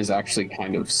 and Jin is actually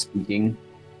kind of speaking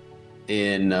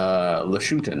in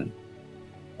Lashuntan.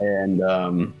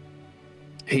 And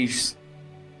he's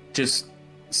just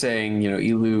saying,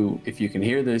 Elu, if you can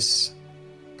hear this,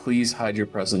 please hide your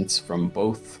presence from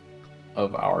both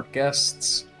of our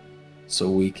guests so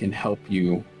we can help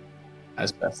you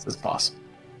as best as possible.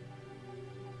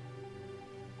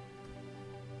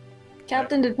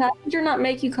 Captain, did Passenger not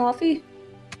make you coffee?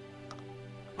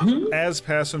 As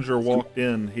Passenger walked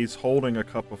in, he's holding a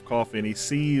cup of coffee, and he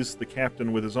sees the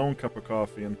captain with his own cup of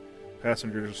coffee, and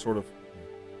Passenger just sort of...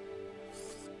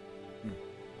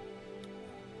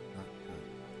 Not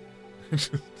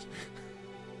good.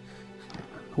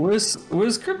 Where's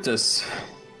Cryptus?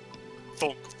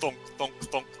 Thunk, thunk, thunk,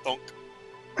 thunk, thunk.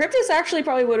 Cryptus actually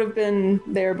probably would have been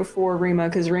there before Rima,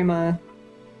 because Rima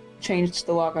changed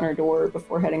the lock on her door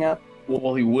before heading up.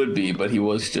 Well, he would be, but he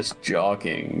was just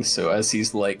jogging. So as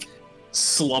he's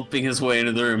slumping his way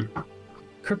into the room,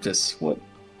 Cryptus, what?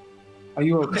 Are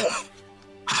you okay?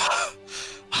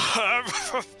 I'm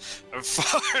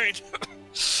fine.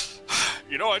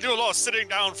 I do a lot of sitting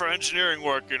down for engineering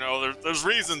work. There's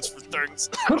reasons for things.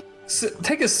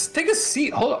 Take a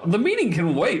seat. Hold on. The meeting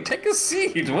can wait. Take a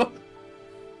seat. What?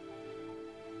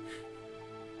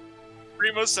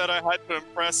 Rima said I had to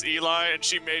impress Eli, and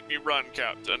she made me run,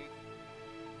 Captain.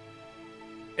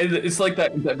 It's like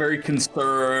that very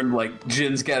concerned,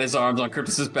 Jin's got his arms on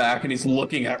Cryptus's back, and he's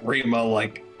looking at Rima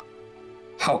like,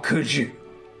 how could you?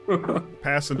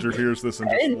 Passenger hears this and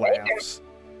just laughs.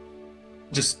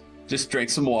 Just drink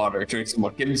some water. Get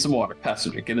him some water.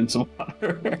 Passenger, get him some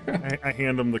water. I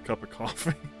hand him the cup of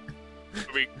coffee.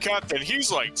 I mean, Captain,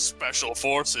 he's like Special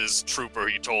Forces trooper,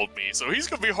 he told me, so he's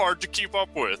gonna be hard to keep up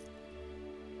with.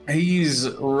 He's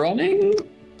running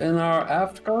in our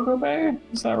aft cargo bay?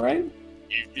 Is that right?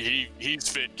 He's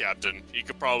fit, Captain. He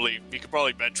could probably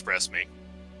bench press me.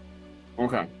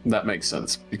 Okay, that makes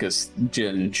sense, because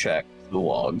Jin checked the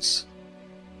logs.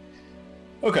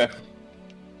 Okay.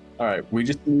 Alright, we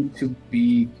just need to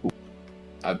be cool.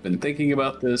 I've been thinking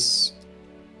about this.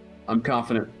 I'm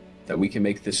confident that we can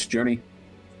make this journey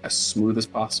as smooth as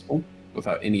possible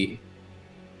without any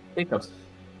hiccups.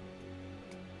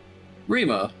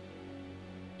 Rima,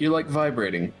 you're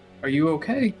vibrating. Are you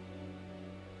okay?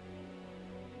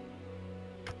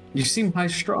 You seem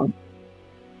high-strung.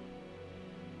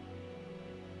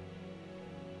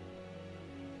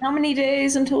 How many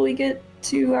days until we get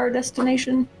to our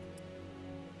destination?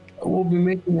 We'll be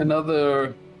making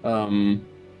another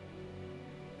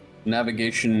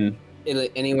navigation.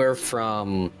 Anywhere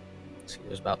from, let's see,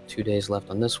 there's about 2 days left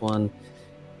on this one,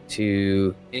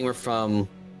 to anywhere from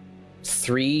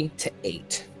 3 to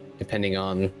 8, depending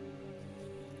on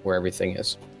where everything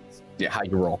is. Yeah, how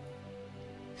you roll.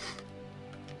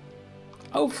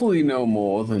 Hopefully no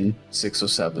more than 6 or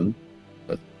 7,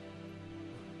 but...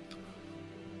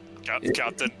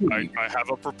 Captain, I have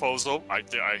a proposal.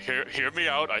 Hear me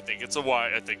out. I think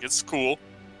it's cool.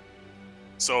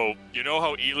 So, you know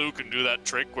how Elu can do that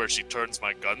trick where she turns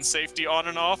my gun safety on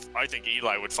and off? I think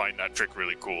Eli would find that trick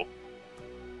really cool.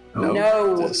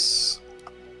 No.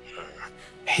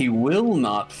 He will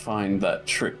not find that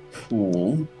trick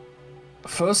cool.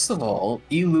 First of all,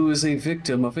 Elu is a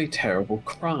victim of a terrible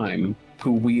crime,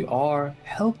 who we are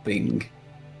helping.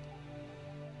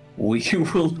 We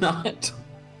will not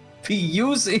be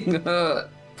using her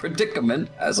predicament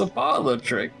as a parlor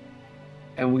trick,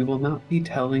 and we will not be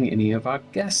telling any of our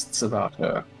guests about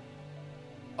her.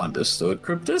 Understood,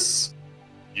 Cryptus?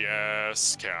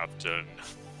 Yes, Captain.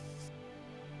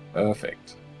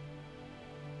 Perfect.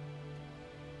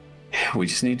 We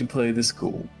just need to play this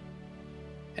cool.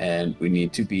 And we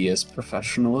need to be as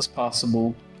professional as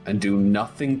possible and do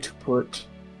nothing to put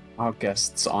our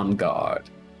guests on guard.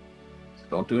 So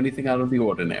don't do anything out of the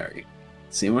ordinary.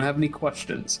 Does anyone have any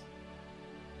questions?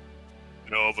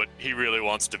 No, but he really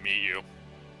wants to meet you.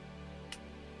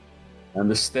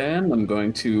 Understand? I'm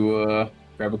going to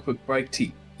grab a quick bite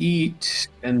to eat,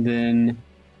 and then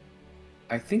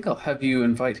I think I'll have you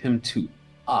invite him to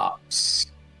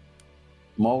Ops.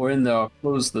 While we're in there, I'll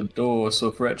close the door, so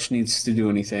if Wretch needs to do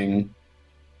anything,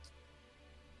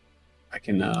 I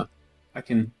can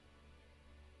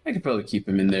probably keep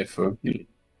him in there for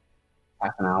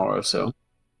half an hour or so.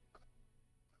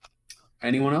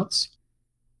 Anyone else?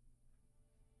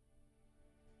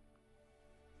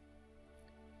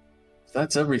 If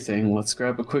that's everything, let's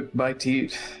grab a quick bite to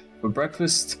eat for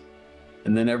breakfast,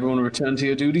 and then everyone return to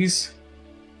your duties.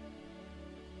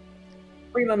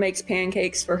 Rima makes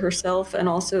pancakes for herself and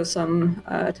also some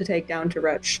to take down to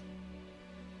Wretch.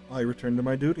 I return to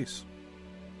my duties.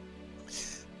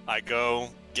 I go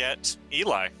get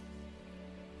Eli.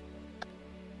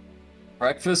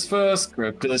 Breakfast first,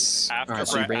 Cryptus. After, Alright,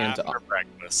 so you bring him to- after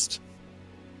breakfast.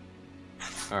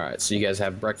 All right, so you guys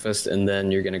have breakfast, and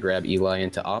then you're gonna grab Eli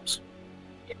into ops.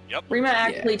 Rima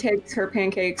actually takes her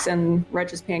pancakes and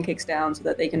Wretch's pancakes down so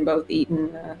that they can both eat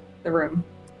in the room.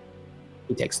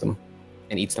 He takes them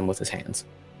and eats them with his hands.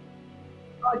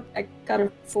 I got a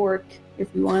fork if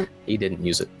you want. He didn't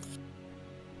use it.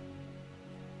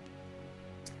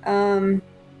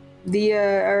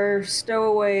 Our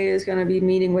stowaway is going to be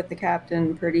meeting with the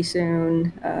captain pretty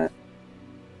soon.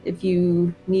 If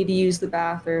you need to use the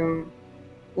bathroom,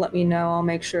 let me know. I'll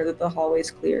make sure that the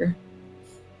hallway's clear.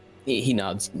 He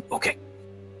nods. Okay.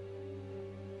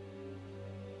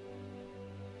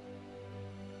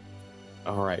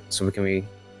 All right. So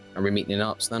are we meeting in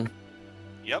ops then?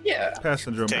 Yep. Yeah.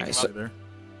 Passenger Take might him be up. there.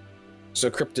 So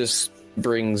Cryptus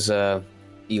brings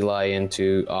Eli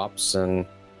into ops, and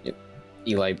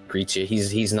Eli greets you.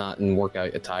 He's not in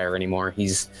workout attire anymore.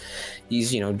 He's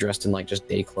dressed in like just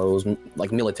day clothes,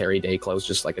 like military day clothes,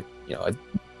 just like a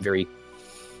very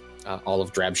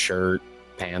olive drab shirt,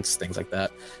 pants, things like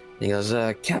that. And he goes,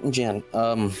 Captain Jen,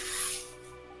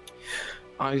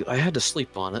 I had to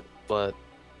sleep on it, but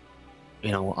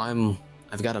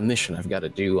I've got a mission I've got to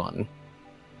do on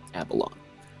Avalon,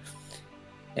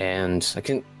 and I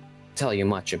can't tell you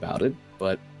much about it,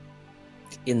 but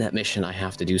in that mission I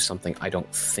have to do something I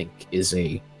don't think is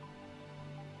a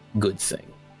good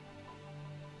thing.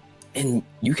 And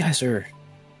you guys are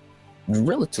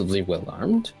relatively well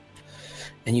armed,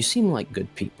 and you seem like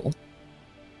good people.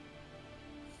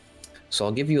 So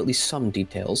I'll give you at least some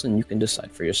details, and you can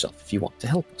decide for yourself if you want to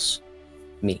help us.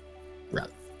 Me,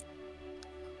 rather.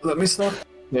 Let me stop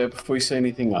there before you say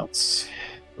anything else.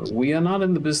 We are not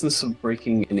in the business of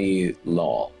breaking any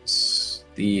laws.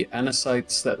 The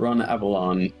Anasites that run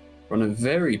Avalon run a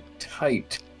very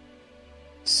tight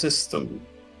system.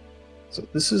 So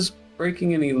if this is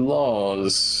breaking any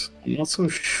laws, I'm not so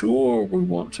sure we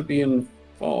want to be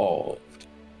involved.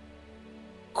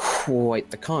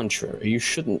 Quite the contrary. You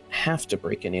shouldn't have to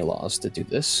break any laws to do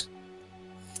this.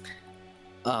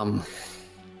 Let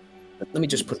me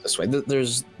just put it this way.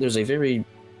 There's a very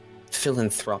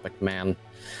philanthropic man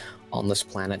on this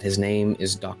planet. His name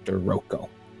is Dr. Rocco.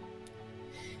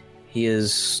 He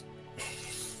is...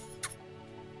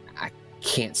 I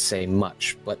can't say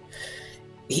much, but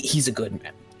he's a good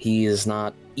man. He is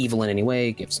not evil in any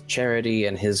way, gives to charity,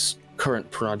 and his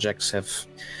current projects have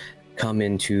come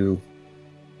into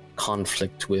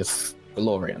conflict with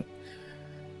Galorian.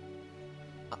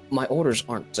 My orders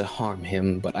aren't to harm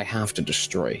him, but I have to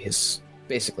destroy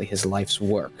basically his life's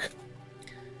work.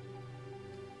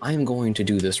 I am going to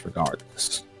do this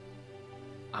regardless.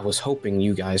 I was hoping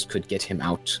you guys could get him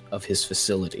out of his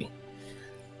facility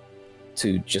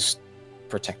to just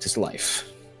protect his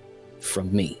life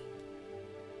from me.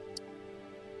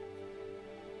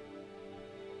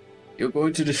 You're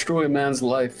going to destroy a man's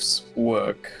life's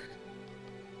work.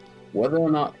 Whether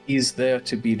or not he's there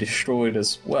to be destroyed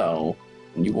as well,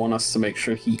 and you want us to make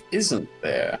sure he isn't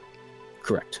there,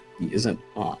 Correct. he isn't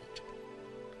armed.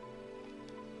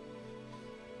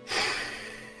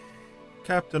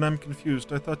 Captain, I'm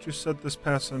confused. I thought you said this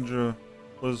passenger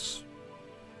was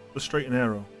the straight and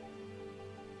narrow.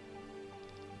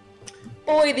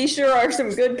 Boy, these sure are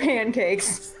some good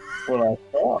pancakes. What I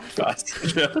thought, guys.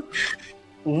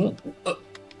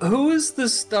 Who is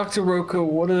this Dr. Rocco?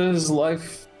 What is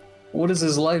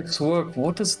his life's work?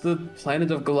 What is the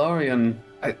planet of Galarian?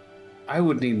 I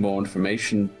would need more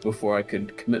information before I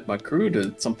could commit my crew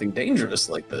to something dangerous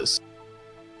like this.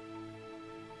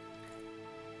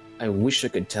 I wish I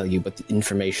could tell you, but the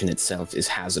information itself is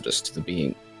hazardous to the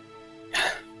being.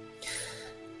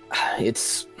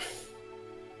 It's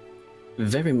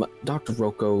very much... Dr.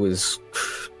 Rocco is...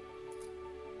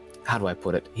 How do I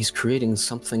put it? He's creating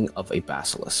something of a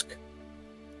basilisk.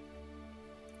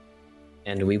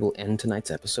 And we will end tonight's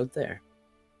episode there.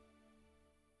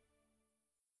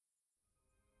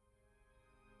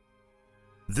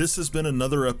 This has been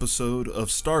another episode of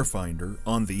Starfinder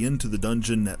on the Into the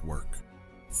Dungeon Network.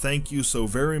 Thank you so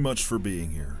very much for being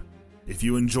here. If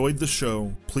you enjoyed the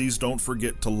show, please don't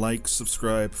forget to like,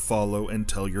 subscribe, follow, and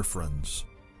tell your friends.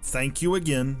 Thank you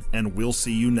again, and we'll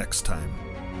see you next time.